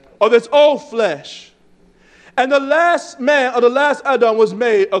man, or this old flesh. And the last man, or the last Adam, was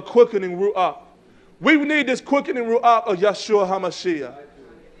made a quickening Ruach. We need this quickening Ruach of Yeshua HaMashiach.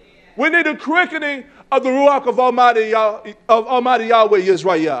 We need the quickening of the Ruach of Almighty Yahweh,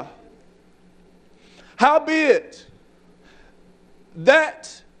 YHWH. Howbeit,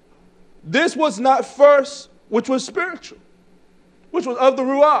 that this was not first, which was spiritual, which was of the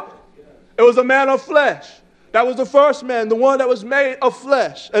Ruach. It was a man of flesh. That was the first man, the one that was made of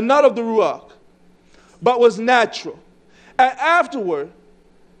flesh, and not of the Ruach, but was natural. And afterward,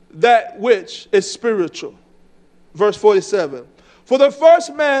 that which is spiritual. Verse 47. For the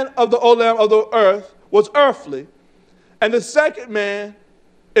first man of the Olam of the earth was earthly, and the second man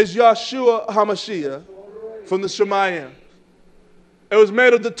is Yeshua HaMashiach from the Shemayim. It was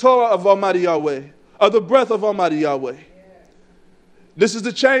made of the Torah of Almighty Yahweh, of the breath of Almighty Yahweh. This is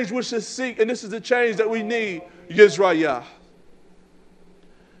the change we should seek, and this is the change that we need, YHWH.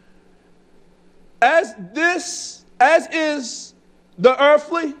 As is the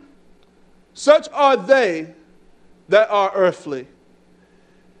earthly, such are they that are earthly.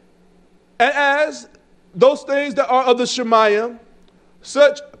 And as those things that are of the Shemayim,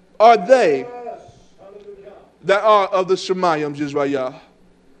 such are they that are of the Shemayim, YHWH.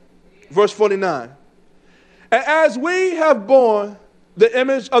 Verse 49. And as we have borne the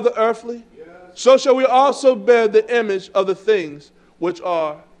image of the earthly, so shall we also bear the image of the things which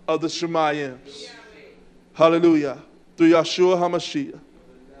are of the Shemayim. Hallelujah. Through Yeshua HaMashiach.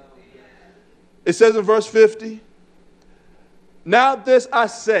 It says in verse 50, now this I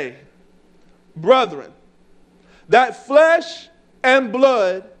say, brethren, that flesh and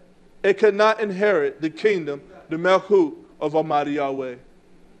blood, it cannot inherit the kingdom, the Melchut of Almighty Yahweh.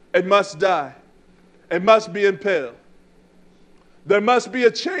 It must die. It must be impaled. There must be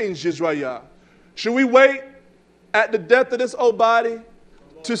a change, YHWH. Should we wait at the death of this old body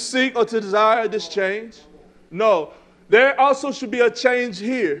to seek or to desire this change? No. There also should be a change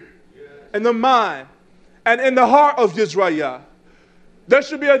here in the mind and in the heart of YHWH. There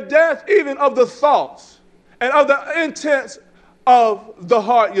should be a death even of the thoughts and of the intents of the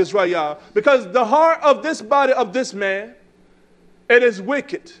heart, YHWH. Because the heart of this body of this man, it is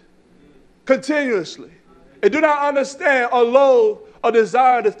wicked continuously. It do not understand or loathe or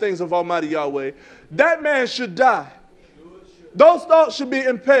desire the things of Almighty Yahweh. That man should die. Those thoughts should be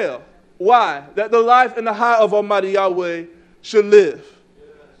impaled. Why? That the life and the heart of Almighty Yahweh should live.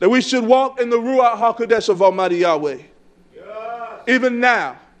 That we should walk in the Ruach HaKodesh of Almighty Yahweh. Even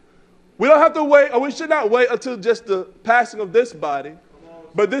now. We don't have to wait, or we should not wait until just the passing of this body.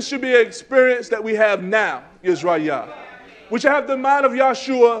 But this should be an experience that we have now, YHWH. We should have the mind of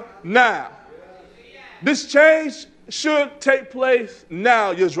Yahshua now. This change should take place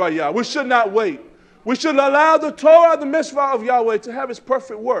now, YHWH. We should not wait. We should allow the Torah, the mitzvah of Yahweh, to have its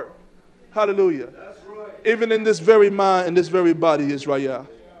perfect work. Hallelujah. Even in this very mind, in this very body, YHWH.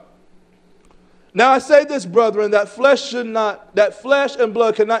 Now I say this, brethren, that flesh and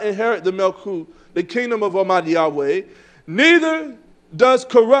blood cannot inherit the Melchut, the kingdom of Almighty Yahweh. Neither does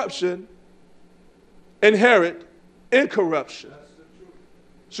corruption inherit incorruption.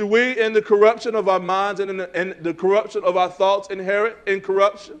 Should we, in the corruption of our minds and in the corruption of our thoughts, inherit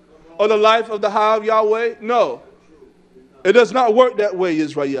incorruption? Or the life of the high of Yahweh? No. It does not work that way,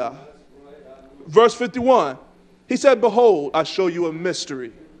 YHWH. Verse 51, he said, behold, I show you a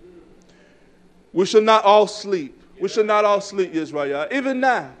mystery. We shall not all sleep. We shall not all sleep, YHWH. Even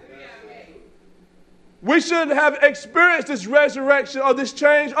now. We should have experienced this resurrection or this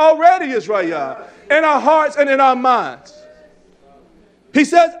change already, YHWH, in our hearts and in our minds. He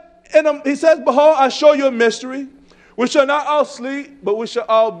says, behold, I show you a mystery. We shall not all sleep, but we shall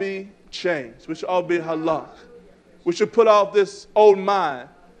all be changed. We shall all be halak. We should put off this old mind,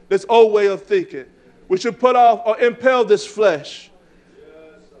 this old way of thinking. We should put off or impel this flesh.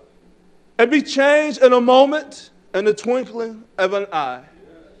 And be changed in a moment, in the twinkling of an eye.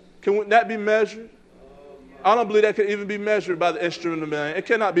 Can that be measured? I don't believe that can even be measured by the instrument of man. It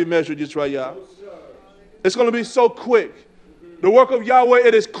cannot be measured, YHWH. It's going to be so quick. The work of Yahweh,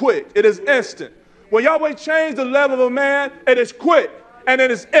 it is quick. It is instant. When Yahweh changed the level of a man, it is quick and it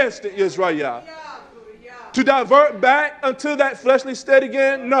is instant, YHWH. To divert back until that fleshly state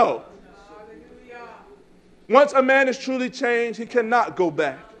again, no. Once a man is truly changed, he cannot go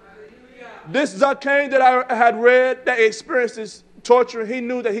back. This Zakane that I had read, that experienced this torture, he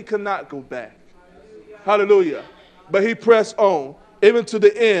knew that he could not go back. Hallelujah. But he pressed on, even to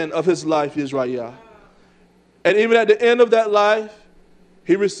the end of his life, YHWH. And even at the end of that life,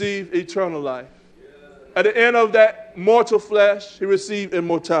 he received eternal life. At the end of that mortal flesh, he received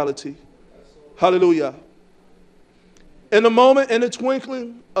immortality. Hallelujah. In a moment, in the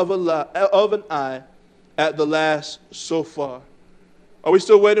twinkling of an eye, at the last shofar. Are we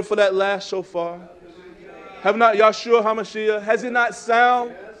still waiting for that last shofar? Have not Yahshua HaMashiach, has he not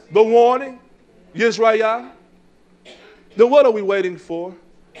sound the warning? YHWH? Then what are we waiting for?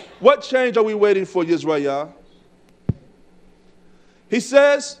 What change are we waiting for, YHWH? He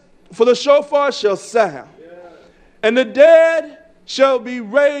says, for the shofar shall sound, and the dead shall be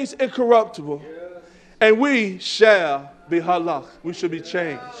raised incorruptible, and we shall be halak. We should be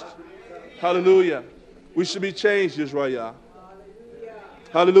changed. Hallelujah. We should be changed, YHWH.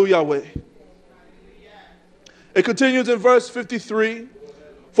 Hallelujah, Yahweh. It continues in verse 53.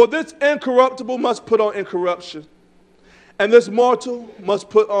 For this incorruptible must put on incorruption, and this mortal must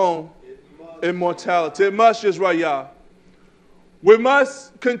put on immortality. It must, YHWH. We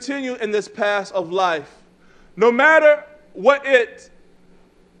must continue in this path of life, no matter what it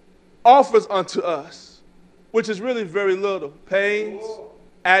offers unto us, which is really very little. Pains,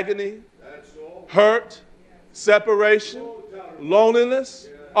 agony, hurt, separation, loneliness,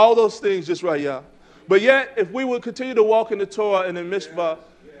 all those things, YHWH. But yet, if we would continue to walk in the Torah and the Mishpah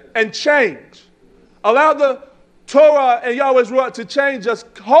and change, allow the Torah and Yahweh's Ruach to change us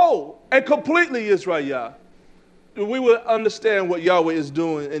whole and completely, YHWH, we will understand what Yahweh is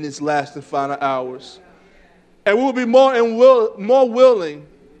doing in His last and final hours. And we will be more willing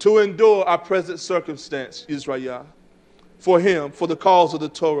to endure our present circumstance, YHWH, for Him, for the cause of the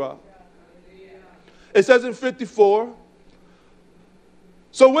Torah. It says in 54,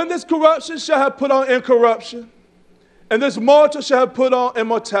 so when this corruption shall have put on incorruption, and this mortal shall have put on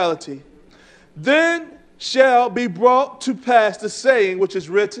immortality, then shall be brought to pass the saying which is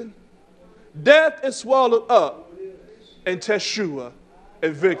written, death is swallowed up in Teshua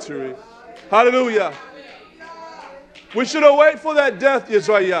and victory. Hallelujah. We should await for that death,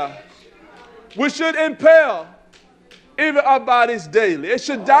 YHWH. We should impel even our bodies daily. It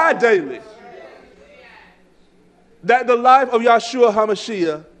should die daily. That the life of Yahshua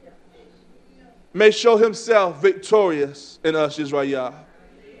HaMashiach may show himself victorious in us, YHWH.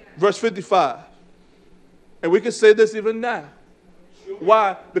 Verse 55. And we can say this even now.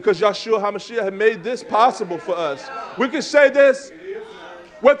 Why? Because Yahshua HaMashiach had made this possible for us. We can say this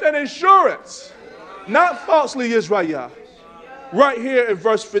with an assurance, not falsely, YHWH. Right here in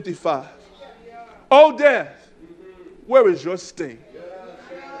verse 55. O death, where is your sting?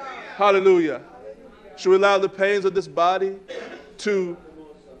 Hallelujah. Should we allow the pains of this body to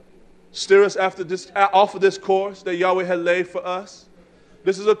steer us off of this course that Yahweh had laid for us?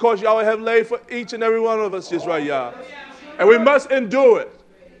 This is a course Yahweh have laid for each and every one of us, YHWH. And we must endure it.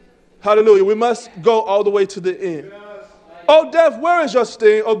 Hallelujah. We must go all the way to the end. Oh, death, where is your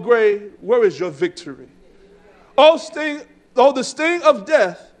sting? Oh, grave, where is your victory? Oh, the sting of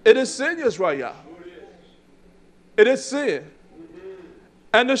death, it is sin, YHWH. It is sin.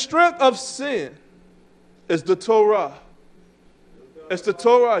 And the strength of sin is the Torah. It's the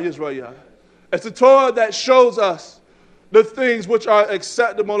Torah, YHWH. It's the Torah that shows us the things which are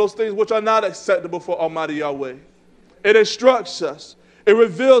acceptable, those things which are not acceptable for Almighty Yahweh. It instructs us. It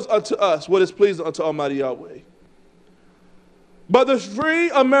reveals unto us what is pleasing unto Almighty Yahweh. But the free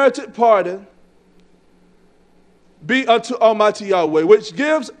unmerited pardon be unto Almighty Yahweh, which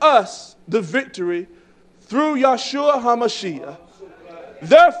gives us the victory through Yahshua HaMashiach.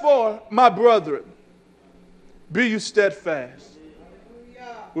 Therefore, my brethren, be you steadfast.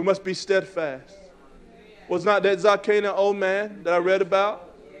 We must be steadfast. Was not that Zakane an old man that I read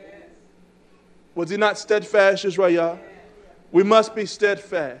about? Was he not steadfast, YHWH? We must be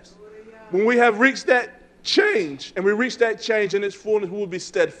steadfast. When we have reached that change, and we reach that change in its fullness, we will be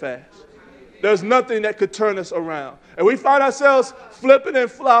steadfast. There's nothing that could turn us around. And we find ourselves flipping and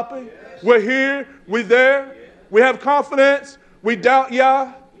flopping. We're here, we're there. We have confidence. We doubt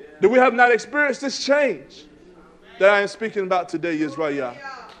Yah. That we have not experienced this change that I am speaking about today, YHWH.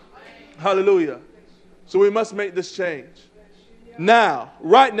 Hallelujah. So we must make this change. Now,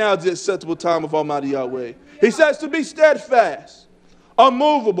 right now is the acceptable time of Almighty Yahweh. He says to be steadfast,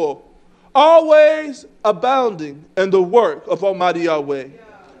 unmovable, always abounding in the work of Almighty Yahweh.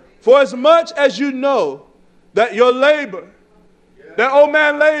 For as much as you know that your labor, that old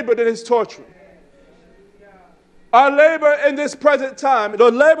man labored in his torturing, our labor in this present time, the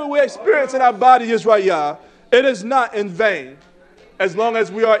labor we experience in our body, YHWH, it is not in vain. As long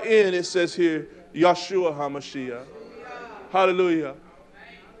as we are in, it says here, Yahshua HaMashiach. Hallelujah.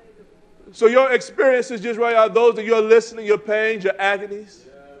 So your experiences, YHWH, those that you're listening, your pains, your agonies,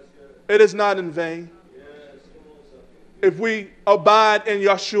 it is not in vain. If we abide in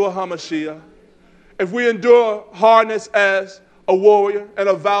Yahshua HaMashiach, if we endure hardness as a warrior and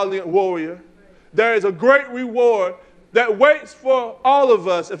a valiant warrior, there is a great reward that waits for all of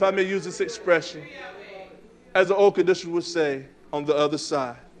us, if I may use this expression, as the old condition would say, on the other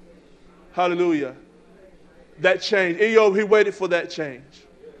side. Hallelujah. That change. Eob, he waited for that change.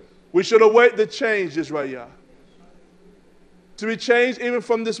 We should await the change, YHWH. To be changed even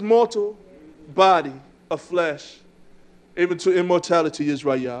from this mortal body of flesh, even to immortality,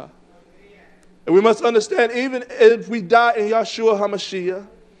 YHWH. And we must understand, even if we die in Yahshua HaMashiach,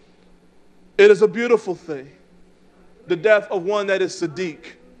 it is a beautiful thing. The death of one that is Sadiq.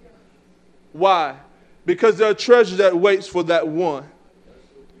 Why? Because there are treasures that waits for that one.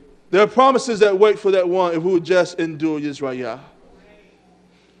 There are promises that wait for that one if we would just endure, YHWH.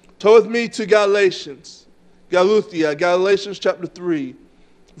 Turn with me to Galatians chapter 3,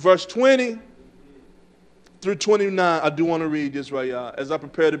 verse 20 through 29. I do want to read this, YHWH, as I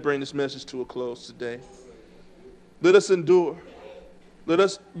prepare to bring this message to a close today. Let us endure. Let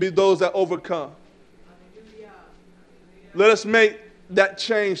us be those that overcome. Let us make that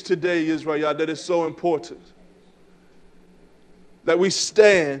change today, YHWH, that is so important. That we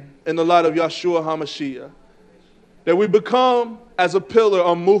stand in the light of Yahshua HaMashiach. That we become as a pillar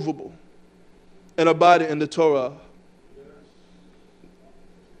unmovable and abiding in the Torah.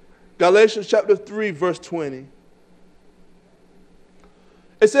 Galatians chapter 3, verse 20.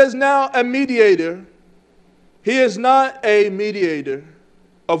 It says, now a mediator, he is not a mediator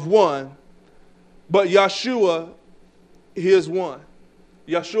of one, but Yahshua, he is one.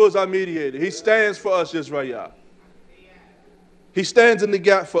 Yahshua is our mediator. He stands for us, YHWH. He stands in the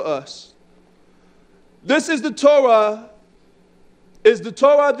gap for us. This is the Torah. Is the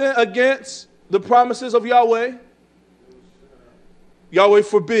Torah then against the promises of Yahweh? Yahweh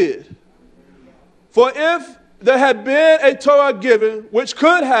forbid. For if there had been a Torah given which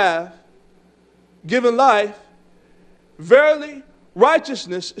could have given life, verily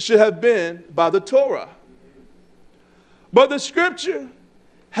righteousness should have been by the Torah. But the scripture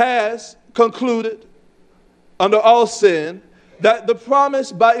has concluded under all sin that the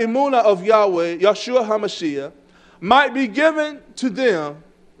promise by Emunah of Yahweh, Yahshua HaMashiach, might be given to them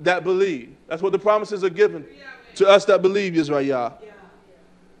that believe. That's what the promises are given to us that believe, YHWH.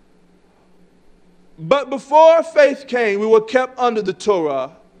 But before faith came, we were kept under the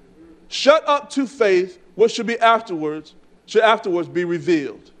Torah, shut up to faith, which should afterwards be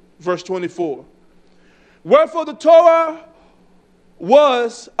revealed. Verse 24. Wherefore the Torah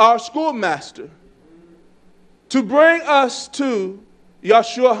was our schoolmaster, to bring us to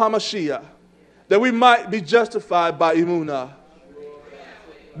Yahshua HaMashiach, that we might be justified by Emunah.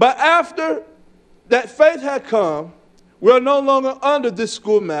 But after that faith had come, we are no longer under this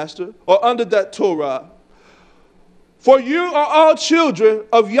schoolmaster or under that Torah. For you are all children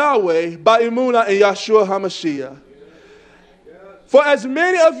of Yahweh by Emunah and Yahshua HaMashiach. For as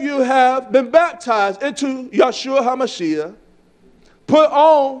many of you have been baptized into Yahshua HaMashiach, put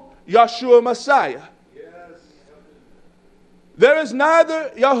on Yahshua Messiah. There is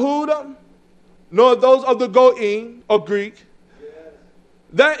neither Yahudim nor those of the Goyim or Greek.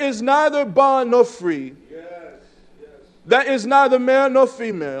 There is neither bond nor free. There is neither male nor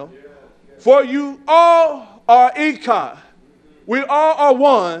female. For you all are Echad. We all are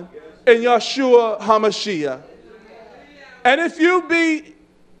one in Yahshua HaMashiach. And if you be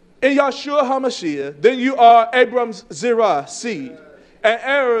in Yahshua HaMashiach, then you are Abraham's Zerah, seed, and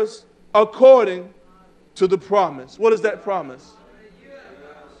heirs according to the promise. What is that promise?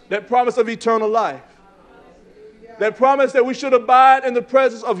 That promise of eternal life. That promise that we should abide in the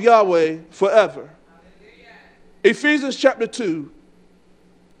presence of Yahweh forever. Ephesians chapter 2,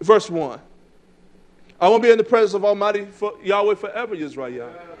 verse 1. I won't be in the presence of Almighty Yahweh forever,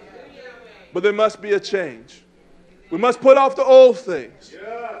 YHWH. But there must be a change. We must put off the old things.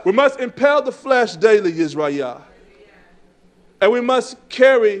 We must impel the flesh daily, YHWH. And we must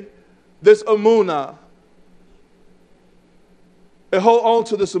carry this Emunah and hold on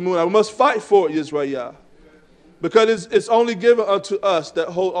to this Emunah. We must fight for it, YHWH. Because it's only given unto us that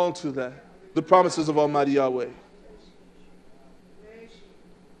hold on to that, the promises of Almighty Yahweh.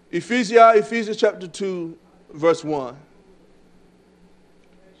 Ephesians chapter 2, verse 1.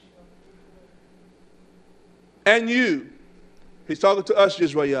 And you, he's talking to us,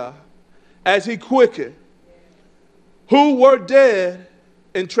 YHWH, as he quickened, who were dead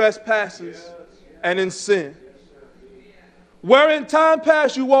in trespasses and in sin, where in time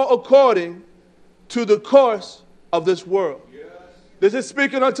past you walked according to the course of this world. This is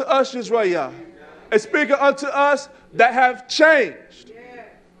speaking unto us, YHWH. It's speaking unto us that have changed.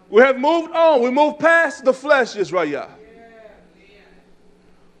 We have moved on. We moved past the flesh, YHWH.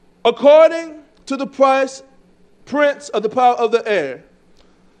 According to the prince of the power of the air,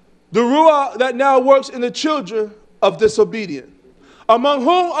 the Ruach that now works in the children of disobedience, among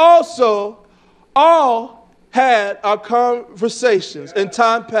whom also all had our conversations in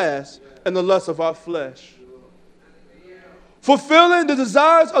time past in the lust of our flesh, fulfilling the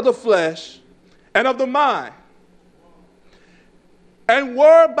desires of the flesh and of the mind, and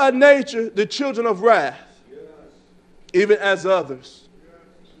were by nature the children of wrath, even as others.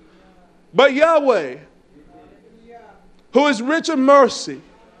 But Yahweh, who is rich in mercy,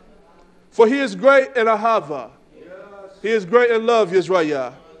 for he is great in ahava, he is great in love,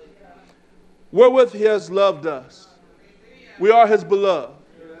 YHWH, wherewith he has loved us. We are his beloved.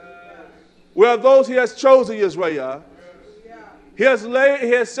 We are those he has chosen, YHWH. He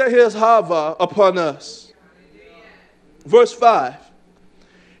has set his hava upon us. Verse 5.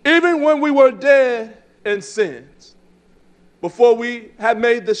 Even when we were dead in sins, before we had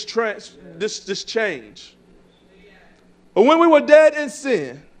made this change, but when we were dead in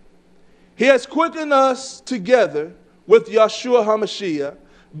sin, he has quickened us together with Yahshua HaMashiach.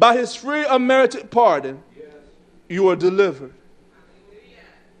 By his free unmerited pardon, you are delivered.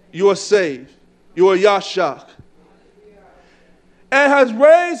 You are saved. You are Yashak. And has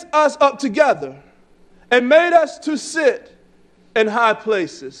raised us up together and made us to sit in high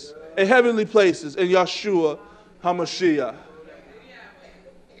places, in heavenly places, in Yahshua HaMashiach.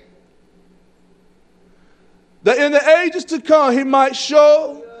 That in the ages to come he might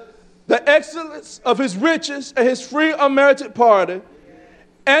show the excellence of his riches and his free unmerited pardon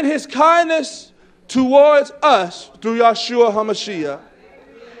and his kindness towards us through Yahshua HaMashiach.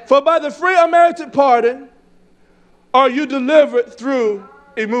 For by the free unmerited pardon are you delivered through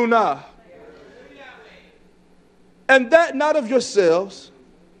Emunah. And that not of yourselves,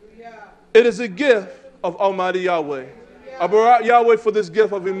 it is a gift of Almighty Yahweh. I brought Yahweh for this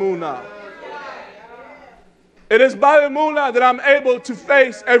gift of Emunah. It is by Emunah that I'm able to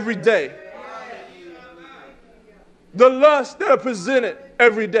face every day the lusts that are presented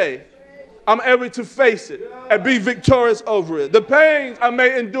every day. I'm able to face it and be victorious over it. The pains I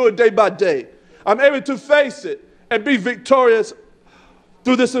may endure day by day, I'm able to face it and be victorious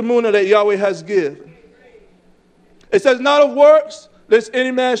through this Emunah that Yahweh has given. It says, not of works, lest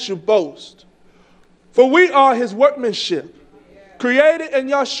any man should boast. For we are his workmanship, created in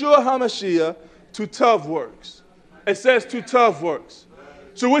Yahshua HaMashiach to tough works. It says to tough works.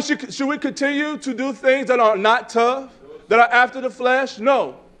 So should we continue to do things that are not tough, that are after the flesh?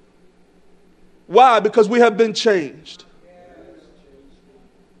 No. Why? Because we have been changed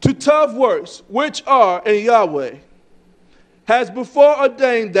to tough works, which are in Yahweh, has before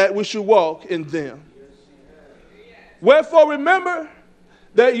ordained that we should walk in them. Wherefore remember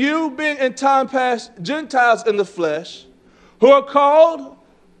that you, being in time past Gentiles in the flesh, who are called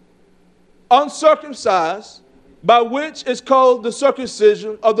uncircumcised, by which is called the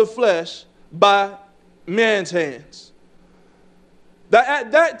circumcision of the flesh by man's hands, that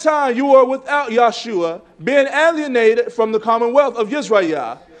at that time you were without Yahshua, being alienated from the commonwealth of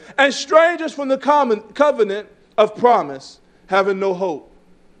Israel, and strangers from the common covenant of promise, having no hope.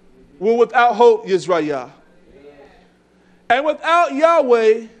 We're without hope, Israel. And without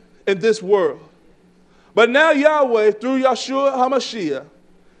Yahweh in this world. But now Yahweh, through Yahshua HaMashiach,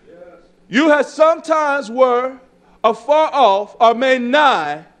 you have sometimes were afar off or made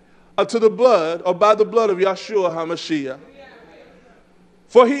nigh unto the blood, or by the blood of Yahshua HaMashiach.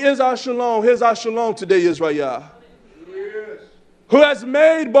 For he is our shalom. Here's our shalom today, Israel. Who has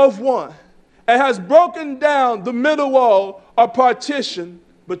made both one, and has broken down the middle wall or partition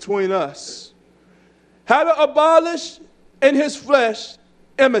between us, having abolished in his flesh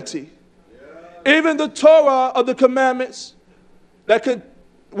enmity, even the Torah of the commandments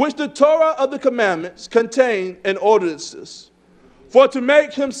which the Torah of the commandments contain in ordinances, for to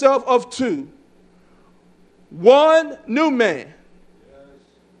make himself of two, one new man,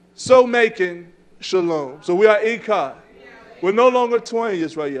 so making shalom. So we are Echad. We're no longer twain,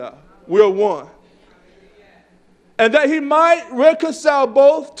 Israel. We are one. And that he might reconcile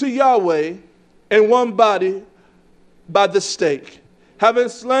both to Yahweh in one body by the stake, having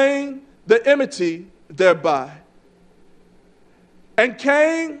slain the enmity thereby, and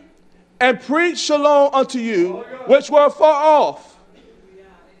came and preached shalom unto you which were far off,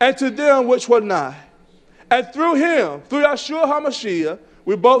 and to them which were nigh. And through him, through Yahshua HaMashiach,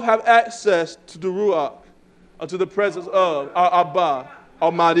 we both have access to the Ruach, unto the presence of our Abba,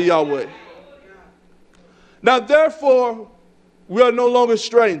 Almighty Yahweh. Now therefore, we are no longer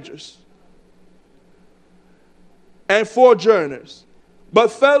strangers and sojourners,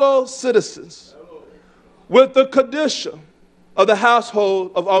 but fellow citizens with the condition of the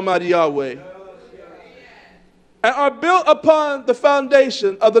household of Almighty Yahweh, and are built upon the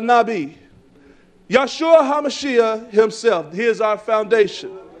foundation of the Nabi, Yahshua HaMashiach himself. He is our foundation,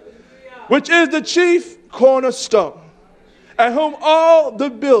 which is the chief cornerstone, and whom all the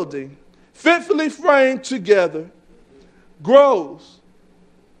building, fitfully framed together, grows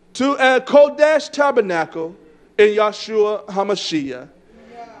to a Kodesh tabernacle in Yahshua HaMashiach,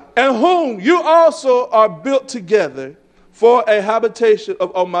 and whom you also are built together for a habitation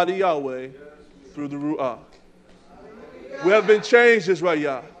of Almighty Yahweh through the Ruach. We have been changed,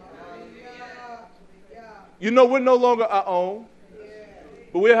 Israel. You know, we're no longer our own,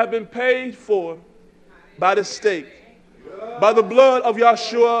 but we have been paid for by the stake, by the blood of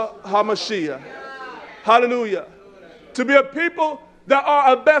Yahshua HaMashiach. Hallelujah. To be a people that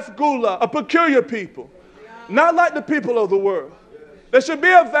are a Beth Gula, a peculiar people, not like the people of the world. There should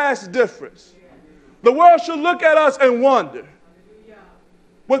be a vast difference. The world should look at us and wonder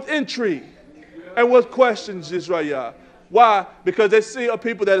with intrigue and with questions, Israel. Why? Because they see a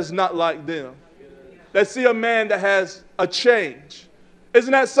people that is not like them. They see a man that has a change.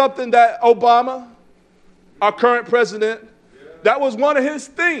 Isn't that something that Obama, our current president, that was one of his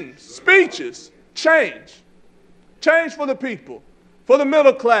themes, speeches, change. Change for the people, for the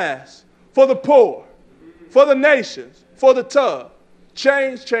middle class, for the poor, for the nations, for the tough.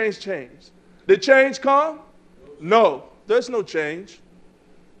 Change, change, change. Did change come? No, there's no change.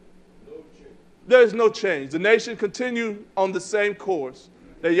 There's no change. The nation continue on the same course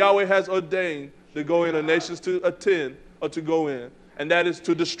that Yahweh has ordained to go in, the nations to attend or to go in, and that is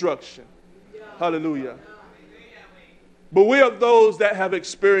to destruction. Hallelujah. But we are those that have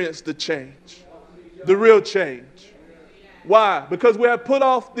experienced the change, the real change. Why? Because we have put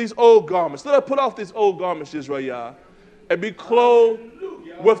off these old garments. Let us put off these old garments, Israel, and be clothed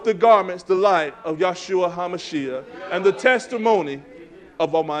with the garments, the light of Yahshua HaMashiach, and the testimony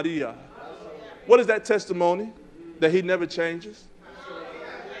of Almighty Yah. What is that testimony? That he never changes.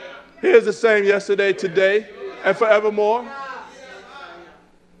 He is the same yesterday, today, and forevermore.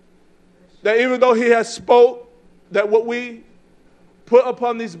 That even though he has spoke that what we put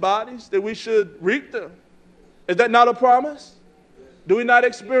upon these bodies, that we should reap them. Is that not a promise? Do we not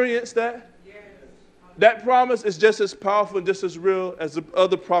experience that? That promise is just as powerful and just as real as the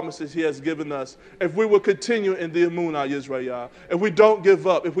other promises he has given us. If we will continue in the Emunah, Yisrael, if we don't give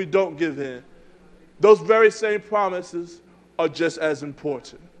up, if we don't give in, those very same promises are just as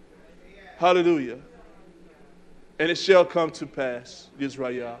important. Hallelujah. And it shall come to pass,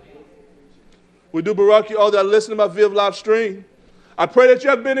 Yisrael. We do Barak you all that listen to my Viv live stream. I pray that you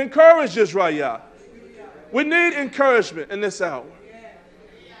have been encouraged, YHWH. We need encouragement in this hour.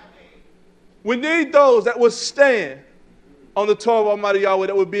 We need those that will stand on the Torah of Almighty Yahweh,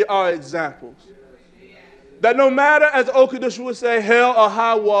 that would be our examples. That no matter, as Okudush would say, hell or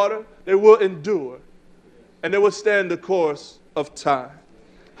high water, they will endure. And they will stand the course of time.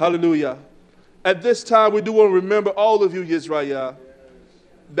 Hallelujah. At this time, we do want to remember all of you, YHWH,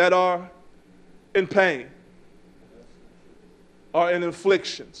 that are in pain, are in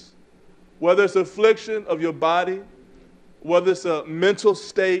afflictions. Whether it's affliction of your body, whether it's a mental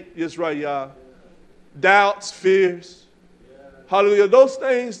state, YHWH, doubts, fears. Hallelujah. Those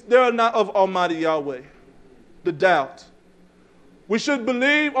things, they are not of Almighty Yahweh. The doubt. We should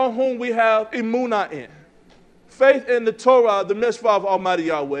believe on whom we have emunah in. Faith in the Torah, the mitzvah of Almighty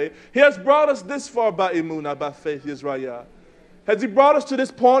Yahweh. He has brought us this far by emunah, by faith, YHWH. Has He brought us to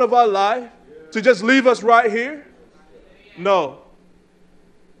this point of our life to just leave us right here? No.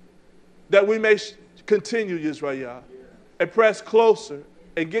 That we may continue, YHWH, and press closer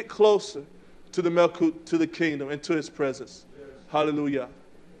and get closer to the Melkut, to the kingdom, and to His presence. Hallelujah.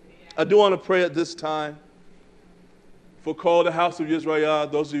 I do want to pray at this time for call the house of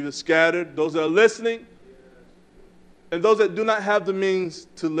YHWH, those of you that are scattered, those that are listening, and those that do not have the means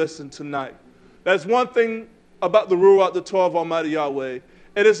to listen tonight. That's one thing about the Ruach, the Torah of Almighty Yahweh.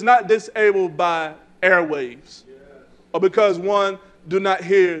 It is not disabled by airwaves or because one do not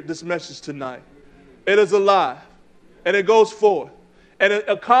hear this message tonight. It is alive, and it goes forth, and it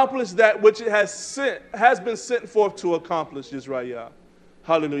accomplishes that which it has been sent forth to accomplish, YHWH.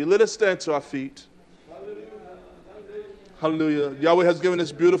 Hallelujah. Let us stand to our feet. Hallelujah. Yahweh has given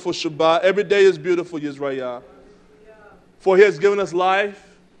us beautiful Shabbat. Every day is beautiful, YHWH. For He has given us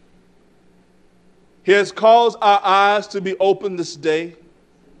life. He has caused our eyes to be open this day.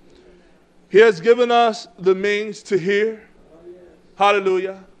 He has given us the means to hear.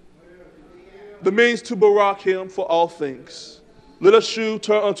 Hallelujah. The means to barak Him for all things. Let us turn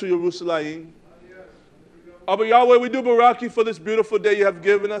unto Jerusalem. Abba Yahweh, we do barak You for this beautiful day You have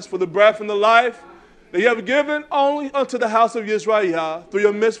given us, for the breath and the life that You have given only unto the house of YHWH through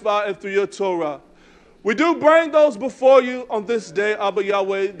Your mitzvah and through Your Torah. We do bring those before You on this day, Abba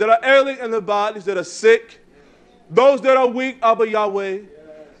Yahweh, that are ailing in their bodies, that are sick, those that are weak, Abba Yahweh,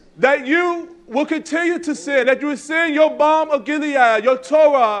 that You will continue to send, that You will send Your balm of Gilead, Your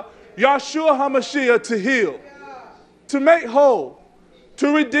Torah, Yahshua HaMashiach to heal, to make whole,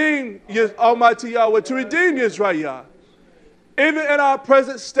 to redeem Almighty Yahweh, to redeem YHWH. Even in our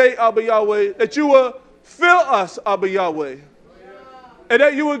present state, Abba Yahweh, that You will fill us, Abba Yahweh, and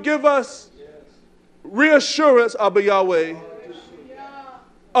that You will give us reassurance, Abba Yahweh,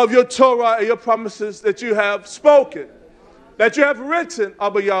 of Your Torah and Your promises that You have spoken, that You have written,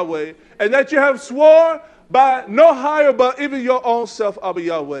 Abba Yahweh, and that You have sworn by no higher but even Your own self, Abba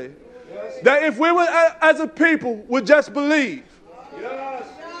Yahweh. That if we would, as a people, would just believe,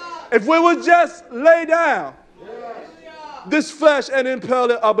 if we would just lay down this flesh and impel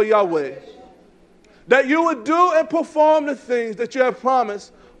it, Abba Yahweh, that You would do and perform the things that You have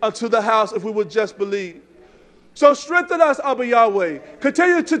promised unto the house if we would just believe. So strengthen us, Abba Yahweh.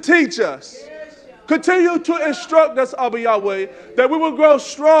 Continue to teach us. Continue to instruct us, Abba Yahweh, that we will grow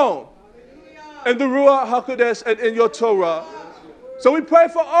strong in the Ruach HaKodesh and in Your Torah. So we pray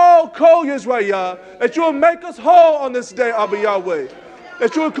for all Kol YHWH, that You will make us whole on this day, Abba Yahweh,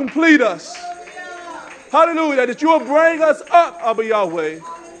 that You will complete us. Hallelujah, that You will bring us up, Abba Yahweh,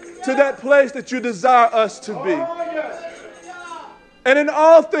 to that place that You desire us to be. And in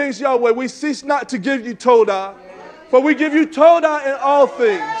all things, Yahweh, we cease not to give You Todah, for we give You Todah in all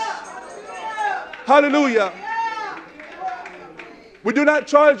things. Hallelujah. We do not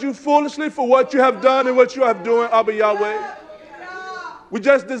charge You foolishly for what You have done and what You are doing, Abba Yahweh. We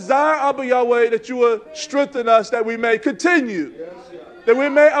just desire, Abba Yahweh, that You will strengthen us, that we may continue, that we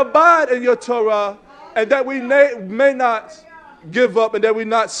may abide in Your Torah, and that we may not give up, and that we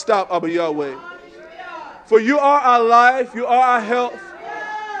not stop, Abba Yahweh. For You are our life, You are our health,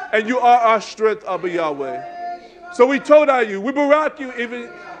 and You are our strength, Abba Yahweh. So we Todah You, we barak You even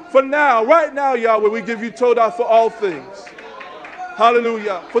for now, right now, Yahweh, we give You Todah for all things.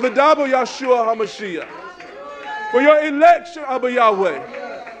 Hallelujah. For the double Yahshua HaMashiach. For Your election, Abba Yahweh.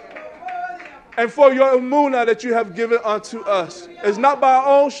 And for Your emunah that You have given unto us. It's not by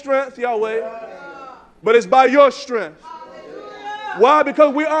our own strength, Yahweh, but it's by Your strength. Why?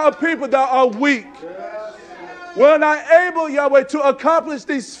 Because we are a people that are weak. We're not able, Yahweh, to accomplish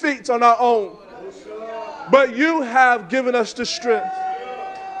these feats on our own. But You have given us the strength.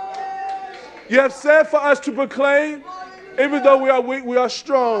 You have said for us to proclaim Even though we are weak, we are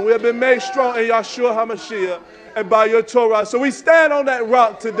strong. We have been made strong in Yahshua HaMashiach and by your Torah. So we stand on that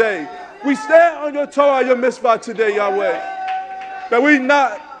rock today. We stand on your Torah, your mitzvah today, Yahweh. That we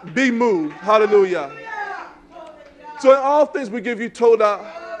not be moved. Hallelujah. So in all things we give you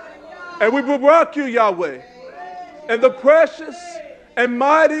Torah. And we barak you, Yahweh. And the precious and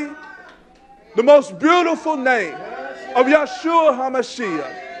mighty, the most beautiful name of Yahshua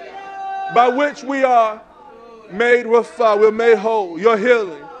HaMashiach, by which we are made rafa, we're made whole, your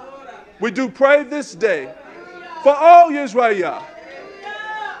healing. We do pray this day for all YHWH.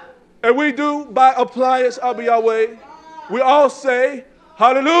 And we do by appliance, Abba Yahweh. We all say,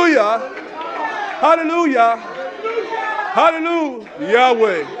 hallelujah, hallelujah, hallelujah,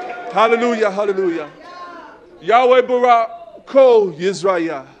 Yahweh, hallelujah, hallelujah. Yahweh Barak, Kol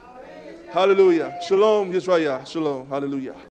YHWH. Hallelujah. Shalom, YHWH. Shalom, hallelujah.